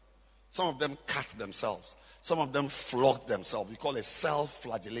themselves. Some of them cut themselves. Some of them flogged themselves. We call it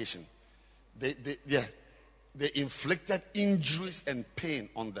self-flagellation. They inflicted injuries and pain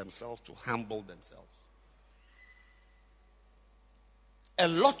on themselves to humble themselves. A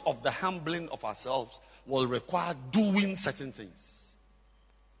lot of the humbling of ourselves will require doing certain things.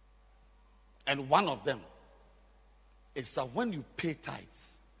 And one of them is that when you pay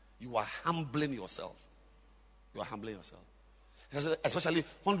tithes, you are humbling yourself. You are humbling yourself. Especially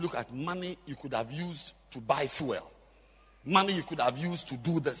when you look at money you could have used to buy fuel. Money you could have used to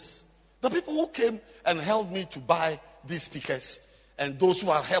do this. The people who came and helped me to buy these speakers, and those who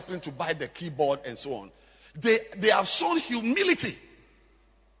are helping to buy the keyboard and so on, they have shown humility.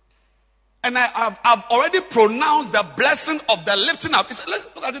 And I've already pronounced the blessing of the lifting up.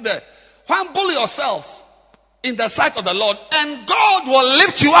 Look at it there. Humble yourselves in the sight of the Lord, and God will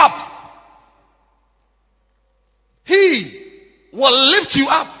lift you up. He will lift you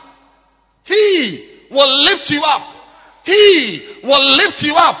up. He will lift you up. He will lift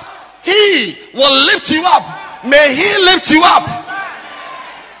you up. He will lift you up. May He lift you up.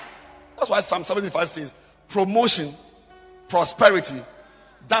 That's why Psalm 75 says, promotion, prosperity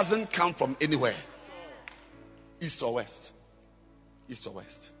doesn't come from anywhere. East or west. East or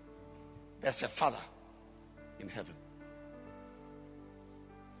west. There's a Father in heaven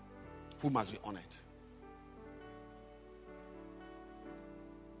who must be honored.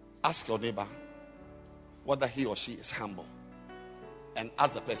 Ask your neighbor whether he or she is humble, and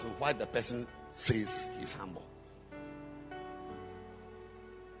ask the person why the person says he's humble.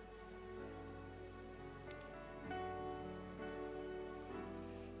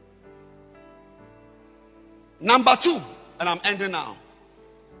 Number 2, and I'm ending now.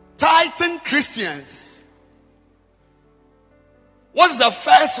 Tithing Christians. What's the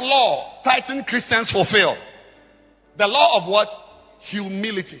first law tithing Christians fulfill? The law of what?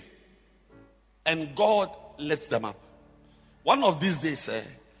 Humility. And God lifts them up. One of these days,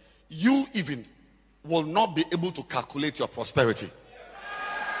 you even will not be able to calculate your prosperity.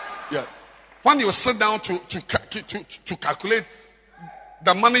 Yeah. When you sit down to calculate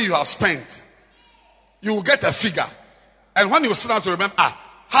the money you have spent, you will get a figure. And when you sit down to remember,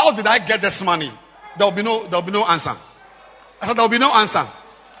 how did I get this money? There will be no answer. I said there will be no answer.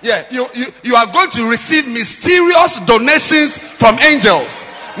 Yeah, you are going to receive mysterious donations from angels,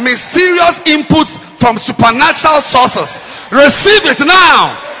 mysterious inputs from supernatural sources. Receive it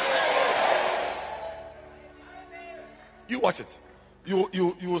now. You watch it.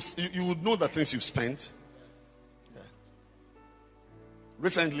 You would know the things you've spent. Yeah.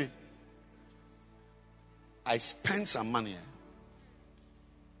 Recently, I spent some money.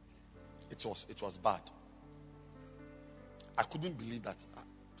 It was bad. I couldn't believe that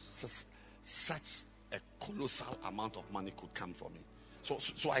such a colossal amount of money could come from me.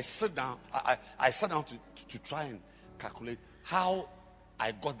 So I sat down. I sat down to try and calculate how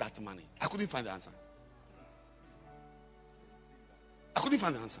I got that money. I couldn't find the answer.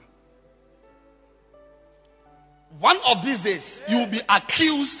 One of these days, you will be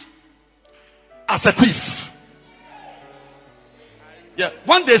accused as a thief. Yeah.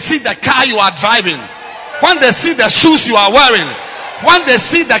 When they see the car you are driving, when they see the shoes you are wearing, when they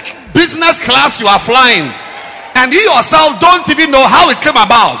see the business class you are flying, and you yourself don't even know how it came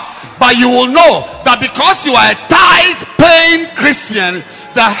about. But you will know that because you are a tithe-paying Christian,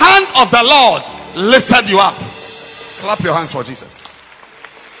 the hand of the Lord lifted you up. Clap your hands for Jesus.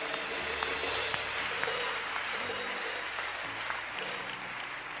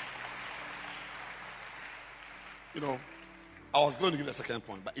 You know, I was going to give the second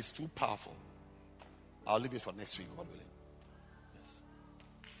point, but it's too powerful. I'll leave it for next week, God willing.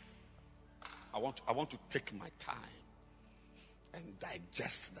 Yes. I want to take my time and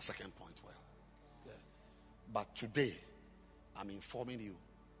digest the second point well. Yeah. But today, I'm informing you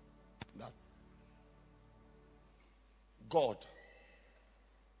that God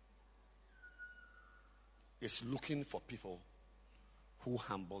is looking for people who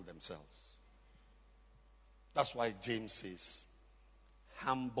humble themselves. That's why James says,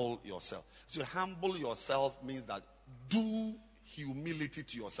 humble yourself. So humble yourself means that do humility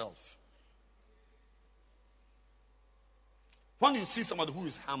to yourself. When you see somebody who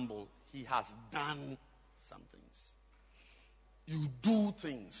is humble, he has done some things. You do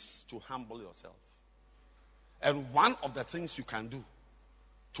things to humble yourself. And one of the things you can do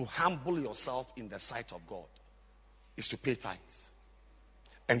to humble yourself in the sight of God is to pay tithes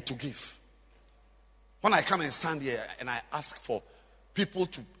and to give. When I come and stand here and I ask for people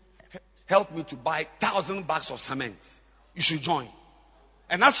to help me to buy 1,000 bags of cement, you should join.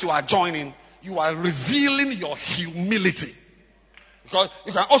 And as you are joining, you are revealing your humility. Because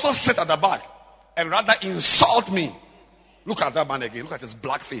you can also sit at the back and rather insult me. Look at that man again. Look at his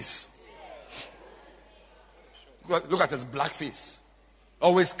black face. Look at his black face.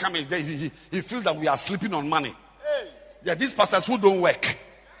 Always coming. He feels that we are sleeping on money. Yeah, these pastors who don't work.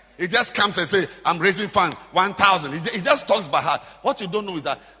 He just comes and says, I'm raising funds, 1,000. He just talks by heart. What you don't know is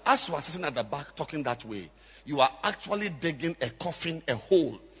that as you are sitting at the back talking that way, you are actually digging a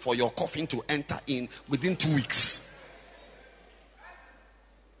hole for your coffin to enter in within 2 weeks.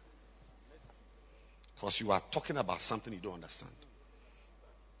 Because you are talking about something you don't understand.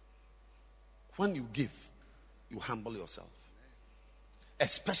 When you give, you humble yourself.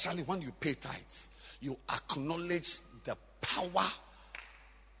 Especially when you pay tithes, you acknowledge the power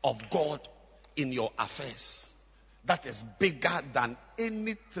of God in your affairs. That is bigger than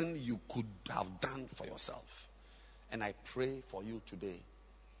anything you could have done for yourself. And I pray for you today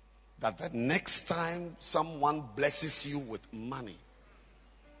that the next time someone blesses you with money,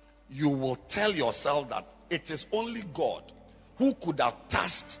 you will tell yourself that it is only God who could have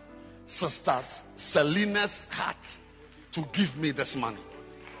touched Sister Selina's heart to give me this money.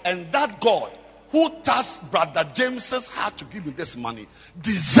 And that God who touched Brother James's heart to give me this money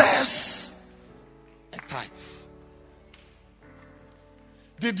deserves a tithe.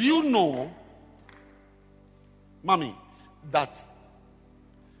 Did you know, Mommy, that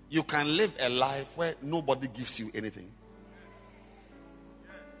you can live a life where nobody gives you anything?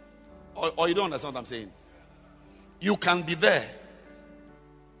 Or you don't understand what I'm saying? You can be there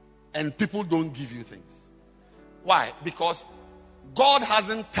and people don't give you things. Why? Because God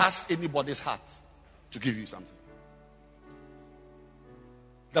hasn't touched anybody's heart to give you something.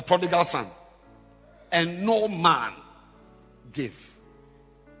 The prodigal son. And no man gave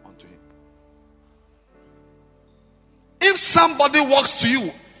unto him. If somebody walks to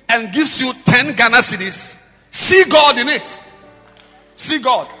you and gives you 10 Ghana cedis, see God in it. See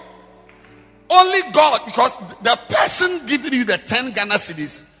God. Only God, because the person giving you the 10 Ghana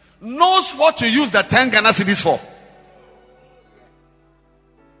cedis knows what to use the 10 Ghana cedis for.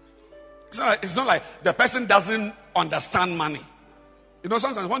 It's not like the person doesn't understand money. You know,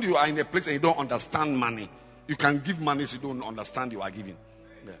 sometimes when you are in a place and you don't understand money, you can give money so you don't understand you are giving.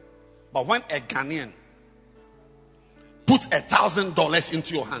 Yeah. But when a Ghanaian puts $1,000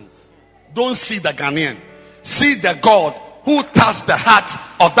 into your hands, don't see the Ghanaian. See the God who touched the heart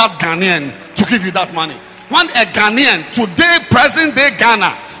of that Ghanaian to give you that money. When a Ghanaian, today, present day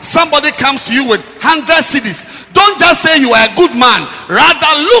Ghana, somebody comes to you with 100 cedis, don't just say you are a good man.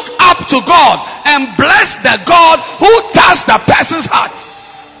 Rather look up to God and bless the God who touched the person's heart.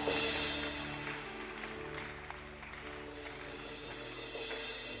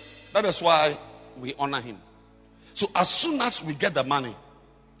 That is why we honor him. So as soon as we get the money,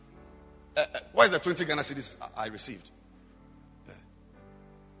 where is the 20 Ghana cedis I received?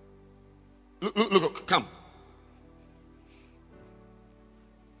 Look, come.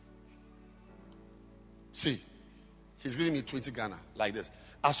 See, he's giving me 20 Ghana like this.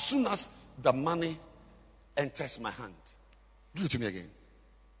 As soon as the money enters my hand, give it to me again.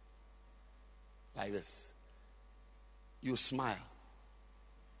 Like this. You smile.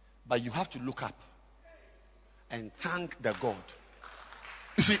 But you have to look up and thank the God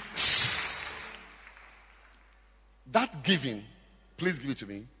You see, that giving, please give it to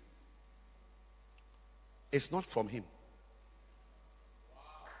me, it's not from him.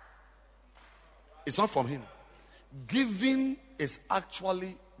 It's not from him. Giving is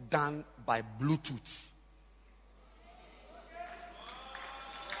actually done by Bluetooth.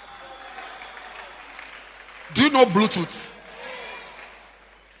 Do you know Bluetooth?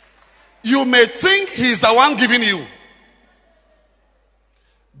 You may think he's the one giving you,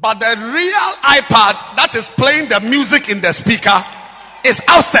 but the real iPad that is playing the music in the speaker is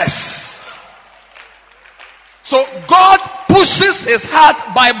outstairs. So God pushes his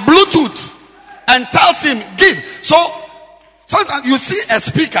heart by Bluetooth and tells him, give. So sometimes you see a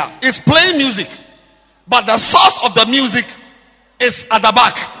speaker is playing music, but the source of the music is at the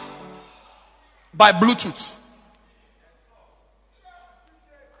back by Bluetooth.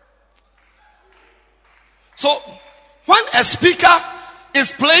 So when a speaker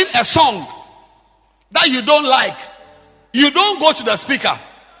is playing a song that you don't like, you don't go to the speaker.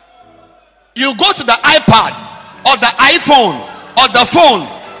 You go to the iPad or the iPhone or the phone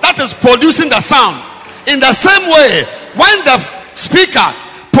that is producing the sound. In the same way, when the speaker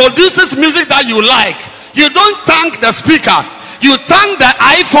produces music that you like, you don't thank the speaker. You thank the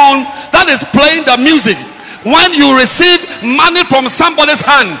iPhone that is playing the music. When you receive money from somebody's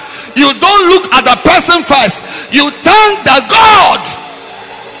hand, you don't look at the person first. You thank the God.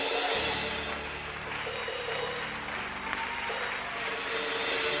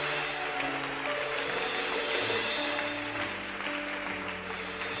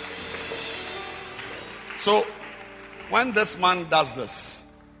 So, when this man does this,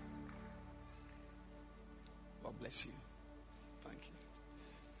 God bless you. Thank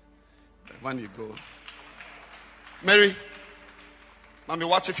you. When you go, Mary, Mommy,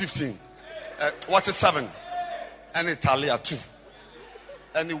 watch it 15. Watch it 7. Any Talia 2.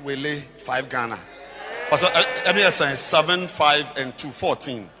 Any Wele 5 Ghana. Let me say 7, 5, and 2,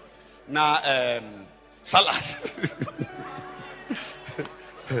 14. Now, salad.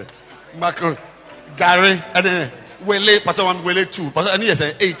 Macro. Gary, and then Wele, Patawan Wele 2. But I need to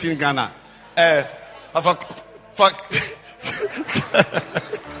say 18 Ghana.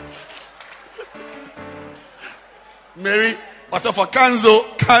 Mary, but for Kanzo.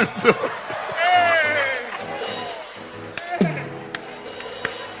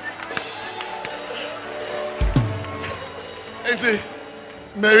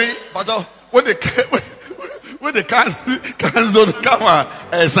 Mary, but when the Kanzo come on,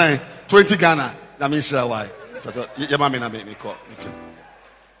 saying 20 Ghana. That means sure why.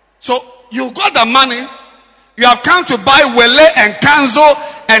 So you got the money. You have come to buy Wele and Kanzo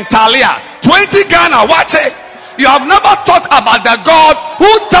and Talia. 20 Ghana. Watch it. You have never thought about the God who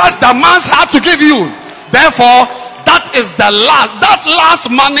touched the man's heart to give you. Therefore, that is the last. That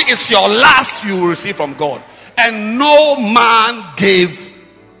last money is your last you will receive from God. And no man gave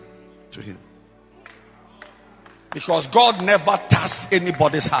to him. Because God never touched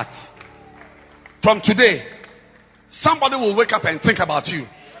anybody's heart. From today, somebody will wake up and think about you.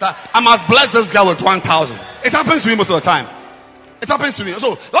 That I must bless this guy with 1,000. It happens to me most of the time. It happens to me.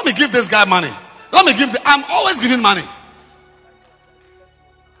 So let me give this guy money. I'm always giving money.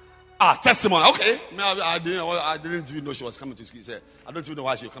 Testimony. Okay. I didn't even know she was coming to school. Said, I don't even know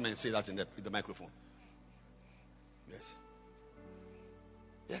why she would come and say that in the microphone. Yes.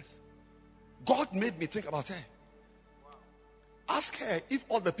 Yes. God made me think about her. Ask her if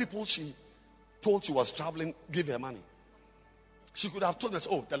all the people she told she was traveling give her money. She could have told us,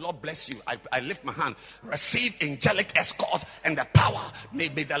 oh, the Lord bless you. I lift my hand. Receive angelic escorts and the power. May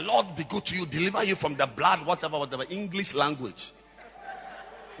the Lord be good to you. Deliver you from the blood, whatever. English language.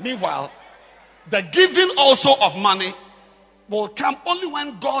 Meanwhile, the giving also of money will come only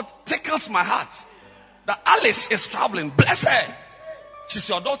when God tickles my heart. That Alice is traveling. Bless her. She's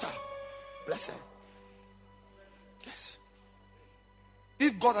your daughter. Bless her. Yes.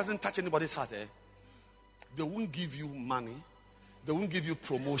 If God doesn't touch anybody's heart, they won't give you money. They won't give you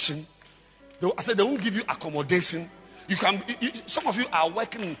promotion. They won't give you accommodation. Some of you are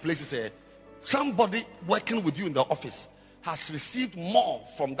working in places. Somebody working with you in the office has received more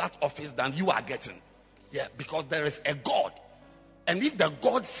from that office than you are getting. Yeah, because there is a God. And if the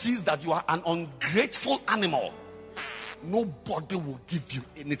God sees that you are an ungrateful animal, nobody will give you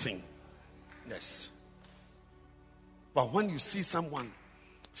anything. Yes. But when you see someone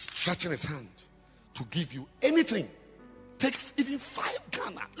stretching his hand to give you anything, take even 5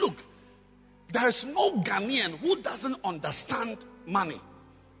 Ghana. Look, there is no Ghanaian who doesn't understand money.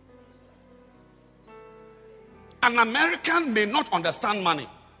 An American may not understand money,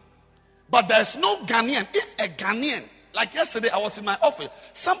 but there is no Ghanaian. If a Ghanaian Like yesterday, I was in my office.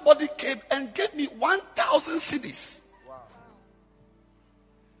 Somebody came and gave me 1,000 CDs. Wow.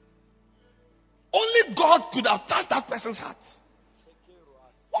 Only God could have touched that person's heart.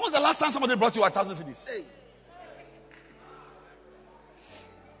 When was the last time somebody brought you 1,000 CDs? Hey.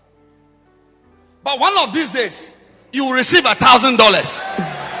 But one of these days, you will receive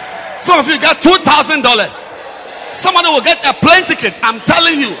 $1,000. Some of you get $2,000. Somebody will get a plane ticket. I'm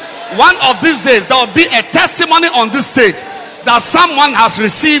telling you, one of these days, there will be a testimony on this stage that someone has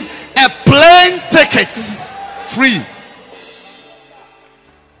received a plane ticket free.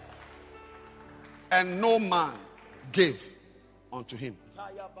 And no man gave unto him.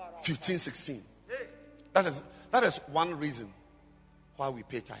 15, 16. That is one reason why we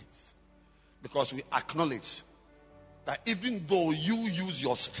pay tithes. Because we acknowledge that even though you use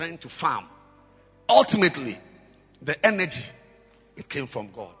your strength to farm, ultimately, the energy, it came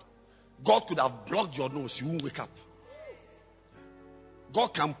from God. God could have blocked your nose, you won't wake up. God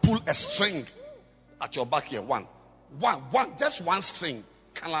can pull a string at your back here. One, just one string.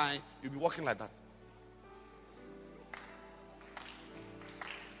 You'll be walking like that.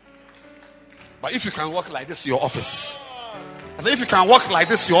 But if you can walk like this to your office, if you can walk like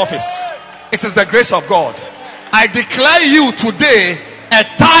this to your office, it is the grace of God. I declare you today a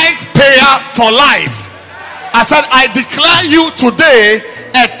tithe payer for life. I said, I declare you today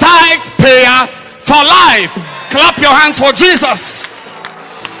a tithe payer for life. Clap your hands for Jesus.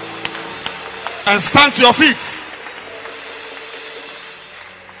 And stand to your feet.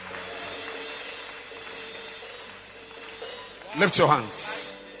 Lift your hands.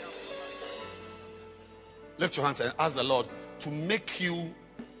 Lift your hands and ask the Lord to make you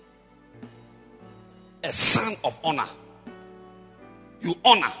a son of honor. You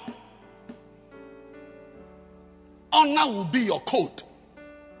honor. Honor will be your code.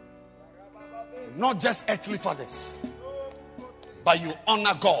 Not just earthly fathers, but you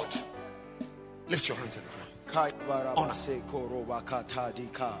honor God. Lift your hands and pray. Honor.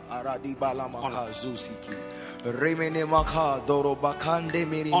 Remene maka doro bakande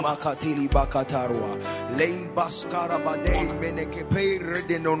miri makatili bakatarwa lein baskara bade meneke peir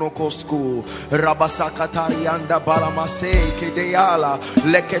de nonokosku rabasakatari anda balamase kedeala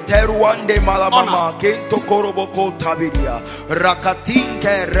leketeru ande malamama kento koroboko tabidia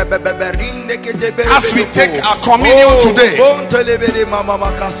rakatinke rebeberinde kedebe. As we take our communion today, mama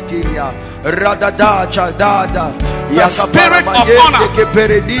makaskiria radada chadada the spirit of honor.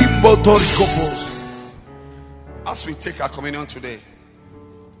 As we take our communion today,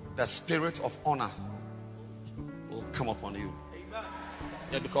 the spirit of honor will come upon you. Amen.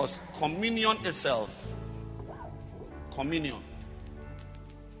 Yeah, because communion itself,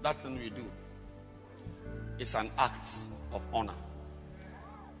 that thing we do, is an act of honor.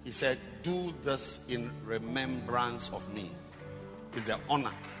 He said, do this in remembrance of me. Is the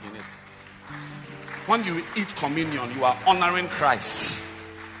honor in it. When you eat communion, you are honoring Christ.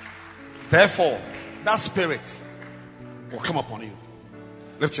 Therefore, that spirit will come upon you.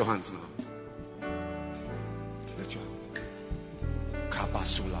 Lift your hands now. Lift your hands.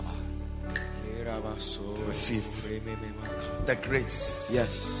 Kabasulaba. Receive the grace.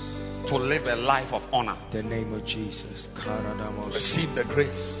 Yes. To live a life of honor. The name of Jesus. Receive the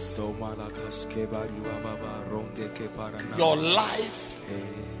grace. Your life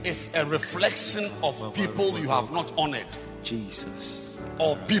is a reflection of people you have not honored. Jesus.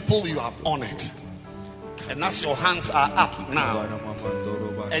 Or people you have honored. And as your hands are up now,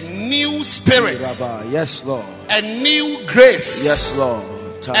 a new spirit. Yes, Lord. A new grace. Yes, Lord.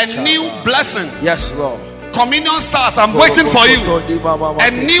 A new blessing. Yes, Lord. Communion stars, I'm waiting for you. A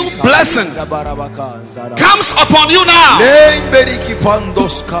new blessing comes upon you now.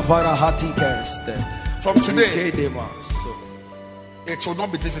 From today, it will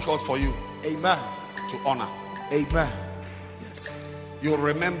not be difficult for you. Amen. To honor. Amen. Yes. You'll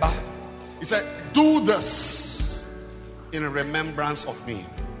remember. He said, do this in remembrance of me.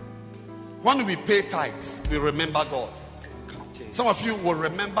 When we pay tithes, we remember God. Some of you will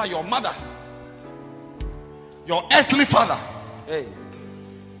remember your mother, your earthly father. Hey.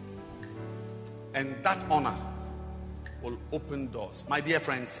 And that honor will open doors. My dear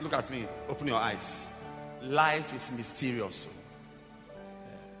friends, look at me. Open your eyes. Life is mysterious.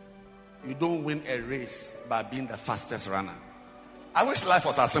 You don't win a race by being the fastest runner. I wish life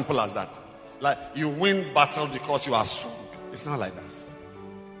was as simple as that. Like you win battles because you are strong. It's not like that.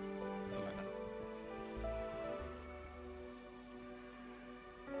 It's not like that.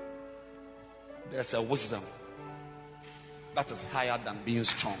 There's a wisdom that is higher than being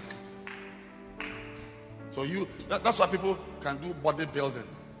strong. So that's why people can do bodybuilding,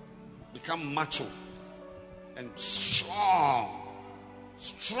 become macho, and strong.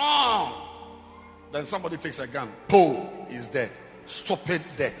 Strong. Then somebody takes a gun. Poe is dead. Stupid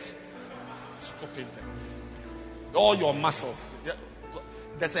death. Stupid death. All your muscles.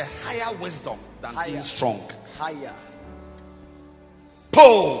 There's a higher wisdom than being strong. Higher.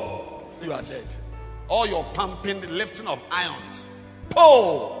 Poe, you are dead. All your pumping, lifting of irons.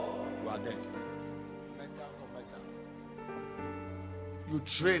 Poe, you are dead. You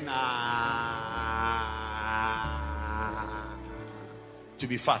train to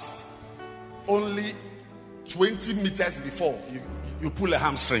be fast. Only 20 meters before you pull a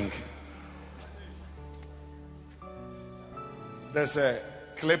hamstring. There's a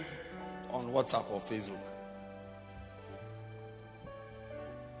clip on WhatsApp or Facebook.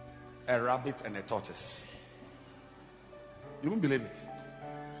 A rabbit and a tortoise. You won't believe it.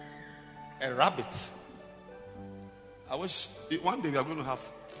 A rabbit. I wish one day we are going to have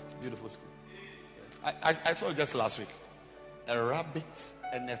beautiful school. I saw it just last week. A rabbit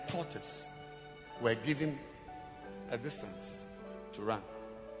and a tortoise were given a distance to run.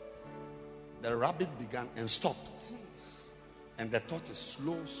 The rabbit began and stopped. And the tortoise,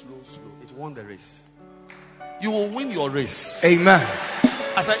 slow. It won the race. You will win your race. Amen.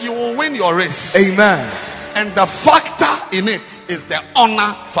 I said, you will win your race. Amen. And the factor in it is the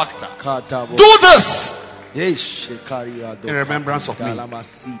honor factor. Do this in remembrance of me.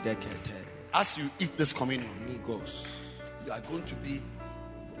 As you eat this communion, you are going to be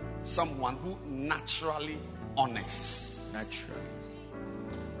someone who naturally honors.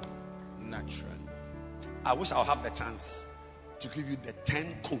 Naturally. I wish I'll have the chance to give you the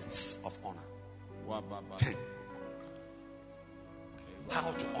 10 codes of honor. 10.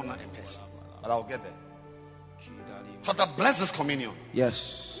 How to honor a person. But I'll get there. Father, bless this communion.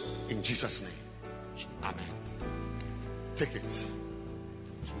 Yes. In Jesus' name. Amen. Take it.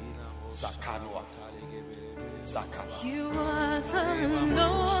 Zakanwa. Zakaba. You are the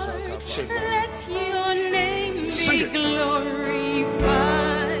Lord. Let your name be glorified.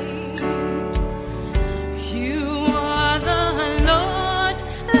 You are the Lord.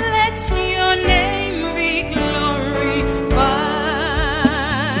 Let your name be glorified.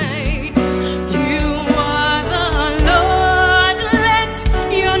 You are the Lord. Let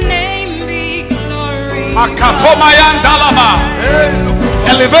your name be glorified. Akatomayan Dalama.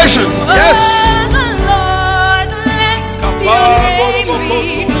 Elevation. Yes.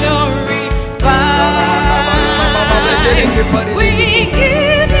 We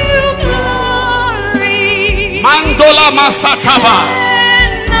give you glory. Mandola Masakaba.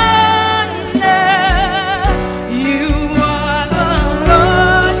 You are the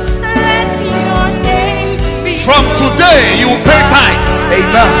Lord. Let your name be. From today, you will pay tithes.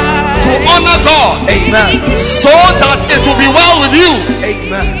 Amen. To honor God. Amen. So that it will be well with you.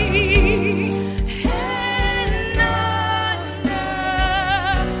 Amen.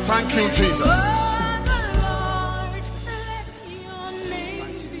 Thank you, Jesus.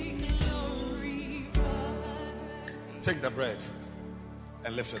 Take the bread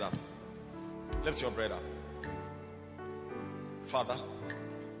and lift it up. Lift your bread up. Father,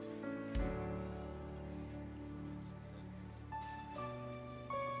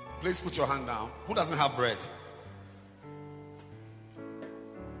 please put your hand down. Who doesn't have bread?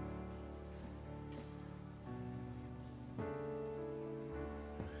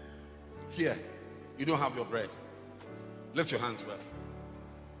 Here, you don't have your bread. Lift your hands well.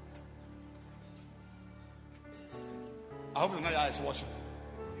 I hope the Naya is watching.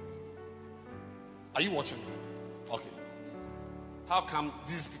 Are you watching? Okay. How come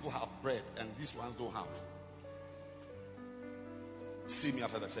these people have bread and these ones don't have? See me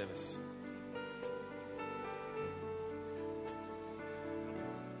after the service.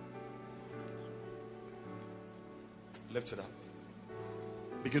 Lift it up.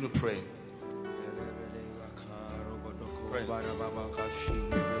 Begin to pray. Pray.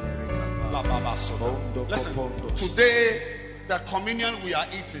 Listen, today the communion we are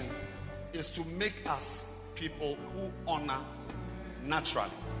eating is to make us people who honor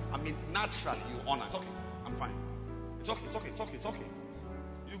naturally. I mean, naturally you honor. It's okay. I'm fine. It's okay.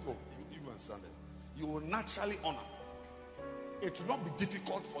 You go and stand there. You will naturally honor. It will not be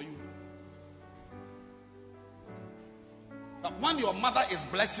difficult for you. But when your mother is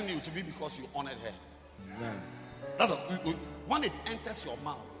blessing you, to be because you honored her. Amen. When it enters your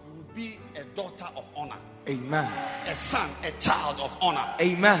mouth, you will be a daughter of honor. Amen. A son, a child of honor.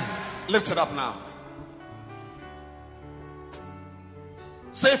 Amen. Lift it up now.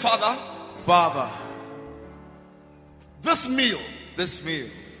 Say, Father, this meal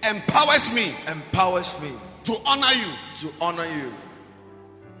empowers me to honor you.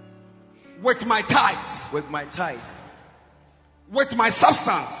 with my tithe, with my tithe, with my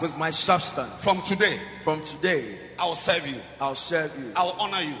substance, with my substance. From today, I will serve you. I'll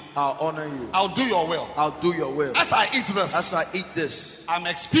honor you. I'll do your will. As I eat this, I'm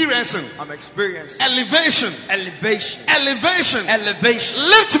experiencing elevation.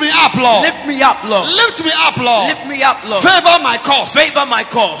 Lift me up, Lord. Favor my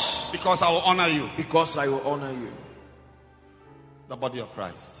cause. Because I will honor you. The body of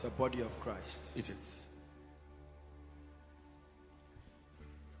Christ. Eat it.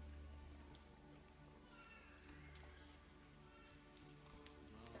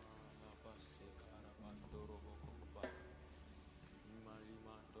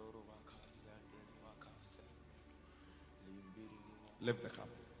 Lift the cup.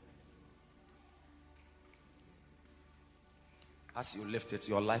 As you lift it,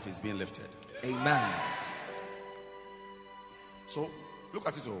 your life is being lifted. Amen. So, look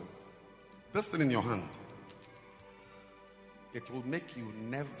at it all. This thing in your hand, it will make you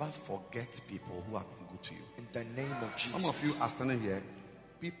never forget people who have been good to you. In the name of Jesus. Some of you are standing here.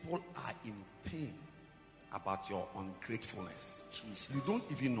 People are in pain about your ungratefulness. Jesus. You don't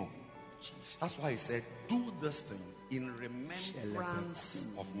even know. Jesus. That's why he said, do this thing in remembrance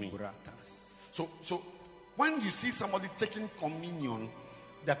of me. So when you see somebody taking communion,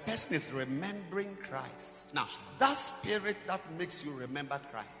 the person is remembering Christ. Now, that spirit that makes you remember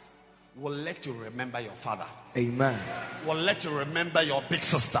Christ will let you remember your father. Amen. Will let you remember your big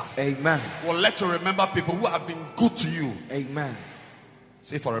sister. Amen. Will let you remember people who have been good to you. Amen.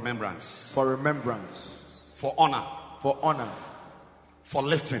 Say for remembrance. For remembrance. For honor. For honor. For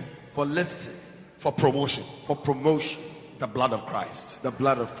lifting. For lifting. For promotion. For promotion. The blood of Christ. The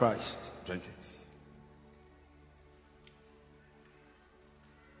blood of Christ. Drink it.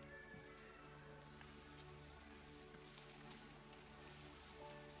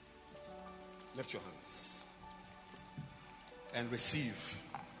 Lift your hands and receive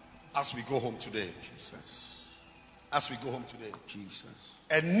as we go home today. Jesus. As we go home today. Jesus.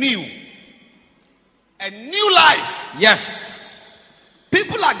 A new life. Yes.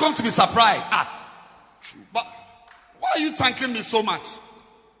 People are going to be surprised. But why are you thanking me so much?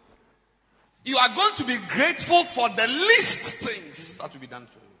 You are going to be grateful for the least things that will be done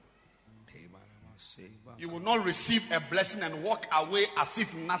for you. You will not receive a blessing and walk away as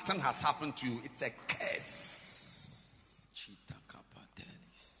if nothing has happened to you. It's a curse.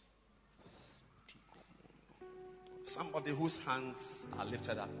 Somebody whose hands are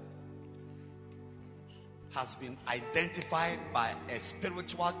lifted up has been identified by a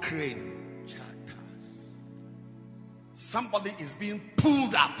spiritual crane. Somebody is being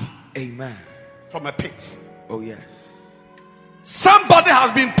pulled up. Amen. From a pit. Oh yes. Somebody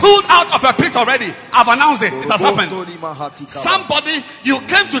has been pulled out of a pit already. I've announced it. It has happened. Somebody, you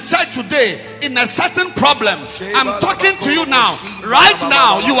came to church today in a certain problem. I'm talking to you now. Right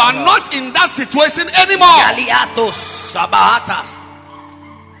now, you are not in that situation anymore.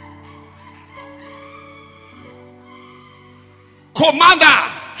 Commander,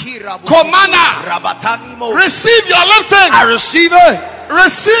 receive your lifting. I receive it.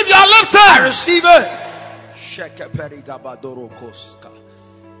 Receive your lifting. I receive it.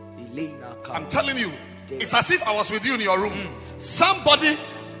 I'm telling you, it's as if I was with you in your room. Somebody,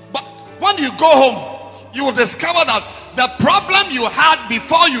 but when you go home, you will discover that the problem you had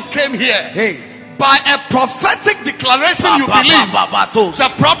before you came here, by a prophetic declaration you believe, the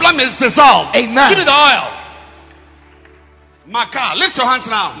problem is dissolved. Amen. Give me the oil. Maka, lift your hands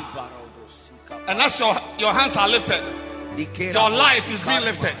now. And as your hands are lifted, your life is being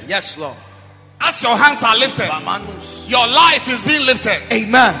lifted. Yes, Lord. As your hands are lifted, your life is being lifted.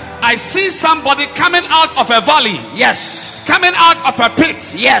 Amen. I see somebody coming out of a valley. Yes. Coming out of a pit.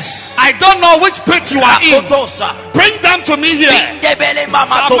 Yes. I don't know which pit you are in. Bring them to me here. Yes,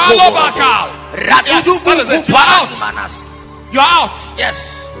 what is it? You are out. You are out.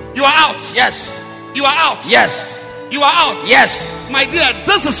 Yes. You are out. Yes. You are out. Yes. You are out. Yes. My dear,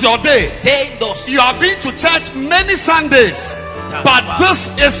 this is your day. You have been to church many Sundays, but this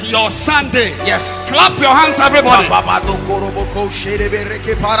is your Sunday. Yes. Clap your hands, everybody.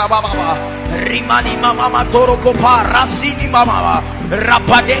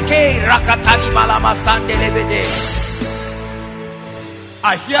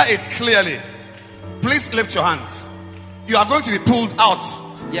 I hear it clearly. Please lift your hands. You are going to be pulled out.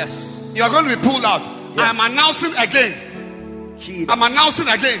 Yes. You are going to be pulled out. Yes. I am announcing again. I'm announcing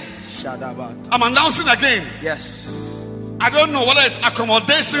again. I'm announcing again. Yes. I don't know whether it's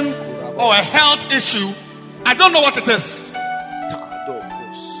accommodation or a health issue. I don't know what it is.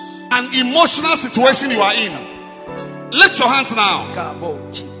 An emotional situation you are in. Lift your hands now.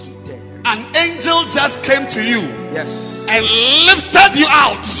 An angel just came to you. Yes. And lifted you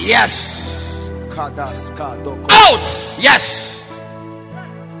out. Yes. Out. Yes.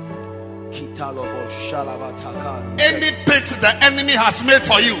 Any pit the enemy has made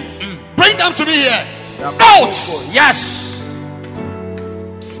for you, bring them to me here. Out. Yes.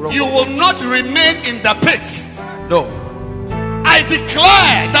 You will not remain in the pit. No. I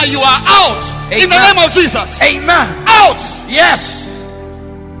declare that you are out. Amen. In the name of Jesus. Amen. Out. Yes.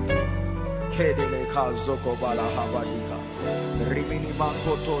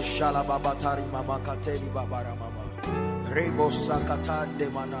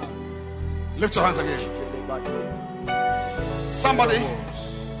 Lift your hands again. Somebody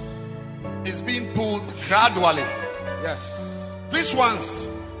is being pulled gradually. Yes. These ones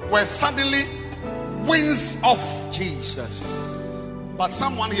were suddenly winds of Jesus. But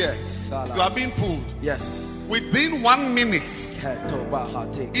someone here, you are being pulled. Yes. Within 1 minute,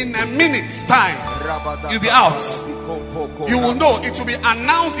 in a minute's time, you'll be out. You will know, it will be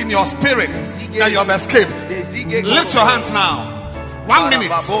announced in your spirit that you have escaped. Lift your hands now. 1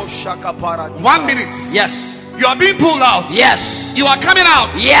 minute. 1 minute. Yes. You are being pulled out. Yes. You are coming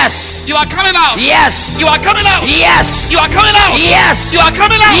out. Yes. You are coming out. Yes. You are coming out. Yes. You are coming out. Yes. You are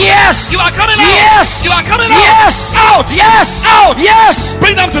coming out. Yes. You are coming out. Yes. You are coming out. Yes. Out. Yes. Out. Yes.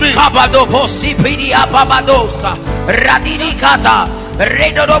 Bring them to me. Kabadoposi pidia babadosa. Radinikata.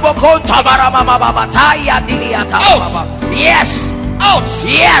 Redodobokota baramama babataya diliata baba. Yes. Out.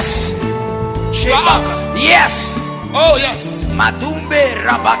 Yes. You are out. Yes. Oh yes. Madumbe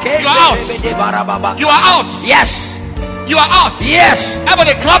rabake. You are out. You are out. Yes. You are out. Yes.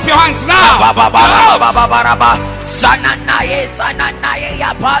 Everybody clap your hands now. Sananaye sananaye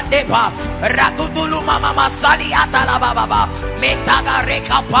ya pandepa rakudulu mama masali atala baba metaga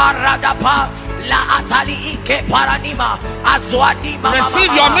reka paradapa la atali ike paranima azwadi mama.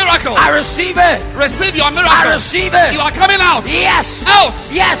 Receive your miracle. I receive it. Receive your miracle. I receive it. You are coming out. Yes. Out.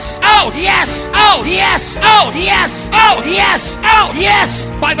 Yes. Out. Yes. Out. Yes. Out. Yes. Out. Yes. Out. Yes.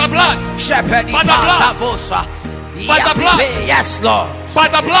 By the blood. Shepherd. By the blood. By the blood. Yes, Lord. By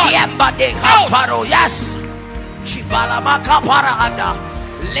the blood. Out. Yes. Chibalamaka parahanda.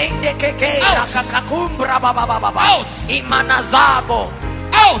 Lende keke rakakakumbra baba baba. Out. Imanazago.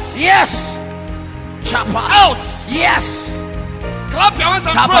 Out. Yes. Chapa. Out. Yes. Clap your hands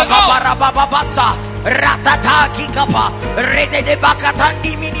and pray. Out. Ratataki kapa. Rede de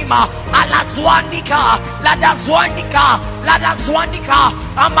bakatandi minima. Ala zwandika. Lada zwandika. Lada zwandika.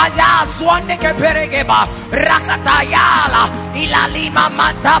 Amaya zwandike peregeba. Rakatayala. Ilalima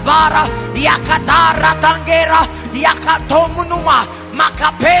matabara. Yakatara tangera. Yakatomunuma.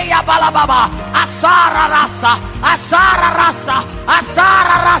 Makapeya balababa. Asara rasa. Asara rasa.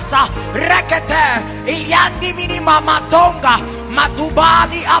 Asara rasa. Rekete. Ilyandi minima matonga.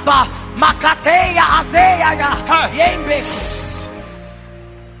 Madubali aba. Makateya azeya ya. Yembe.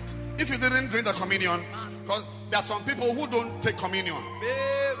 If you didn't drink the communion, because there are some people who don't take communion.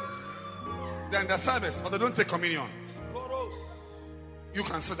 They're in the service, but they don't take communion. You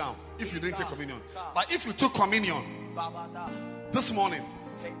can sit down if you didn't take communion. But if you took communion this morning,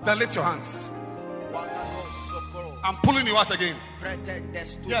 then lift your hands. I'm pulling you out again.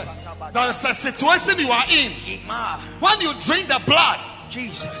 Yes. There is a situation you are in. When you drink the blood,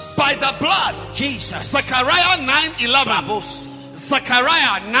 Jesus. By the blood, Jesus. Zechariah 9:11.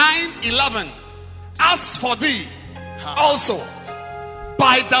 Zechariah 9:11. As for thee, also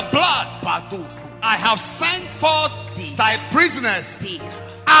by the blood, I have sent forth thy prisoners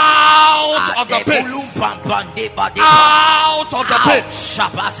out of the pit. Out of the pit.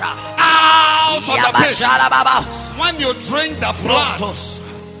 Out of the pit. When you drink the blood,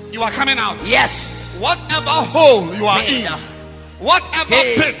 you are coming out. Yes. Whatever hole you are in, whatever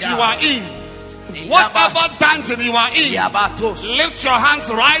pit you are in, whatever dungeon you are in, lift your hands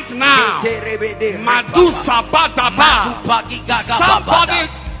right now.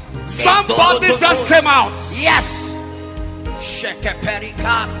 Somebody just came out. Yes.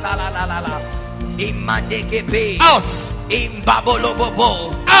 Out.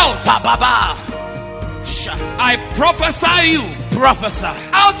 Out. I prophesy you. Prophesy.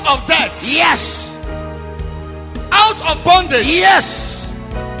 Out of death. Yes. Out of bondage. Yes.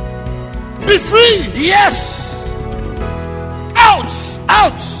 Be free. Yes. Out.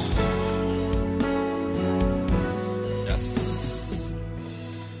 Out. Yes.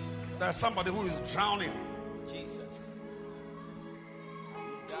 There's somebody who is drowning. Jesus.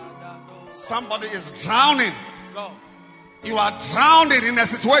 Somebody is drowning. Go. You are drowning in a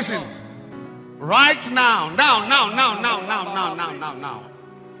situation. Right now. Now.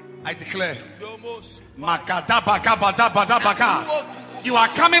 I declare. You are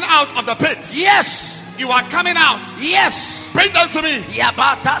coming out of the pit. Yes. You are coming out. Yes. Bring them to me.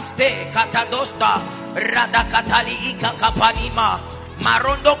 Yabataste katadosta radakatali ika kapanima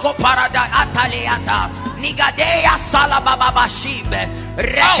marondo ko parada ataleata nigadeya salababa bashimbe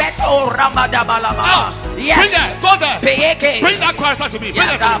reketo ramada balama. Yes. Bring them. Go there. Peyeke. Bring that chorister to me. Bring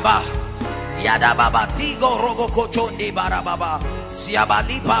that to me. Yada baba tigo rogo kochondi barababa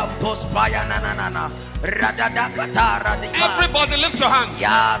siabalipa mpospaya nanana radada katara. Everybody lift your hand.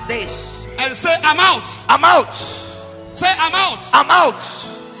 Yeah, this. And say, I'm out. I'm out. Say, I'm out. I'm out.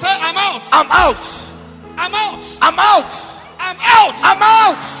 Say, I'm out. I'm out. I'm out. I'm out. I'm out. I'm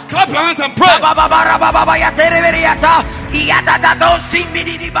out. Clap your hands and pray.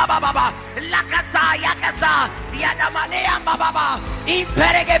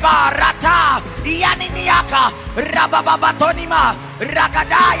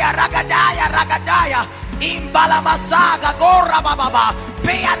 Imbalamasaga gorra bababa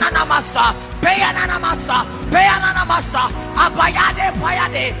peyananamasa peyananamasa abayade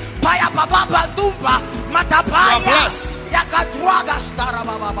payade paya baba dumba matapaya yakatwaga stara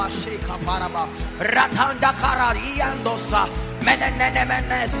baba sheka paraba ratanda karariandosa melenene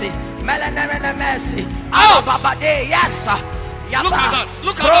menesi baba de yes. Look at that.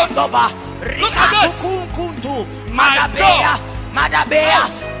 Look at that. Look at that. Kunkuntu Madabea.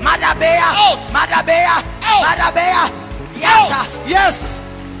 Yata. Yes.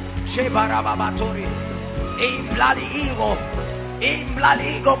 Shebarababatori.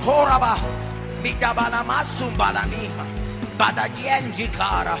 Imblaligo koraba. Midabana masumbalanima.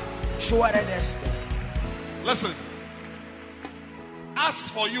 Badagienjikara. Shuaredes. Listen. As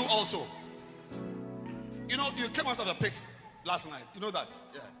for you also. You know, you came out of the pit last night. You know that?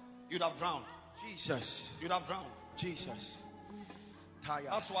 Yeah. You'd have drowned. Jesus. You'd have drowned. Jesus.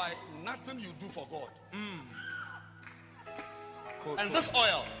 That's why nothing you do for God. And this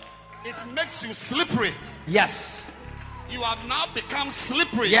oil, it makes you slippery. Yes. You have now become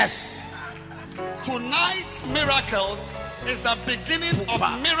slippery. Yes. Tonight's miracle is the beginning of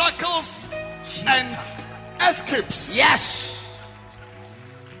miracles and escapes. Yes.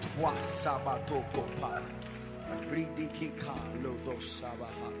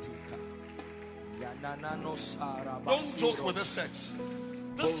 Don't joke with this church.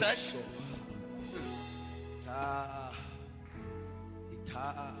 This church.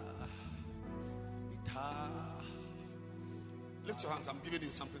 Lift your hands. I'm giving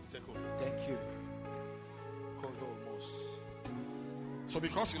you something to take home. Thank you. So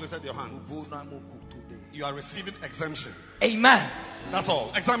because you lifted your hands, you are receiving exemption. Amen. That's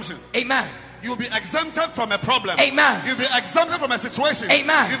all. Exemption. Amen. You'll be exempted from a problem. Amen. You'll be exempted from a situation.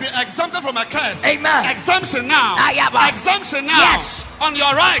 Amen. You'll be exempted from a curse. Amen. Exemption now. Exemption now. Yes. On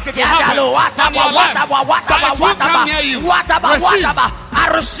your right, it will happen. On your left. But it won't come near you. Receive. I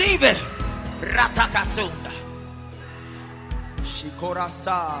receive it. Ratakasunda.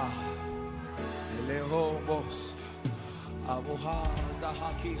 Shikorasa. Elehomos. Abuha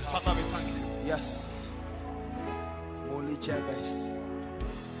Zahaki. Father, we thank you. Yes. Holy Jebes.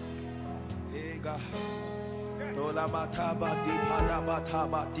 Ega. Tola mataba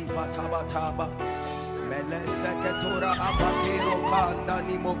dipatabataba dipatabataba. Meleseketora abatero kanda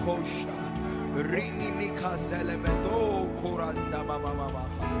nimokosha. Rini nikazelemedo kuranda baba baba.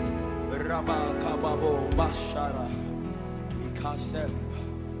 Rabaka babo bashara. Ikasem.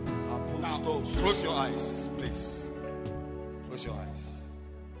 Now, close your eyes, please. Close your eyes.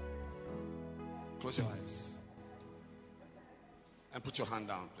 Close your eyes. And put your hand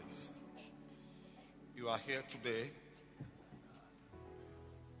down, please. You are here today.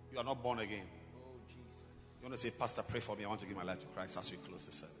 You are not born again. You want to say, Pastor, pray for me. I want to give my life to Christ as we close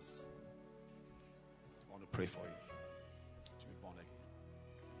the service. I want to pray for you to be born again.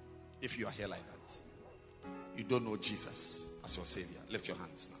 If you are here like that, you don't know Jesus as your Savior, lift your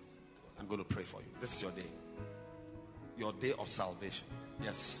hands now. I'm going to pray for you. This is your day. Your day of salvation.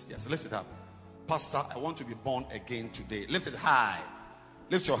 Yes, yes. Lift it up. Pastor, I want to be born again today. Lift it high.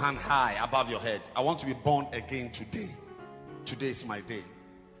 Lift your hand high above your head. I want to be born again today. Today is my day.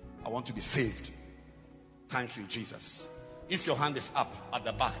 I want to be saved. Thank you, Jesus. If your hand is up at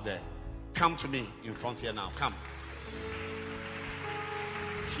the back there, come to me in front here now. Come.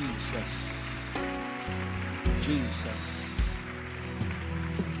 Jesus. Jesus.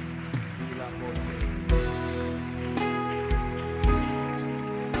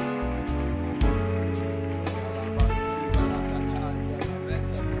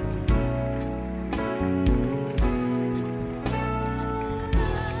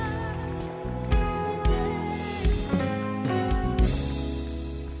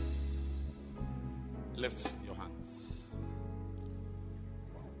 Lift your hands.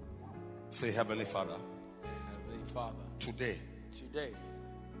 Say, Heavenly Father, Heavenly Father, today today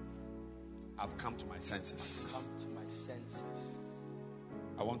I've come to my senses. come to my senses.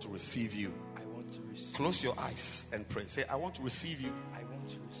 I want to receive you. I want to receive. Close your eyes and pray. Say, I want to receive you I want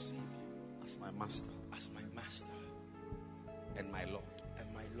to receive you as my master as my master and my Lord. and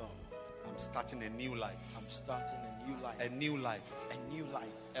my Lord. I'm starting a new life. I'm starting a new life. A new life. A new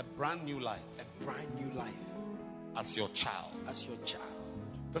life. A brand new life. A brand new life. As your child. As your child.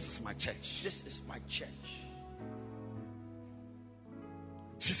 This is my church. This is my church.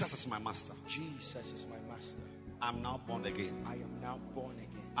 Jesus is my master. Jesus is my master. I'm now born again. I am now born again.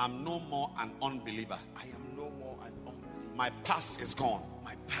 I'm no more an unbeliever. I am no more an unbeliever. My past is gone.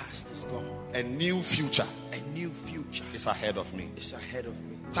 My past is gone. A new future A new future is ahead of me. is ahead of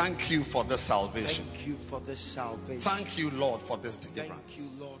me. Thank you for this salvation. Thank you for this salvation. Thank you, Lord, for this deliverance. Thank you,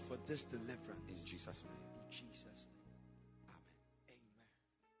 Lord, for this deliverance. In Jesus' name. In Jesus' name.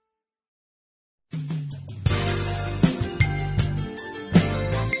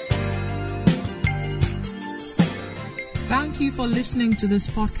 Amen. Thank you for listening to this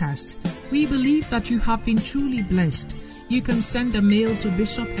podcast. We believe that you have been truly blessed. You can send a mail to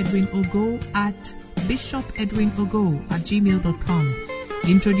Bishop Edwin Ogo at bishopedwinogo@gmail.com.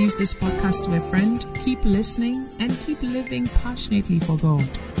 Introduce this podcast to a friend, keep listening, and keep living passionately for God.